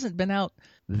 He hasn't been out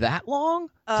that long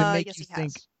to make you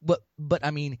think, but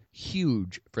I mean,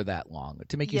 huge for that long,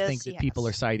 to make you think that people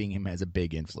are citing him as a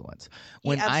big influence.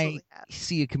 When I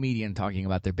see a comedian talking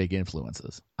about their big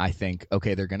influences, I think,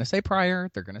 okay, they're going to say Pryor,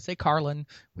 they're going to say Carlin.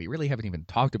 We really haven't even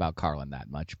talked about Carlin that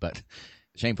much, but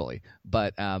shamefully.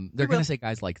 But they're going to say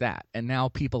guys like that. And now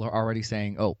people are already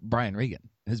saying, oh, Brian Regan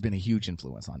has been a huge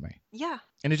influence on me. Yeah.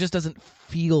 And it just doesn't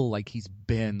feel like he's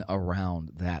been around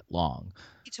that long.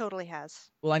 He totally has.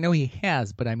 Well, I know he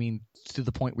has, but I mean, to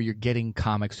the point where you're getting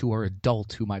comics who are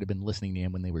adults who might have been listening to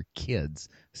him when they were kids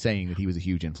saying that he was a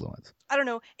huge influence. I don't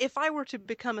know. If I were to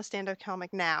become a stand-up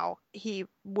comic now, he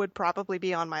would probably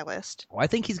be on my list. Well, I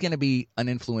think he's going to be an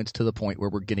influence to the point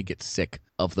where we're going to get sick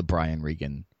of the Brian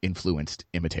Regan influenced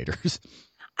imitators.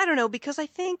 I don't know, because I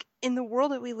think in the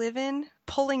world that we live in,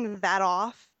 pulling that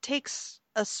off takes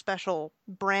a special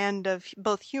brand of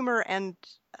both humor and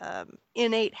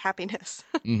innate happiness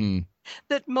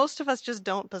that most of us just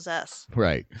don't possess.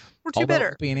 Right. We're too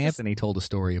bitter. Opie and Anthony told a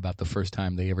story about the first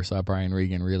time they ever saw Brian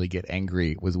Regan really get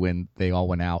angry was when they all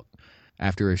went out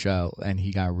after a show and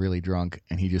he got really drunk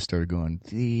and he just started going,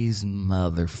 "These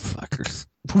motherfuckers."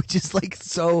 Which is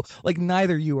like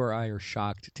neither you or I are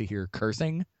shocked to hear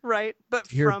cursing. Right, but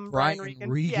from Brian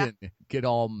Regan get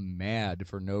all mad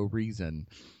for no reason.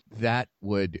 That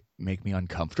would make me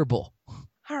uncomfortable.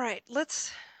 All right,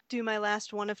 let's do my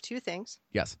last one of 2 things.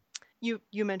 Yes. You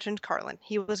mentioned Carlin.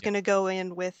 He was going to go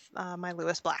in with my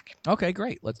Lewis Black. Okay,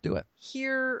 great. Let's do it.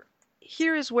 Here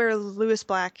is where Lewis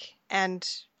Black and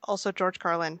also George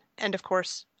Carlin, and of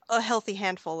course a healthy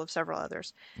handful of several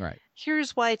others. Right.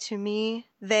 Here's why, to me,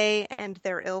 they and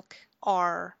their ilk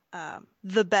are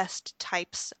the best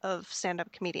types of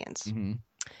stand-up comedians.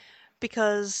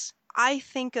 Because I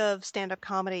think of stand-up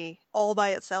comedy all by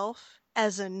itself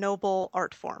as a noble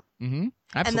art form. Absolutely.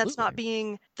 And that's not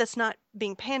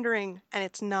being pandering, and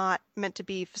it's not meant to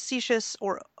be facetious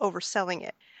or overselling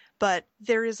it. But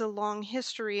there is a long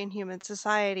history in human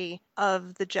society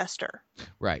of the jester.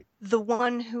 Right. The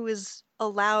one who is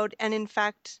allowed and in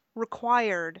fact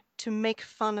required to make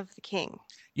fun of the king.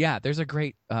 Yeah, there was a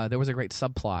great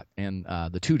subplot in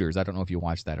The Tudors. I don't know if you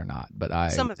watched that or not, but I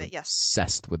some of it, yes,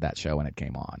 obsessed with that show when it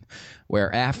came on.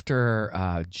 Where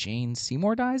after Jane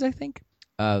Seymour dies, I think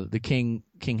the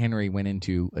King Henry went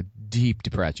into a deep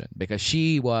depression because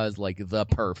she was like the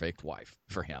perfect wife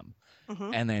for him.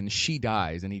 And then she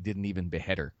dies, and he didn't even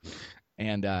behead her.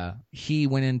 And he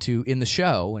went in the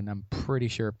show, and I'm pretty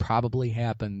sure it probably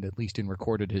happened, at least in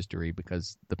recorded history,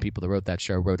 because the people that wrote that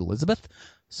show wrote Elizabeth.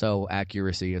 So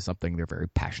accuracy is something they're very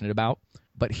passionate about.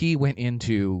 But he went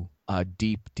into a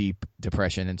deep, deep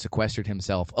depression and sequestered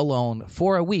himself alone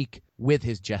for a week with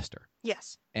his jester.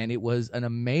 Yes. And it was an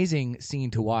amazing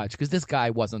scene to watch because this guy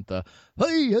wasn't the,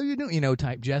 "Hey, how you doing?"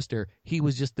 Type jester. He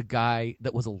was just the guy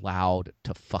that was allowed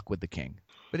to fuck with the king.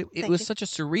 But it was such a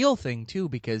surreal thing, too,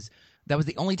 because that was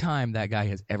the only time that guy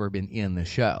has ever been in the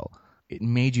show. it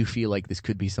made you feel like this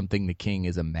could be something the king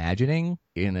is imagining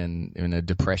in a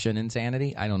depression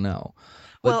insanity. I don't know.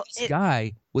 But Well, this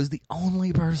guy was the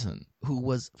only person who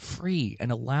was free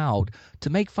and allowed to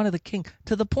make fun of the king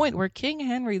to the point where King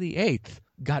Henry VIII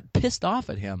got pissed off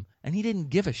at him and he didn't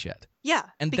give a shit. Yeah,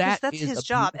 And because that that's is his a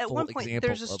job. At beautiful one point, example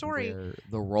there's a of story. where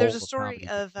the role There's a of story comedy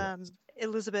of fits.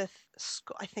 Elizabeth.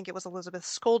 I think it was Elizabeth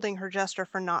scolding her jester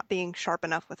for not being sharp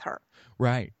enough with her,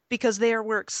 Right. because they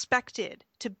were expected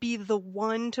to be the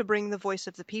one to bring the voice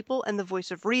of the people and the voice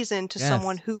of reason to Yes.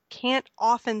 someone who can't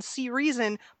often see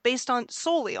reason based on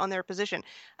solely on their position.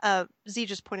 Z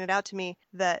just pointed out to me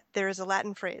that there is a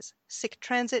Latin phrase, "Sic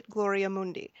transit gloria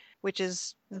mundi," which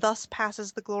is "thus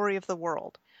passes the glory of the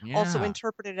world." Also Yeah.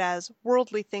 interpreted as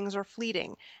worldly things are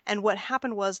fleeting. And what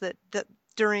happened was that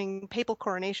during papal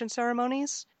coronation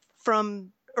ceremonies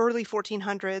from early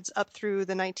 1400s up through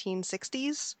the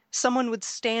 1960s, someone would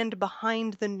stand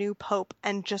behind the new pope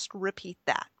and just repeat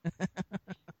that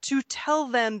to tell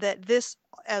them that this,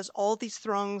 as all these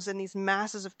throngs and these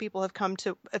masses of people have come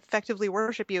to effectively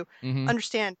worship you, Mhm.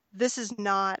 understand this is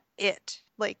not it.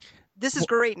 Like, this is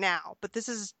great now, but this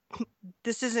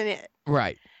isn't it.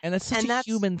 Right. And that's such And a that's-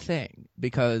 human thing,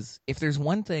 because if there's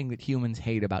one thing that humans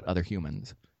hate about other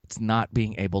humans, it's not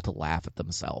being able to laugh at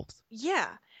themselves.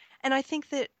 Yeah. And I think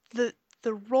that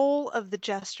the role of the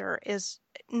jester is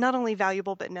not only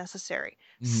valuable but necessary.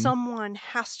 Mhm. Someone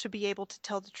has to be able to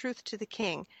tell the truth to the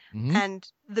king, Mhm.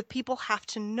 and the people have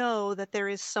to know that there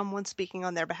is someone speaking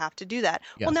on their behalf to do that.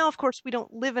 Yes. Well, now, of course, we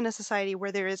don't live in a society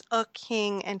where there is a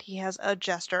king and he has a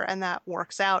jester and that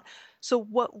works out. So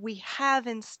what we have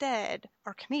instead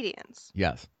are comedians,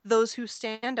 Yes. those who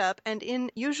stand up and,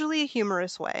 in usually a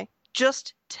humorous way,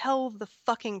 just tell the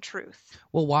fucking truth.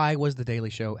 Well, why was The Daily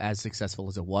Show as successful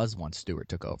as it was once Stewart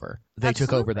took over? They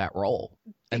took over that role.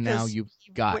 And now Because you've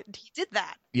got, he did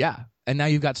that. yeah. And now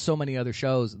you've got so many other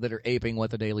shows that are aping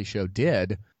what The Daily Show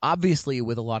did, obviously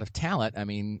with a lot of talent. I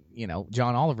mean,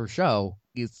 John Oliver's show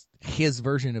is his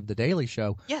version of The Daily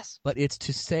Show. Yes. But it's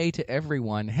to say to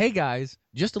everyone, hey guys,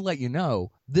 just to let you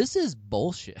know, this is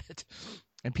bullshit.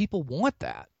 And people want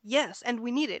that. Yes, and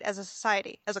we need it as a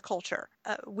society, as a culture.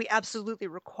 We absolutely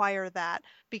require that,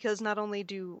 because not only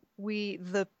do we,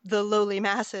 the lowly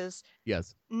masses,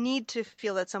 Yes. need to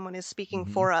feel that someone is speaking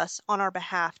Mhm. for us on our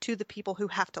behalf to the people who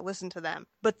have to listen to them,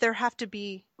 but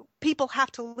people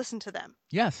have to listen to them.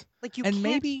 Yes. Like, you And can't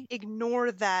maybe-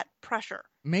 ignore that pressure.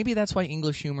 Maybe that's why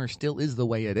English humor still is the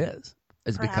way it is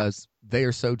Perhaps. because they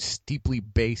are so steeply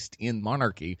based in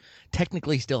monarchy.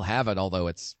 Technically still have it, although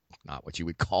it's not what you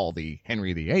would call the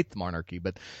Henry VIII monarchy,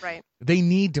 but Right. they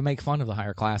need to make fun of the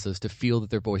higher classes to feel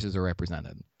that their voices are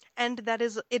represented. And it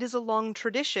is a long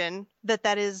tradition that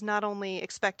is not only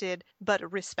expected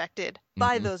but respected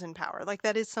by Mhm. those in power. Like,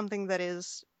 that is something that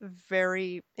is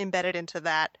very embedded into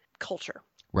that culture.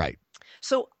 Right.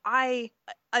 So I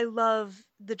love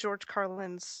the George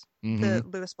Carlins, the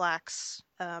Lewis Blacks,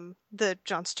 the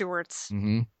Jon Stewarts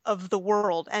Mm-hmm. of the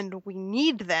world, and we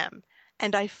need them.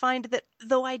 And I find that,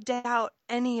 though I doubt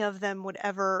any of them would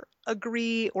ever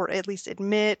agree or at least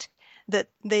admit that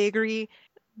they agree,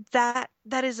 that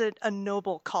is a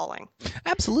noble calling.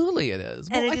 Absolutely it is.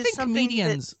 And Well, it I is think something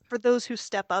comedians... that, for those who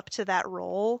step up to that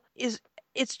role, it's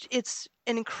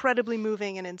an incredibly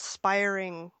moving and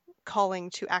inspiring calling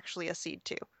to actually accede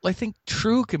to. I think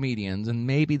true comedians, and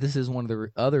maybe this is one of the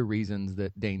other reasons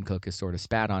that Dane Cook is sort of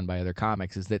spat on by other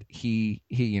comics, is that he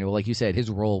like you said,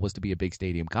 his role was to be a big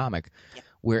stadium comic. Yeah.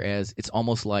 Whereas it's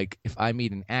almost like if I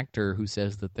meet an actor who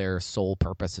says that their sole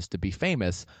purpose is to be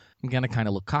famous, I'm going to kind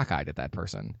of look cockeyed at that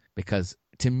person, because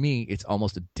to me, it's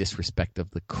almost a disrespect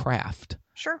of the craft.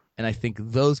 Sure. And I think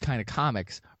those kind of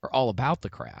comics are all about the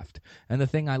craft. And the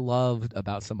thing I loved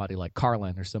about somebody like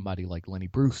Carlin or somebody like Lenny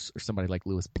Bruce or somebody like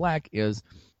Lewis Black is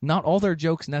not all their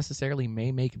jokes necessarily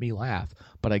may make me laugh,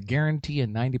 but I guarantee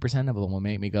 90% of them will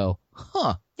make me go,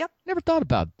 huh, Yep. never thought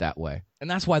about it that way. And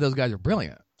that's why those guys are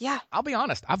brilliant. Yeah. I'll be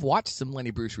honest, I've watched some Lenny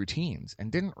Bruce routines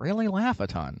and didn't really laugh a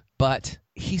ton. But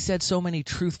he said so many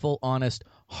truthful, honest,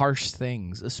 harsh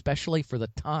things, especially for the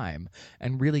time,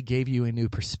 and really gave you a new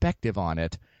perspective on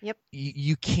it. Yep.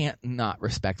 You can't not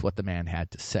respect what the man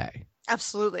had to say.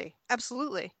 Absolutely.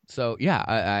 Absolutely. So, yeah,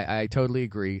 I totally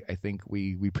agree. I think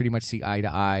we pretty much see eye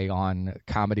to eye on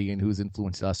comedy and who's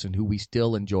influenced us and who we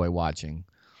still enjoy watching.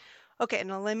 Okay,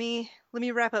 now let me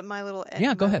wrap up my little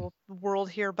Go ahead. little world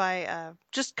here by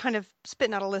just kind of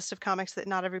spitting out a list of comics that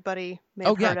not everybody may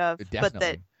Oh, have yeah, heard of, definitely. but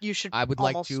that you should. I would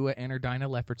almost... like to enter Dinah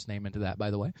Lefferts' name into that, by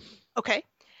the way. Okay.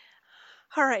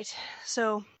 All right.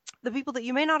 So the people that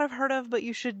you may not have heard of, but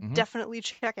you should Mhm. definitely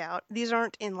check out. These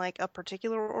aren't in like a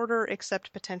particular order,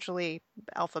 except potentially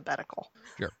alphabetical.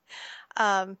 Sure.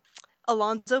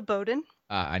 Alonzo Bowden.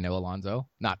 I know Alonzo,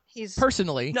 not He's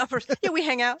personally. not first. Yeah, we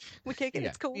hang out, we kick it. Yeah,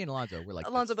 It's cool. me and Alonzo, we're like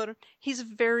Alonzo Bowden. He's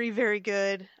very, very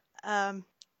good.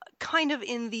 Kind of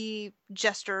in the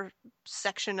jester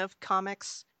section of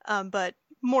comics, but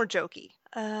more jokey.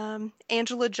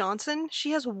 Angela Johnson.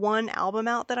 She has one album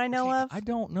out that I know of. I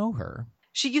don't know her.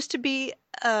 She used to be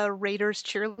a Raiders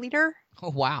cheerleader, Oh,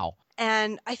 wow.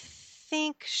 and I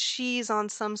think she's on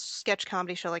some sketch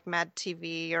comedy show like Mad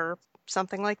TV or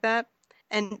something like that.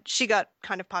 And she got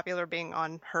kind of popular being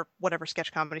on her whatever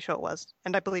sketch comedy show it was,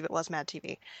 and I believe it was Mad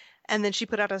TV. And then she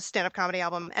put out a stand-up comedy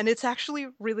album, and it's actually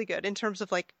really good in terms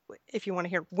of like if you want to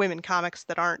hear women comics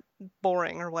that aren't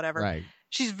boring or whatever. Right.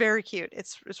 She's very cute.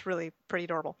 It's really pretty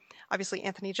adorable. Obviously,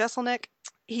 Anthony Jeselnik.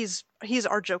 He's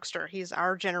our jokester. He's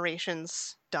our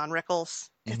generation's Don Rickles.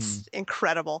 It's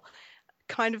incredible.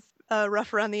 Kind of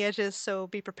rough around the edges, so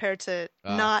be prepared to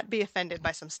not be offended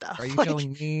by some stuff. Are you Like,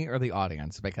 telling me or the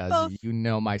audience? Because both. you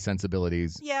know my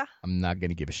sensibilities. Yeah. I'm not going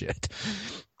to give a shit.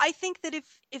 I think that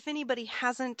if anybody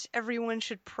hasn't, everyone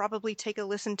should probably take a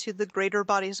listen to the greater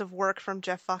bodies of work from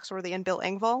Jeff Foxworthy and Bill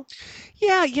Engvall.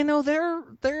 Yeah,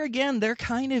 they're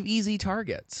kind of easy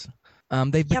targets.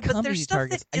 They've Yeah, but become there's easy stuff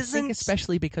targets. that I think isn't-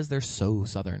 especially because they're so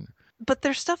Southern. But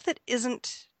there's stuff that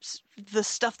isn't the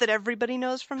stuff that everybody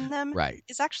knows from them. Right.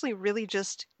 It's actually really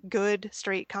just good,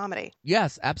 straight comedy.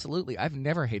 Yes, absolutely. I've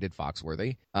never hated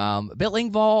Foxworthy. Bill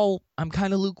Engvall, I'm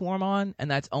kind of lukewarm on,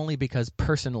 and that's only because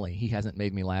personally he hasn't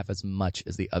made me laugh as much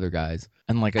as the other guys.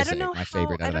 And like I say, my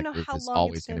favorite out of that group is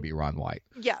always going to be Ron White.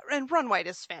 Yeah, and Ron White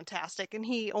is fantastic, and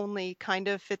he only kind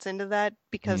of fits into that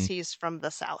because he's from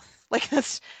the South. Like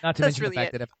that's Not to that's mention really the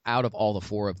fact it. that out of all the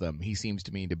four of them, he seems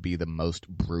to me to be the most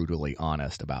brutally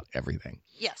honest about everything.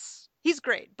 Yes, he's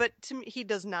great, but to me, he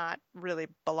does not really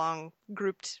belong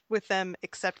grouped with them,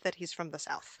 except that he's from the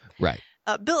South. Right.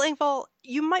 Bill Engvall,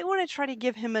 you might want to try to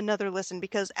give him another listen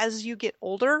because as you get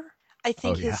older, I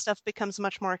think yeah. his stuff becomes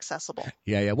much more accessible.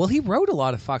 Yeah. Well, he wrote a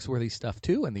lot of Foxworthy stuff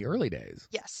too in the early days.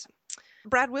 Yes.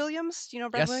 Brad Williams, do you know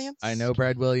Brad Yes, Williams? I know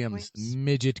Brad Williams,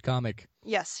 midget comic.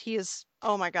 Yes, he is.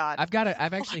 Oh my God.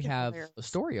 I've actually have a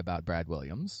story about Brad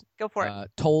Williams. Go for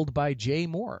it. Told by Jay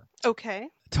Moore. Okay.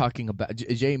 Talking about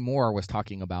Jay Moore was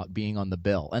talking about being on the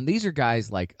bill, and these are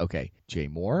guys like Jay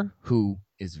Moore, who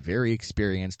is very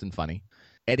experienced and funny,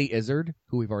 Eddie Izzard,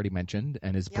 who we've already mentioned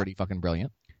and is pretty fucking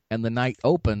brilliant. And the night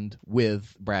opened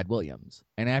with Brad Williams.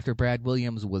 And after Brad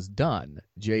Williams was done,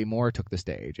 Jay Moore took the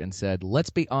stage and said, let's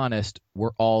be honest,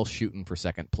 we're all shooting for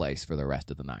second place for the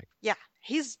rest of the night. Yeah,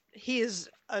 he is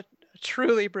a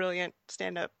truly brilliant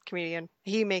stand-up comedian.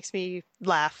 He makes me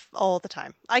laugh all the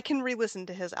time. I can re-listen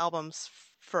to his albums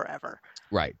forever.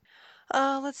 Right.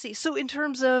 Let's see. So in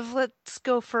terms of, let's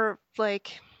go for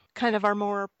like kind of our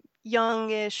more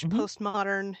youngish,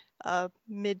 postmodern,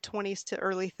 mid-20s to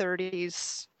early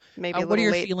 30s, maybe a What are little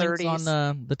your late feelings 30s.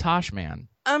 on the Tosh Man?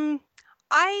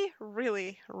 I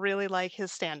really, really like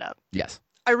his stand-up. Yes.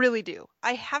 I really do.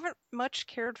 I haven't much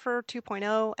cared for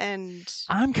 2.0, and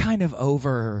I'm kind of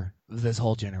over this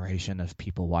whole generation of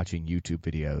people watching YouTube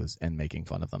videos and making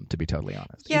fun of them, to be totally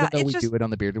honest. Yeah, Even though we it's do it on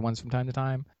the bearded ones from time to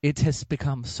time, it has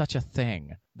become such a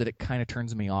thing that it kind of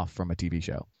turns me off from a TV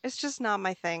show. it's just not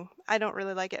my thing. I don't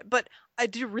really like it, but I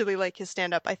do really like his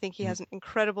stand-up. I think he has an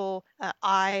incredible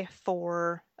eye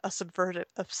for a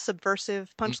subversive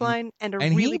punchline and a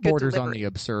And really he good borders on delivery. the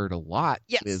absurd a lot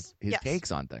Yes, with his yes.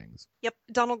 takes on things. Yep,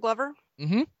 Donald Glover.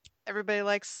 Mm-hmm. Everybody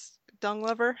likes Donald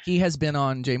Glover. He has been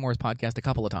on Jay Moore's podcast a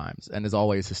couple of times and is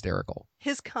always hysterical.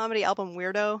 His comedy album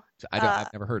Weirdo.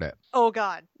 I've never heard it. Oh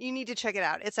God, you need to check it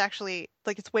out. It's actually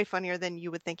it's way funnier than you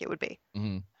would think it would be.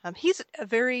 Mm-hmm. He's a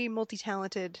very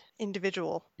multi-talented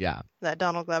individual. Yeah. That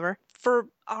Donald Glover. For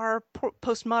our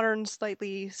postmodern,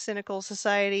 slightly cynical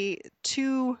society,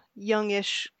 two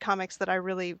youngish comics that I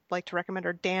really like to recommend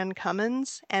are Dan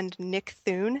Cummins and Nick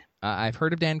Thune. I've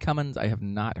heard of Dan Cummins. I have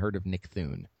not heard of Nick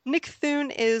Thune. Nick Thune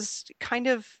is kind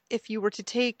of, if you were to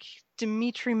take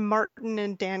Dimitri Martin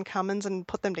and Dan Cummins and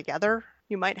put them together,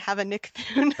 you might have a Nick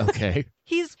Thune. Okay.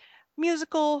 He's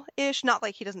musical-ish, not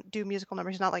like he doesn't do musical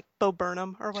numbers. He's not like Bo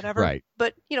Burnham or whatever. Right.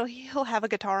 But, he'll have a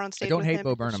guitar on stage I don't with hate him.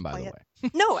 Bo and he'll Burnham, just by play the it.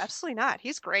 way. No, absolutely not.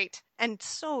 He's great and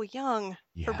so young for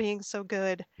Yeah. being so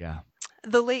good. Yeah.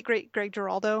 The late, great Greg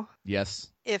Giraldo,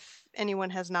 Yes. if anyone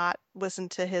has not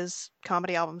listened to his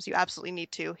comedy albums, you absolutely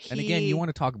need to. And again, you want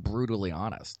to talk brutally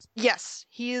honest. Yes,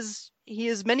 he is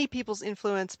many people's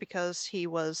influence because he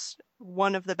was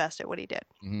one of the best at what he did.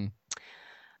 Mm-hmm.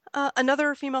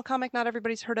 Another female comic not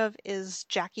everybody's heard of is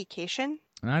Jackie Cation.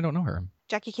 And I don't know her.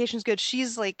 Jackie Kashian's good.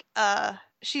 She's like,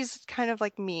 she's kind of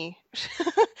like me.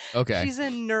 Okay. She's a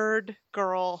nerd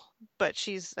girl, but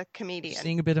she's a comedian.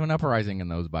 Seeing a bit of an uprising in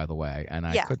those, by the way, and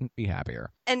I couldn't be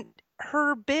happier. And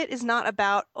her bit is not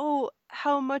about, oh,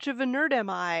 how much of a nerd am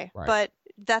I? Right. But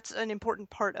that's an important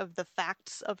part of the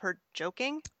facts of her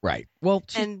joking. Right. Well,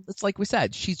 And- it's like we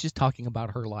said, she's just talking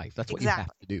about her life. That's what you have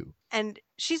to do. And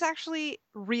she's actually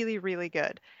really, really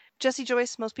good. Jesse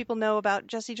Joyce, most people know about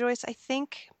Jesse Joyce, I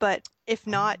think, but if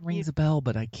not, Rings a bell,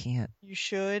 but I can't. you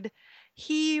should.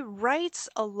 He writes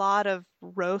a lot of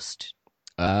roast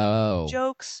Oh.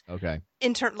 jokes Okay.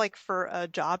 in turn, like for a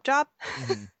job.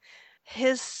 Mhm.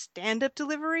 His stand-up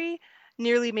delivery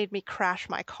nearly made me crash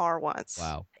my car once.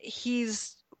 Wow.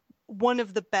 He's one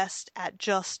of the best at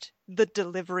just the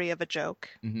delivery of a joke.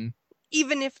 Mm-hmm.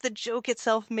 Even if the joke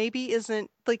itself maybe isn't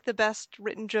like the best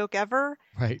written joke ever,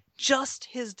 Right. just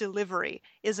his delivery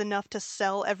is enough to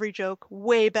sell every joke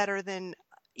way better than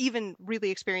even really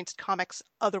experienced comics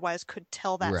otherwise could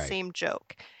tell that Right. same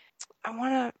joke. I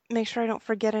want to make sure I don't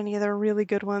forget any other really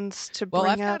good ones to Well,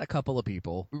 bring I've up. got a couple of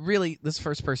people. Really, this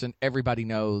first person everybody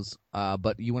knows,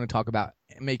 but you want to talk about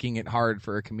making it hard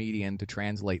for a comedian to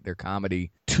translate their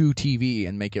comedy to TV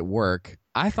and make it work.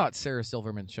 I thought Sarah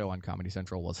Silverman's show on Comedy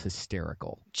Central was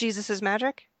hysterical. Jesus is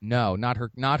Magic? No, not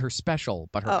her special,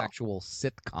 but her Oh. actual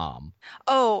sitcom.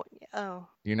 Oh.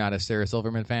 You're not a Sarah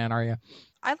Silverman fan, are you?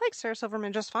 I like Sarah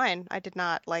Silverman just fine. I did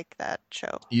not like that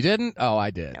show. You didn't? Oh,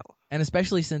 I did. No. And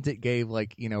especially since it gave,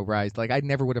 rise. Like, I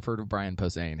never would have heard of Brian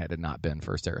Posehn had it not been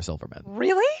for Sarah Silverman.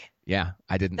 Really? Yeah,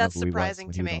 I didn't That's know who he was surprising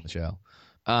when to he was me. on the show.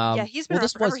 Yeah, he's been well, around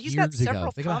this forever. was He's got years ago.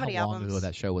 several Think about how comedy long albums. ago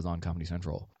that show was on Comedy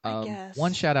Central. I guess.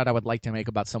 One shout out I would like to make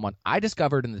about someone I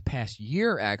discovered in the past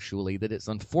year, actually, that it's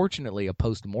unfortunately a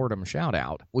post-mortem shout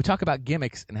out. We talk about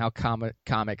gimmicks and how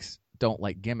comics don't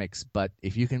like gimmicks, but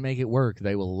if you can make it work,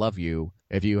 they will love you.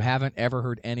 If you haven't ever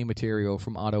heard any material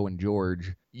from Otto and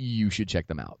George, you should check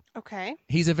them out. Okay.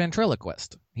 He's a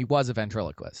ventriloquist. He was a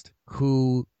ventriloquist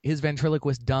who his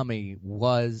ventriloquist dummy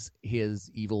was his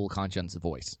evil conscience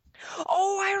voice.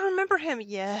 Oh, I remember him.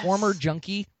 Yes. Former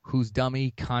junkie whose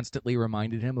dummy constantly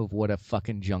reminded him of what a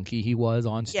fucking junkie he was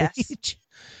on stage. Yes.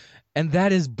 And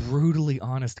that is brutally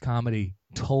honest comedy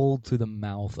told through the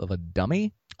mouth of a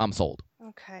dummy. I'm sold.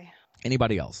 Okay.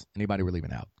 Anybody else? Anybody we're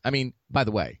leaving out? I mean, by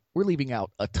the way, we're leaving out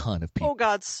a ton of people. Oh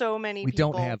God, so many we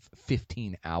people. don't have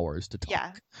 15 hours to talk.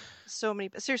 Yeah, so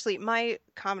many. Seriously, my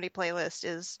comedy playlist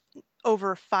is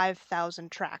over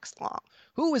 5,000 tracks long.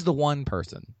 Who is the one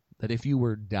person that if you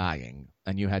were dying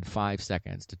and you had 5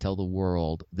 seconds to tell the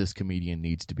world this comedian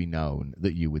needs to be known,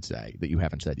 that you would say that you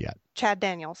haven't said yet? Chad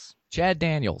Daniels. Chad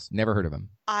Daniels. Never heard of him.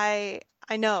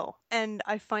 I know, and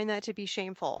I find that to be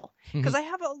shameful because I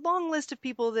have a long list of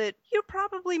people that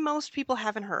most people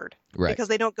haven't heard, Right. Because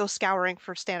they don't go scouring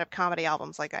for stand-up comedy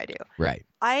albums like I do. Right.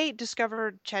 I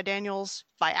discovered Chad Daniels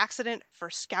by accident for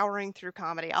scouring through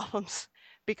comedy albums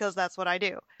because that's what I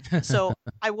do. So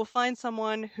I will find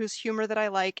someone whose humor that I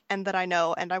like and that I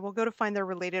know, and I will go to find their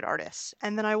related artists,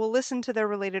 and then I will listen to their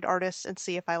related artists and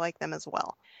see if I like them as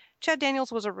well. Chad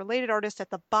Daniels was a related artist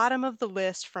at the bottom of the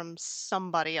list from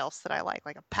somebody else that I like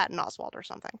a Patton Oswalt or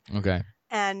something. Okay.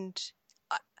 And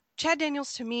Chad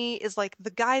Daniels to me is like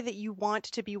the guy that you want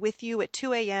to be with you at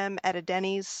 2 a.m. at a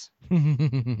Denny's,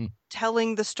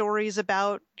 telling the stories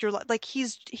about your life. Like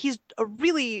he's a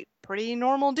really pretty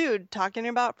normal dude talking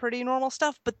about pretty normal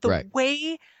stuff, but the Right.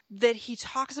 way that he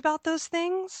talks about those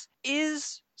things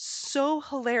is so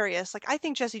hilarious. Like I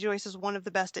think Jesse Joyce is one of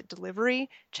the best at delivery.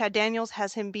 Chad Daniels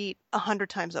has him beat 100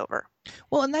 times over.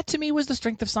 Well, and that to me was the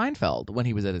strength of Seinfeld when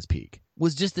he was at his peak.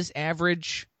 Was just this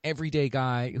average, everyday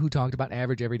guy who talked about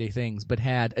average, everyday things, but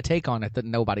had a take on it that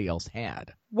nobody else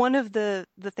had. One of the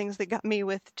things that got me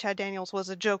with Chad Daniels was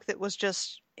a joke that was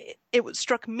just, it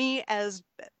struck me as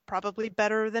probably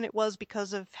better than it was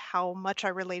because of how much I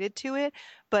related to it.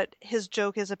 But his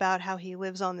joke is about how he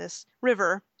lives on this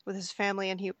river with his family,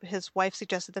 and his wife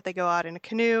suggested that they go out in a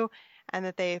canoe and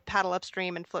that they paddle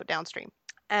upstream and float downstream.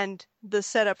 And the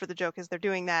setup for the joke is they're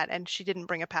doing that, and she didn't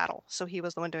bring a paddle, so he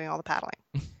was the one doing all the paddling.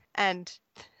 And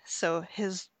so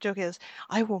his joke is,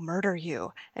 "I will murder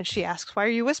you." And she asks, "Why are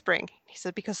you whispering?" He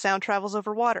said, "Because sound travels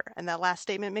over water." And that last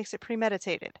statement makes it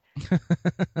premeditated.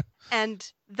 And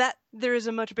that there is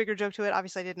a much bigger joke to it.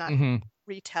 Obviously, I did not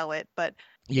retell it, but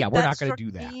Yeah, we're that not going to struck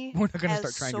do that. me We're not going to as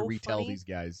start trying to so retell funny. these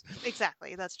guys.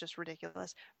 Exactly. That's just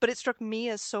ridiculous. But it struck me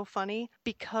as so funny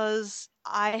because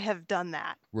I have done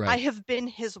that. Right. I have been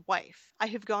his wife. I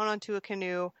have gone onto a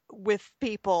canoe with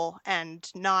people and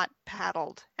not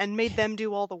paddled and made them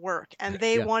do all the work, and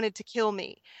they Yeah. wanted to kill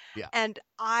me. Yeah. And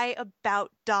I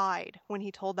about died when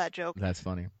he told that joke. That's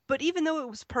funny. But even though it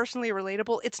was personally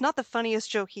relatable, it's not the funniest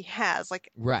joke he has.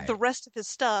 Like, Right. the rest of his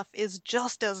stuff is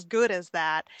just as good as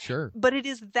that. Sure. But it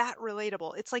is that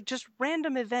relatable. It's like just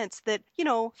random events that,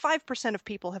 5% of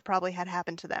people have probably had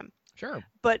happen to them. Sure.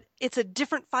 But it's a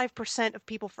different 5% of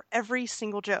people for every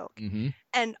single joke. Mm-hmm.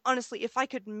 And honestly, if I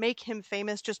could make him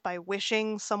famous just by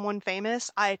wishing someone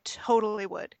famous, I totally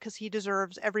would, because he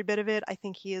deserves every bit of it. I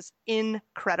think he is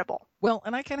incredible. Well,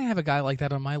 and I kind of have a guy like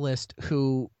that on my list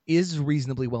who is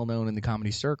reasonably well known in the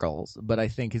comedy circles, but I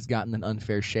think has gotten an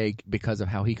unfair shake because of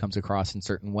how he comes across in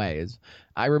certain ways.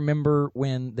 I remember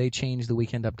when they changed the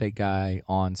Weekend Update guy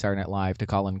on Saturday Night Live to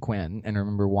Colin Quinn, and I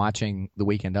remember watching the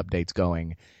Weekend Updates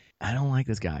going, I don't like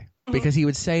this guy. Because he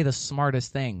would say the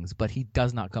smartest things, but he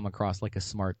does not come across like a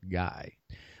smart guy.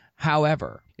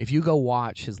 However, if you go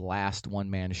watch his last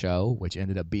one-man show, which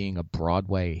ended up being a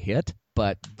Broadway hit,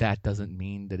 but that doesn't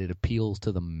mean that it appeals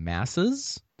to the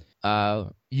masses,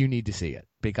 you need to see it.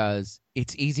 Because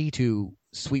it's easy to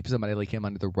sweep somebody like him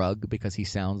under the rug because he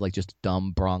sounds like just a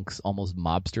dumb Bronx, almost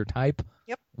mobster type.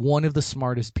 Yep. One of the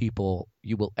smartest people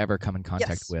you will ever come in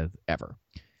contact with, ever.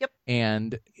 Yep.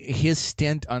 And his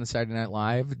stint on Saturday Night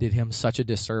Live did him such a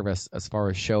disservice as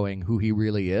far as showing who he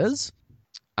really is.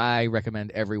 I recommend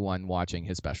everyone watching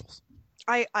his specials.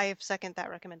 I second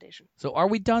that recommendation. So are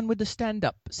we done with the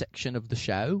stand-up section of the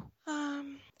show?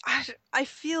 I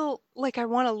feel like I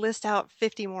want to list out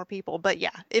 50 more people, but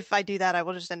yeah, if I do that, I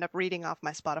will just end up reading off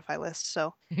my Spotify list.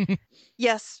 So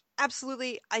yes,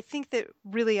 absolutely. I think that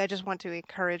really I just want to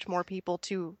encourage more people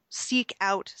to seek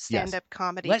out stand-up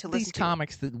comedy Let to listen these to.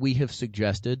 comics that we have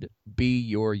suggested be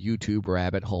your YouTube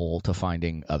rabbit hole to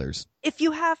finding others. If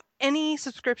you have any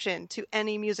subscription to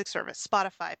any music service,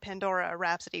 Spotify, Pandora,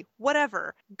 Rhapsody,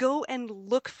 whatever, go and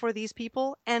look for these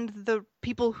people and the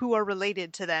people who are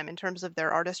related to them in terms of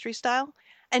their artistry style,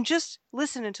 and just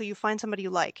listen until you find somebody you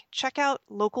like. Check out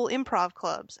local improv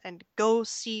clubs and go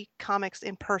see comics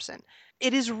in person.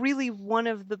 It is really one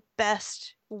of the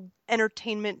best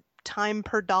entertainment time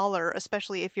per dollar,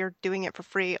 especially if you're doing it for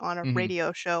free on a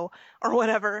radio show or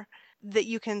whatever, that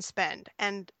you can spend.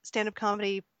 And stand-up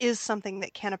comedy is something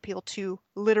that can appeal to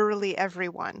literally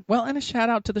everyone. Well, and a shout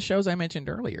out to the shows I mentioned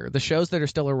earlier. The shows that are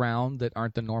still around that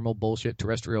aren't the normal bullshit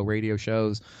terrestrial radio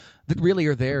shows that really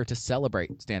are there to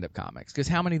celebrate stand-up comics. Because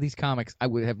how many of these comics I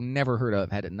would have never heard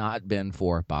of had it not been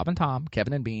for Bob and Tom,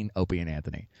 Kevin and Bean, Opie and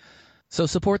Anthony. So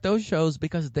support those shows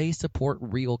because they support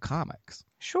real comics.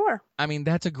 Sure. I mean,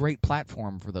 that's a great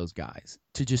platform for those guys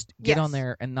to just get on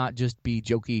there and not just be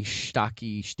jokey,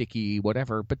 stocky, sticky,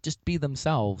 whatever, but just be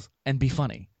themselves and be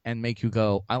funny and make you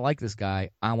go, I like this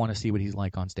guy. I want to see what he's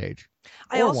like on stage.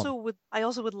 I also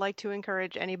would like to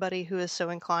encourage anybody who is so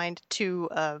inclined to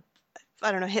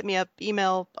I don't know, hit me up,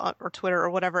 email or Twitter or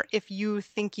whatever. If you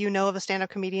think you know of a stand-up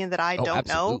comedian that I don't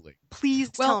know, please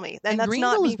tell me. And that's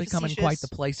Greenville not is becoming quite the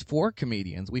place for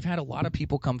comedians. We've had a lot of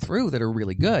people come through that are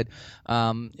really good.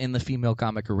 In the female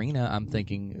comic arena, I'm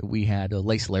thinking we had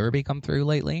Lace Larrabee come through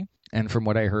lately, and from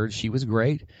what I heard, she was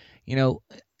great. You know,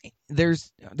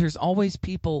 there's always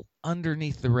people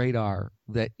underneath the radar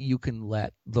that you can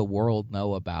let the world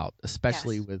know about,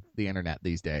 especially with the internet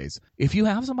these days. If you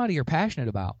have somebody you're passionate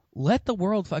about, let the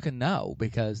world fucking know,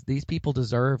 because these people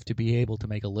deserve to be able to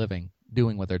make a living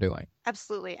doing what they're doing.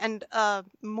 Absolutely. And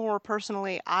more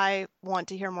personally, I want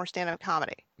to hear more stand-up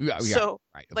comedy. Yeah, so,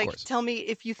 right, of course. Tell me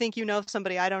if you think you know of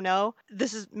somebody I don't know.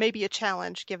 This is maybe a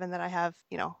challenge, given that I have,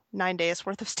 9 days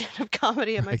worth of stand-up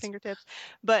comedy at my fingertips.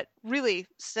 But really,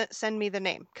 send me the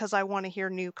name, because I want to hear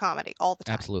new comedy all the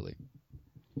time. Absolutely.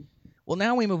 Well,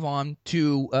 now we move on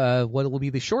to what will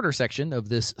be the shorter section of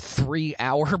this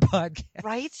 3-hour podcast.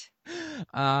 Right.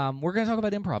 We're going to talk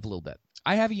about improv a little bit.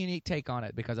 I have a unique take on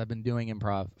it because I've been doing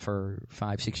improv for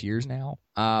 5-6 years now.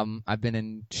 I've been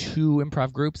in 2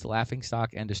 improv groups, the Laughing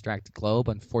Stock and Distracted Globe.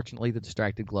 Unfortunately, the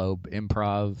Distracted Globe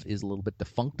improv is a little bit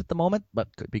defunct at the moment, but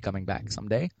could be coming back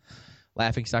someday.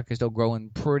 Laughing Stock is still growing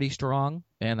pretty strong,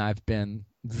 and I've been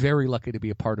very lucky to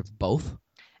be a part of both.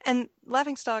 And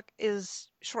Laughing Stock is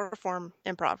short form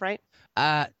improv, right?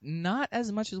 Not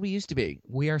as much as we used to be.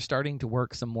 We are starting to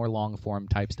work some more long form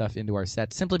type stuff into our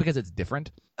set simply because it's different.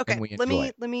 Okay, and we enjoy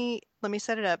it. let me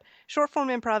set it up. Short form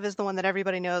improv is the one that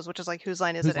everybody knows, which is like Whose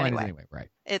Line Is It Anyway? Right.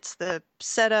 It's the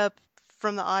setup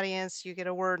from the audience. You get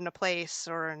a word and a place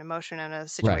or an emotion and a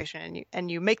situation, and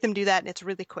you make them do that, and it's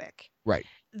really quick. Right.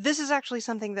 This is actually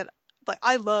something that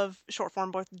I love short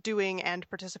form, both doing and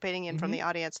participating in from the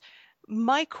audience.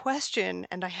 My question,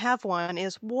 and I have one,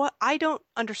 is what I don't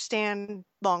understand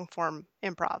long form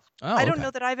improv. Oh, I don't okay.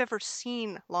 know that I've ever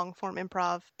seen long form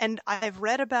improv, and I've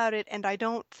read about it, and I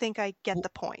don't think I get the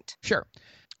point. Sure.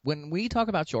 When we talk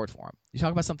about short form, you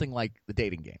talk about something like the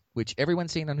dating game, which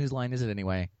everyone's seen on Whose Line Is It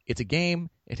Anyway? It's a game.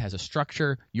 It has a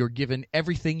structure. You're given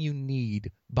everything you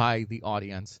need by the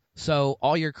audience. So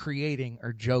all you're creating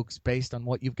are jokes based on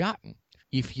what you've gotten.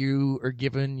 If you are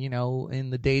given, in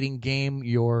the dating game,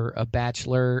 you're a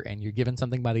bachelor and you're given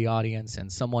something by the audience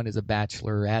and someone is a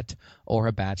bachelorette or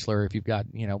a bachelor, if you've got,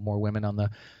 more women on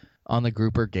the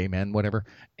group or gay men, whatever,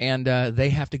 and they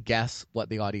have to guess what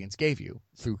the audience gave you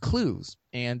through clues.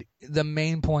 And the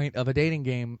main point of a dating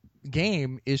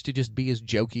game is to just be as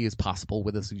jokey as possible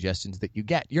with the suggestions that you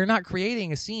get. You're not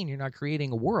creating a scene. You're not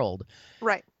creating a world.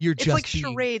 Right. It's like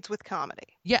charades with comedy.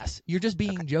 Yes, you're just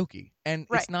being jokey. And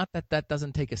Right. It's not that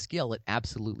doesn't take a skill. It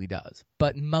absolutely does.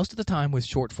 But most of the time with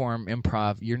short form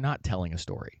improv, you're not telling a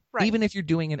story. Right. Even if you're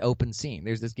doing an open scene.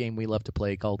 There's this game we love to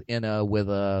play called in a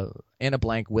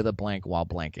blank with a blank while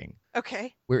blanking,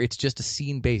 Okay. where it's just a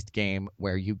scene-based game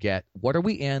where you get what are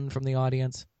we in from the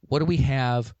audience, what do we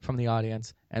have from the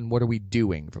audience, and what are we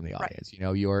doing from the audience.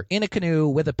 You're in a canoe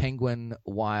with a penguin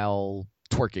while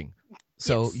twerking.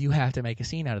 So Yes. you have to make a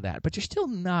scene out of that, but you're still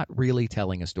not really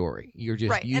telling a story. You're just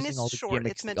Right. And using it's all the short.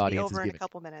 gimmicks It's meant the to be audience is over in a giving.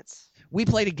 couple minutes. We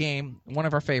played a game. One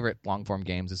of our favorite long-form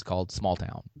games is called Small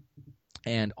Town.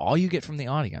 And all you get from the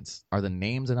audience are the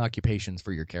names and occupations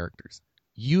for your characters.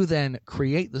 You then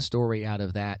create the story out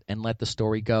of that and let the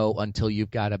story go until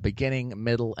you've got a beginning,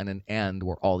 middle, and an end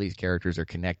where all these characters are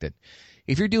connected.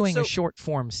 If you're doing a So-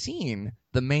 short-form scene,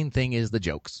 the main thing is the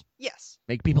jokes. Yes.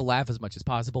 Make people laugh as much as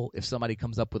possible. If somebody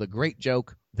comes up with a great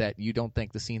joke that you don't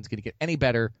think the scene's going to get any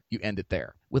better, you end it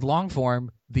there. With long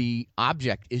form, the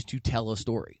object is to tell a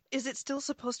story. Is it still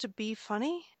supposed to be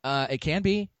funny? It can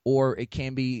be, or it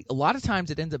can be. A lot of times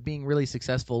it ends up being really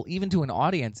successful, even to an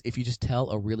audience, if you just tell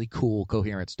a really cool,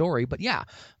 coherent story. But yeah,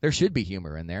 there should be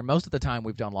humor in there. Most of the time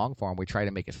we've done long form, we try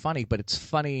to make it funny, but it's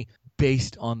funny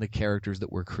based on the characters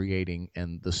that we're creating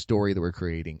and the story that we're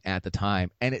creating at the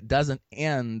time. And it doesn't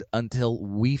end until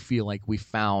we feel like we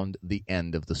found the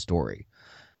end of the story.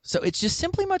 So it's just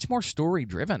simply much more story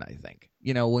driven, I think.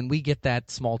 When we get that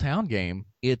small town game,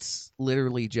 it's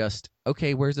literally just,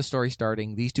 okay, where's the story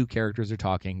starting? These two characters are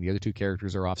talking. The other two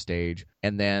characters are off stage.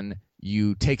 And then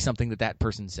you take something that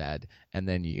person said, and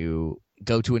then you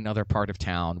go to another part of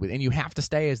town and you have to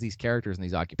stay as these characters and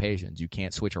these occupations. You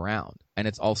can't switch around. And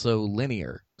it's also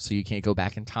linear, so you can't go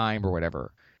back in time or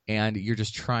whatever. And you're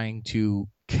just trying to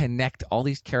connect all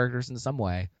these characters in some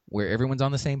way where everyone's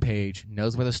on the same page,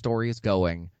 knows where the story is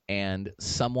going, and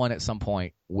someone at some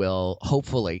point will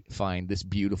hopefully find this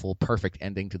beautiful, perfect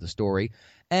ending to the story.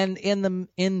 And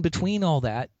in between all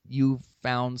that, you've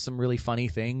found some really funny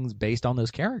things based on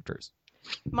those characters.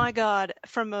 My God,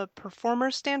 from a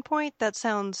performer standpoint, that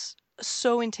sounds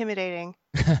so intimidating.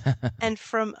 And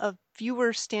from a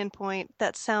viewer standpoint,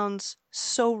 that sounds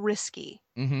so risky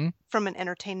Mm-hmm. from an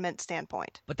entertainment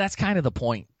standpoint. But that's kind of the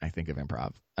point, I think, of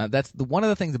improv. That's one of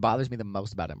the things that bothers me the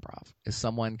most about improv is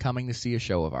someone coming to see a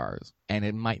show of ours, and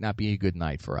it might not be a good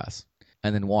night for us,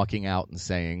 and then walking out and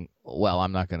saying, well,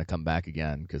 I'm not going to come back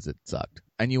again because it sucked.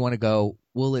 And you want to go,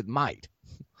 well, it might.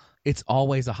 It's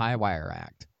always a high wire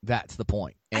act. That's the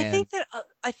point. And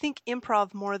I think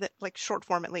improv more than like short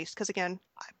form at least, because again,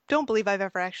 I don't believe I've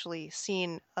ever actually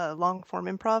seen a long form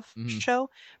improv show,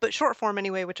 but short form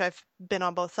anyway, which I've been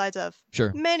on both sides of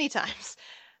Sure. many times,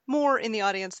 more in the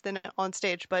audience than on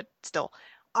stage, but still,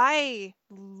 I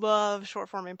love short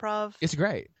form improv. It's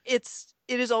great.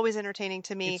 It is always entertaining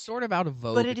to me. It's sort of out of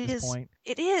vogue But at this point.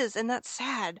 it is, and that's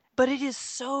sad. But it is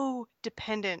so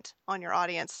dependent on your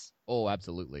audience. Oh,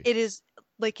 absolutely. It is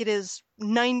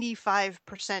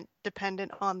 95%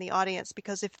 dependent on the audience,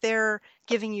 because if they're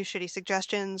giving you shitty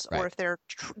suggestions, Right. or if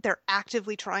they're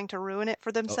actively trying to ruin it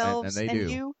for themselves they do.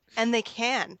 you, and they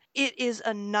can, it is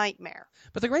a nightmare.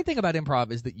 But the great thing about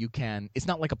improv is that it's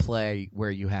not like a play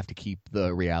where you have to keep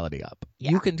the reality up.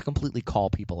 Yeah. You can completely call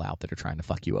people out that are trying to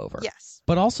fuck you over. Yes.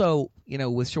 But also,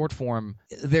 with short form,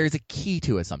 there's a key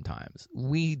to it sometimes.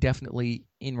 We definitely,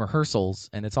 in rehearsals,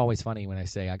 and it's always funny when I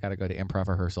say I got to go to improv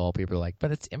rehearsal, people are like,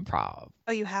 but it's improv.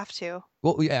 Oh, you have to.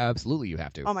 Well, yeah, absolutely you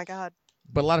have to. Oh my God.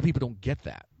 But a lot of people don't get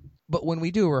that. But when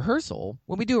we do a rehearsal,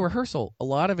 a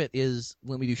lot of it is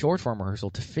when we do short form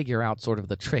rehearsal to figure out sort of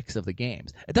the tricks of the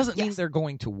games. It doesn't mean they're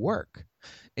going to work.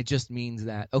 It just means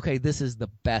that, okay, this is the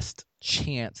best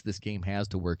chance this game has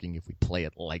to working if we play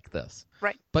it like this.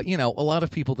 Right. But, a lot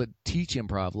of people that teach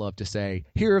improv love to say,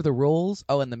 here are the rules.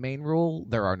 Oh, and the main rule,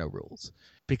 there are no rules.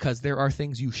 Because there are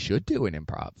things you should do in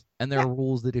improv. And there are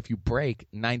rules that if you break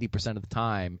 90% of the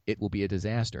time, it will be a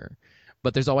disaster.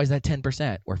 But there's always that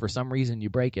 10% where for some reason you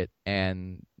break it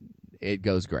and it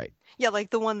goes great. Yeah,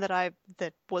 like the one that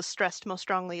was stressed most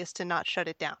strongly is to not shut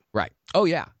it down. Right. Oh,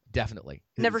 yeah, definitely.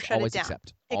 Never It's shut always it down.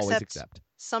 Accept. Always accept.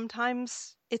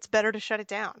 Sometimes it's better to shut it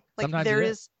down. Like Sometimes there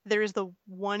it is the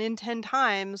 1 in 10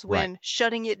 times when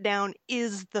shutting it down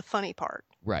is the funny part.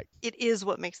 Right. It is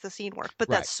what makes the scene work. But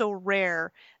that's so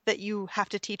rare that you have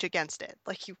to teach against it.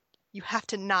 Like you have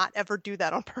to not ever do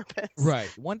that on purpose. Right.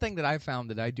 One thing that I've found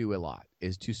that I do a lot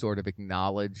is to sort of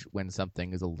acknowledge when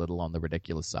something is a little on the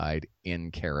ridiculous side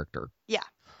in character. Yeah.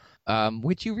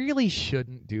 Which you really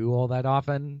shouldn't do all that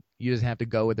often. You just have to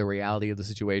go with the reality of the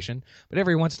situation. But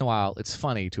every once in a while, it's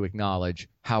funny to acknowledge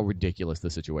how ridiculous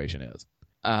the situation is.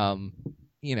 And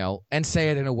say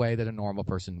it in a way that a normal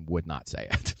person would not say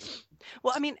it.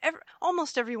 Well, I mean,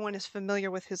 almost everyone is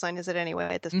familiar with Whose Line Is It Anyway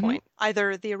at this point.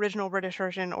 Either the original British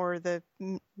version or the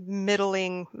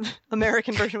middling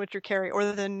American version with Drew Carey,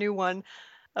 or the new one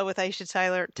with Aisha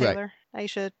Tyler.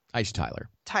 Aisha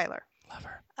Tyler. Love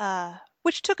her.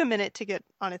 Which took a minute to get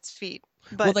on its feet.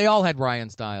 But well, they all had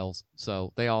Ryan Stiles,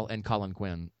 so they all, and Colin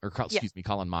Quinn,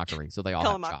 Colin Mockery, so they all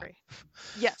Colin had Mockery.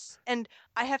 Yes, and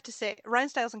I have to say, Ryan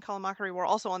Stiles and Colin Mockery were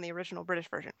also on the original British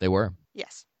version. They were.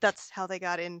 Yes, that's how they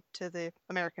got into the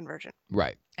American version.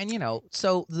 Right. And,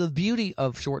 so the beauty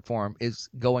of short form is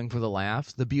going for the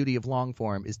laughs. The beauty of long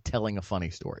form is telling a funny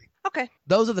story. Okay.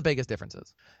 Those are the biggest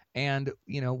differences. And,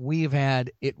 we've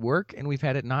had it work and we've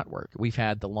had it not work. We've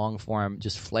had the long form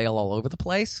just flail all over the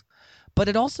place. But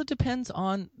it also depends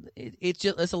on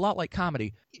it's a lot like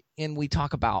comedy. And we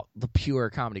talk about the pure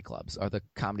comedy clubs, or the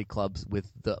comedy clubs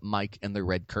with the mic and the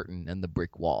red curtain and the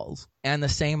brick walls. And the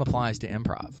same applies to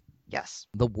improv. Yes.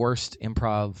 The worst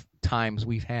improv times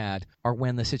we've had are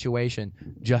when the situation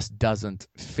just doesn't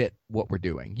fit what we're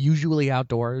doing. Usually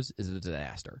outdoors is a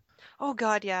disaster. Oh,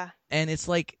 God, yeah. And it's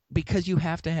like, because you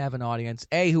have to have an audience,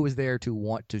 who is there to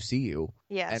want to see you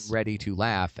and ready to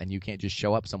laugh, and you can't just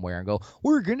show up somewhere and go,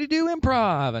 we're going to do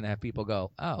improv, and have people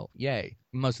go, oh, yay.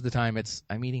 Most of the time it's,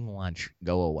 I'm eating lunch,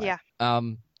 go away.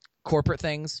 Yeah. Corporate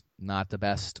things, not the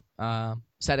best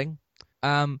setting.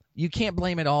 You can't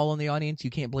blame it all on the audience.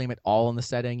 You can't blame it all on the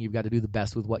setting. You've got to do the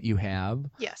best with what you have.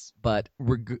 Yes. But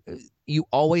you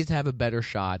always have a better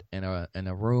shot in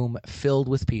a room filled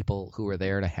with people who are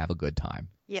there to have a good time.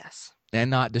 Yes. And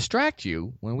not distract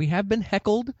you. When we have been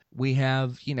heckled, we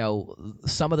have,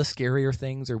 some of the scarier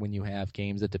things are when you have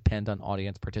games that depend on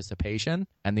audience participation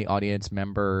and the audience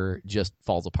member just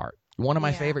falls apart. One of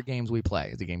my favorite games we play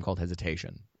is a game called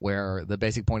Hesitation, where the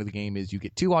basic point of the game is you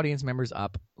get 2 audience members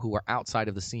up who are outside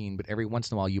of the scene, but every once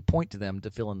in a while you point to them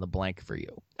to fill in the blank for you.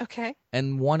 Okay.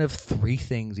 And one of 3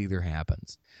 things either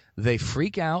happens. They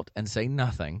freak out and say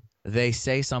nothing. They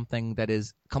say something that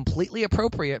is completely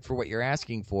appropriate for what you're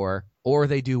asking for, or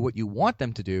they do what you want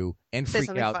them to do and freak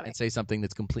out and say something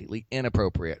that's completely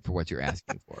inappropriate for what you're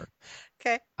asking for.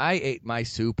 Okay. I ate my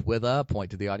soup with a point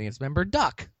to the audience member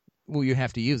duck. Well, you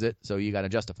have to use it, so you got to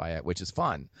justify it, which is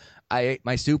fun. I ate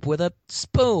my soup with a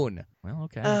spoon. Well,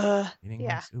 okay. Eating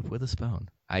my soup with a spoon.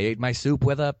 I ate my soup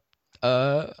with a...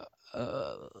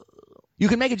 You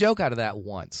can make a joke out of that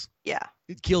once. Yeah.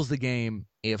 It kills the game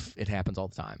if it happens all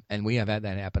the time. And we have had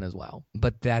that happen as well.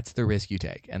 But that's the risk you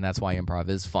take, and that's why improv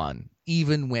is fun,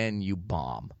 even when you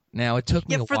bomb. Now, it took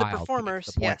me a while for the performers,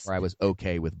 to get to the point where I was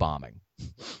okay with bombing.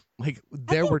 Like,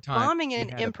 there were times bombing in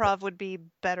improv would be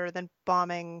better than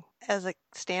bombing as a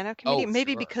stand-up comedian.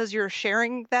 Maybe because you're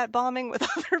sharing that bombing with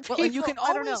other people. Well, and you can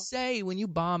always say, when you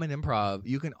bomb in improv,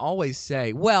 you can always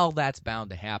say, well, that's bound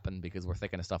to happen because we're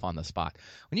thinking of stuff on the spot.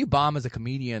 When you bomb as a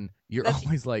comedian, you're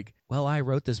always like, well, I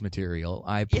wrote this material,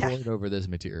 I poured over this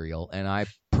material, and I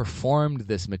performed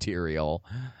this material,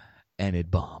 and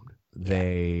it bombed.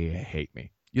 They hate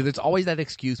me. There's always that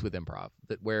excuse with improv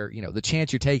that where, the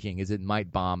chance you're taking is it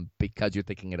might bomb because you're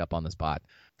thinking it up on the spot.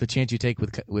 The chance you take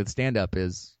with stand-up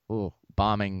is,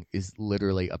 bombing is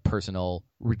literally a personal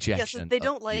rejection. Yes, they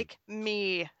don't like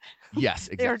me. Yes,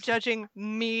 exactly. They're judging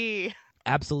me.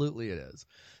 Absolutely it is.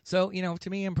 So, to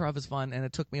me, improv is fun, and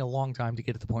it took me a long time to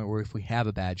get to the point where if we have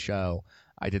a bad show,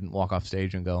 I didn't walk off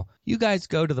stage and go, you guys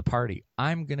go to the party.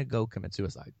 I'm going to go commit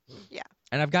suicide. Yeah.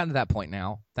 And I've gotten to that point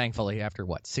now, thankfully, after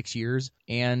 6 years,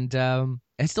 and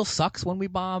And it still sucks when we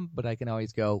bomb, but I can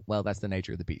always go, well, that's the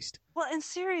nature of the beast. Well, and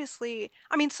seriously,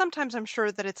 I mean, sometimes I'm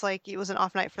sure that it's like it was an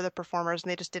off night for the performers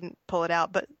and they just didn't pull it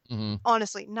out. But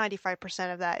honestly,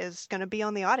 95% of that is going to be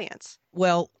on the audience.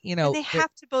 Well, you know, And they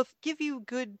have to both give you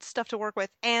good stuff to work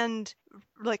with and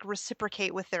like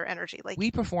reciprocate with their energy. Like we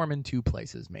perform in two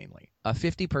places mainly: a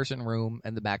 50-person room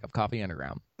in the back of Coffee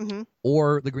Underground, Mhm.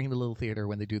 or the Greenwood Little Theater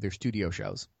when they do their studio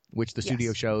shows. Which the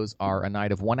studio Yes. shows are a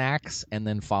night of one acts and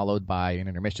then followed by an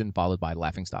intermission, followed by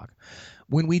Laughingstock.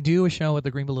 When we do a show at the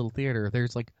Greenville Little Theater,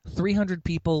 there's like 300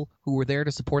 people who were there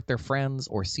to support their friends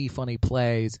or see funny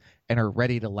plays and are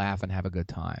ready to laugh and have a good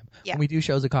time. Yeah. When we do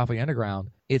shows at Coffee Underground,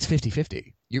 it's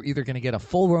 50-50. You're either going to get a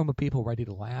full room of people ready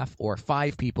to laugh or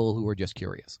 5 people who are just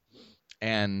curious.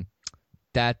 And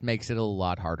that makes it a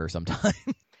lot harder sometimes.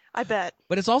 I bet.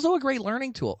 But it's also a great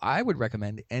learning tool. I would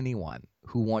recommend anyone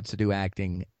who wants to do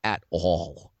acting at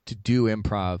all to do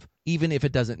improv, even if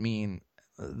it doesn't mean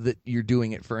that you're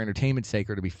doing it for entertainment's sake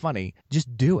or to be funny.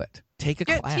 Just do it. Take a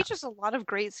It class. teaches a lot of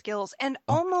great skills. And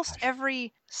Oh, almost gosh.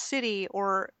 every city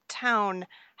or town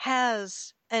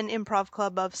has an improv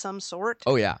club of some sort.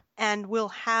 Oh, yeah. And will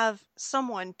have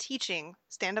someone teaching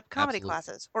stand-up comedy Absolutely.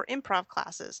 classes or improv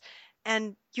classes.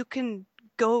 And you can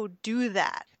go do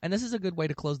that. And this is a good way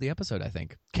to close the episode, I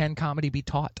think. Can comedy be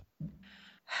taught?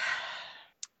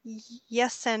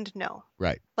 Yes and no.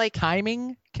 Right. Like,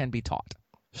 Timing can be taught.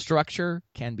 Structure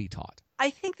can be taught. I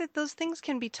think that those things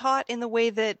can be taught in the way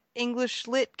that English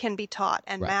lit can be taught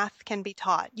and Right. math can be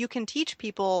taught. You can teach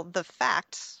people the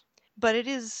facts, but it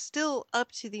is still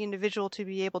up to the individual to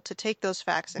be able to take those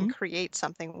facts and create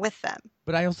something with them.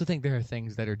 But I also think there are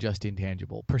things that are just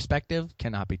intangible. Perspective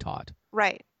cannot be taught.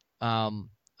 Right,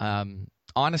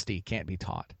 Honesty can't be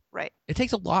taught. right. It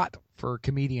takes a lot for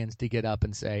comedians to get up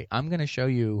and say, I'm going to show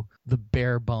you the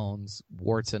bare bones,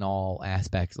 warts and all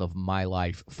aspects of my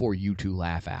life for you to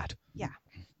laugh at. Yeah.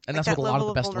 And Like that's what that a lot of level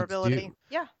the best ones vulnerability. do.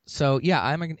 Yeah. So, yeah,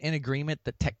 I'm in agreement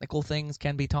that technical things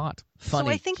can be taught. Funny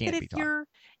So I think can't that be if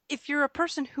taught. you're a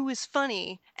person who is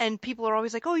funny and people are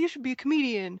always like, "Oh, you should be a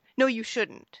comedian." No, you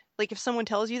shouldn't. Like if someone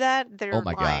tells you that, they're Oh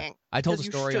my lying. God. I told a because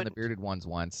you story on the shouldn't. Bearded Ones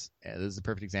once. This is a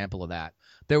perfect example of that.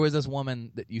 There was this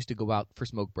woman that used to go out for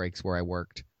smoke breaks where I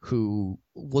worked who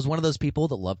was one of those people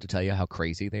that love to tell you how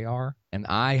crazy they are. And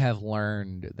I have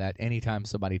learned that anytime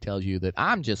somebody tells you that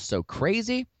I'm just so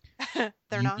crazy, They're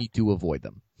you not. need to avoid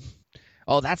them.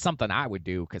 Oh, that's something I would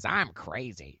do because I'm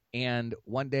crazy. And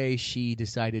one day she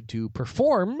decided to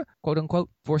perform, quote unquote,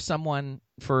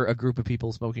 for a group of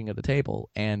people smoking at the table.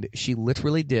 And she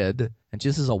literally did, and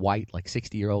just as a white, like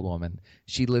 60-year-old woman,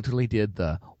 she literally did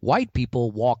the white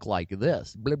people walk like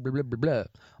this, blah, blah, blah, blah, blah.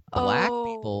 Black Oh,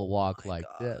 people walk my like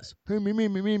God. this.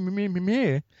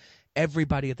 Me.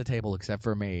 Everybody at the table except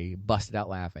for me busted out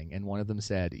laughing, and one of them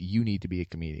said, "You need to be a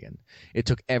comedian." It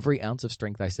took every ounce of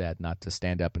strength I said not to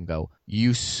stand up and go,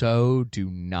 "You so do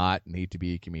not need to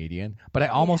be a comedian." But I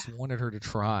almost wanted her to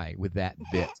try with that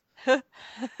bit.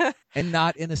 And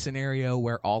not in a scenario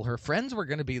where all her friends were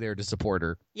going to be there to support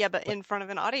her. Yeah, but in front of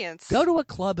an audience. Go to a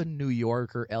club in New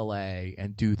York or LA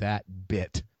and do that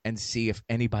bit and see if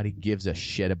anybody gives a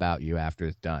shit about you after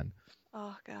it's done.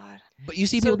 Oh God. But you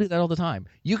see people do that all the time.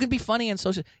 You can be funny and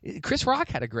social. Chris Rock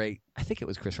had I think it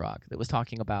was Chris Rock that was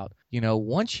talking about,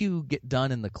 once you get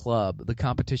done in the club, the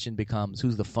competition becomes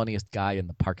who's the funniest guy in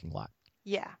the parking lot.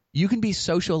 Yeah. You can be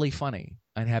socially funny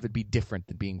and have it be different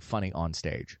than being funny on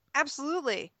stage.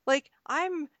 Absolutely. Like,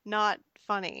 I'm not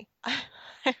funny.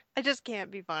 I just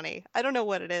can't be funny. I don't know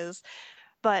what it is,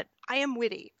 but I am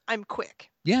witty. I'm quick.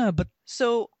 Yeah, but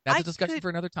So that's I a discussion could- for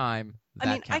another time. I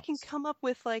mean, That I can counts. come up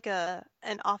with like an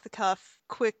off the cuff,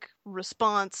 quick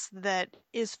response that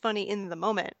is funny in the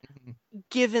moment,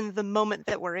 given the moment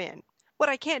that we're in. What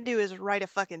I can't do is write a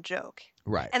fucking joke.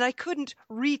 Right, And I couldn't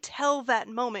retell that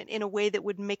moment in a way that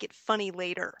would make it funny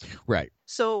later. right.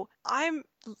 So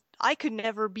I could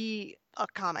never be a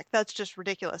comic. That's just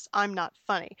ridiculous. I'm not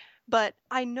funny. But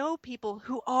I know people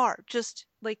who are just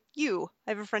like you.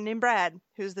 I have a friend named Brad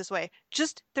who's this way.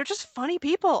 They're just funny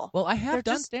people. Well, I have They're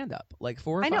done just- stand-up like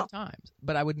 4 or I 5 know. times,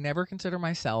 but I would never consider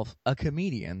myself a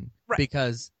comedian Right.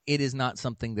 because it is not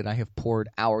something that I have poured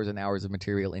hours and hours of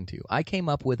material into. I came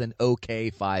up with an okay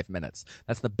 5 minutes.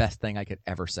 That's the best thing I could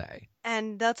ever say.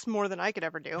 And that's more than I could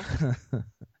ever do.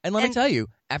 And let me And- tell you,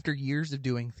 after years of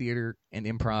doing theater and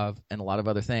improv and a lot of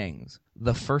other things,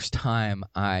 the first time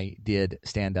I did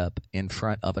stand up in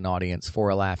front of an audience for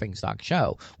a Laughingstock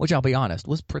show, which I'll be honest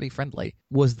was pretty friendly,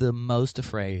 was the most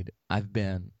afraid I've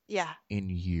been Yeah. in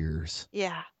years.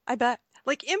 Yeah. I bet.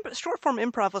 Like short form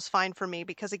improv was fine for me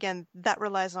because again, that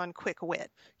relies on quick wit.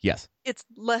 Yes. It's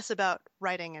less about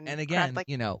writing and again, craft.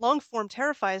 like, long form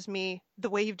terrifies me the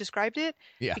way you've described it.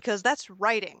 Yeah. Because that's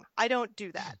writing. I don't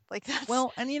do that. Like that's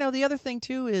Well, and the other thing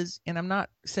too is, and I'm not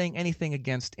saying anything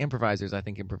against improvisers. I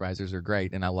think improvisers are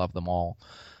great, and I love them all,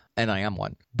 and I am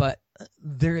one. But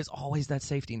there is always that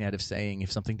safety net of saying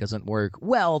if something doesn't work,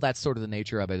 well, that's sort of the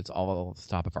nature of it. It's all off the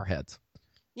top of our heads.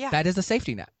 Yeah. That is a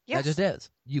safety net. Yes. That just is.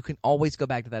 You can always go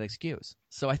back to that excuse.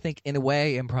 So I think in a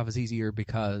way improv is easier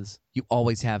because you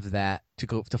always have that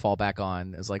to fall back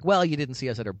on. It's like, well, you didn't see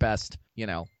us at our best.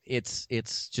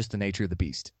 It's just the nature of the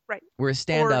beast. Right. Whereas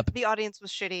stand-up, or the audience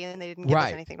was shitty and they didn't give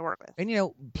us anything to work with.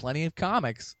 And plenty of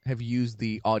comics have used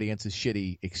the audience's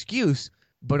shitty excuse.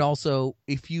 But also,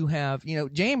 if you have,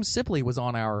 James Sibley was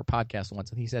on our podcast once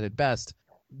and he said it best.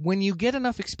 When you get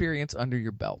enough experience under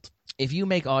your belt, if you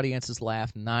make audiences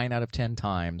laugh 9 out of 10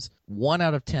 times, 1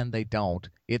 out of 10 they don't,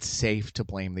 it's safe to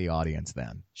blame the audience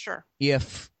then. Sure.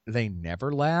 If they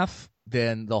never laugh,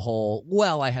 then the whole,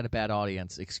 well, I had a bad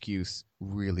audience excuse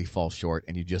really falls short,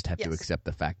 and you just have to accept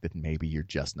the fact that maybe you're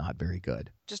just not very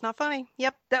good. Just not funny.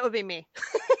 Yep, that would be me.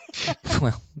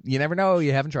 Well, you never know.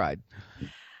 You haven't tried.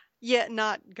 Yeah,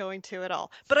 not going to at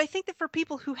all. But I think that for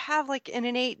people who have like an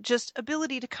innate just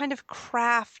ability to kind of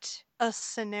craft a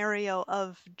scenario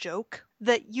of joke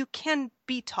that you can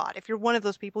be taught. If you're one of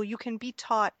those people, you can be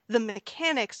taught the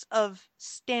mechanics of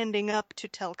standing up to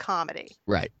tell comedy.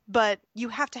 Right. But you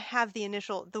have to have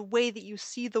the way that you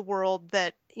see the world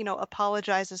that,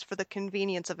 apologizes for the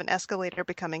convenience of an escalator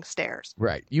becoming stairs.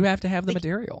 Right. You have to have the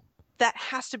material. That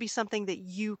has to be something that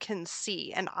you can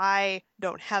see, and I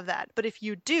don't have that. But if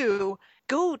you do,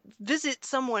 go visit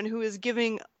someone who is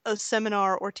giving a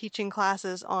seminar or teaching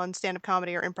classes on stand-up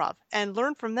comedy or improv and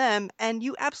learn from them, and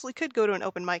you absolutely could go to an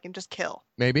open mic and just kill.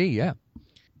 Maybe, yeah.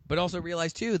 But also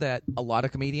realize, too, that a lot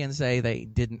of comedians say they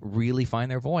didn't really find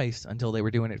their voice until they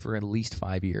were doing it for at least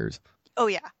 5 years. Oh,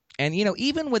 yeah. And,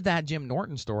 even with that Jim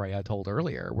Norton story I told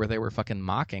earlier, where they were fucking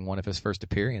mocking one of his first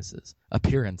appearances,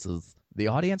 the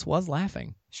audience was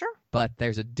laughing. Sure. But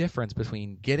there's a difference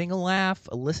between getting a laugh,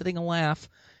 eliciting a laugh,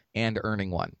 and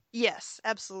earning one. Yes,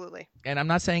 absolutely. And I'm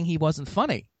not saying he wasn't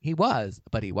funny. He was,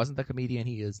 but he wasn't the comedian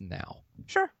he is now.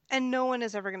 Sure. And no one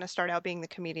is ever going to start out being the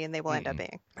comedian they will end up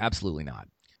being. Absolutely not.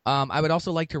 I would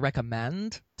also like to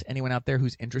recommend to anyone out there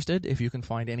who's interested, if you can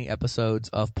find any episodes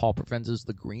of Paul Provenz's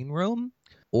The Green Room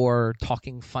or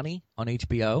Talking Funny on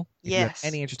HBO. If you have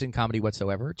any interest in comedy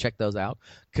whatsoever, check those out.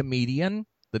 Comedian,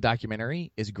 the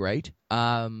documentary, is great.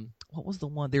 What was the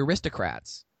one? The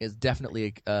Aristocrats is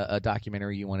definitely a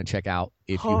documentary you want to check out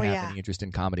if you have any interest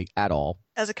in comedy at all.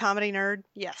 As a comedy nerd,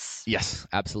 yes. Yes,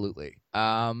 absolutely.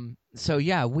 So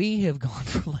yeah, we have gone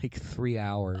for like 3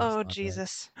 hours. Oh,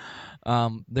 Jesus.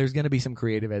 There's going to be some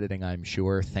creative editing, I'm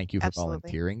sure. Thank you for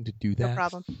volunteering to do that. No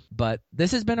problem. But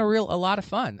this has been a lot of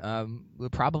fun.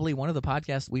 Probably one of the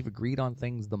podcasts we've agreed on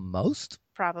things the most.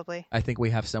 Probably. I think we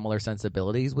have similar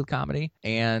sensibilities with comedy,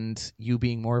 and you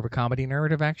being more of a comedy nerd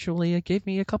have actually gave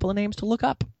me a couple of names to look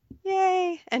up.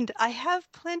 Yay! And I have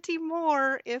plenty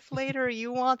more if later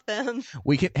you want them.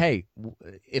 We can. Hey,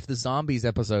 if the zombies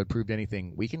episode proved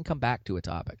anything, we can come back to a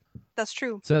topic. That's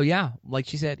true. So yeah, like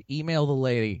she said, email the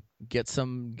lady.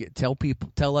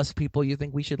 Tell us people you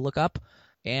think we should look up,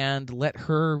 and let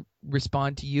her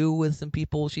respond to you with some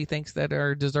people she thinks that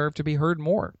deserve to be heard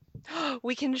more.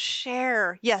 We can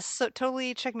share. Yes, so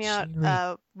totally check me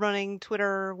out. Running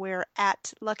Twitter, we're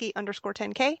at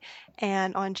lucky_10k,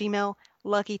 and on Gmail,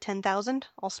 lucky10000,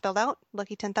 all spelled out,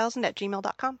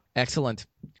 lucky10000@gmail.com. Excellent.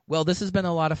 Well, this has been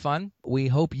a lot of fun. We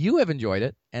hope you have enjoyed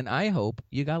it, and I hope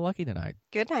you got lucky tonight.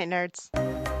 Good night, nerds.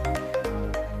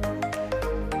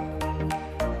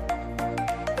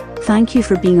 Thank you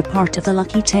for being a part of the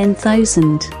Lucky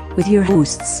 10,000 with your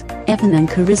hosts, Evan and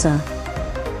Carissa.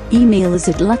 Email us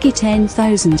at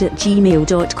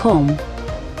lucky10000@gmail.com.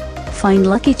 Find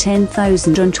Lucky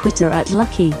 10,000 on Twitter at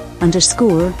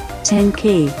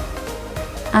lucky_10k.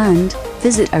 And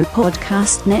visit our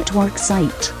podcast network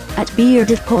site at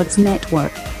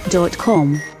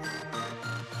beardedpodsnetwork.com.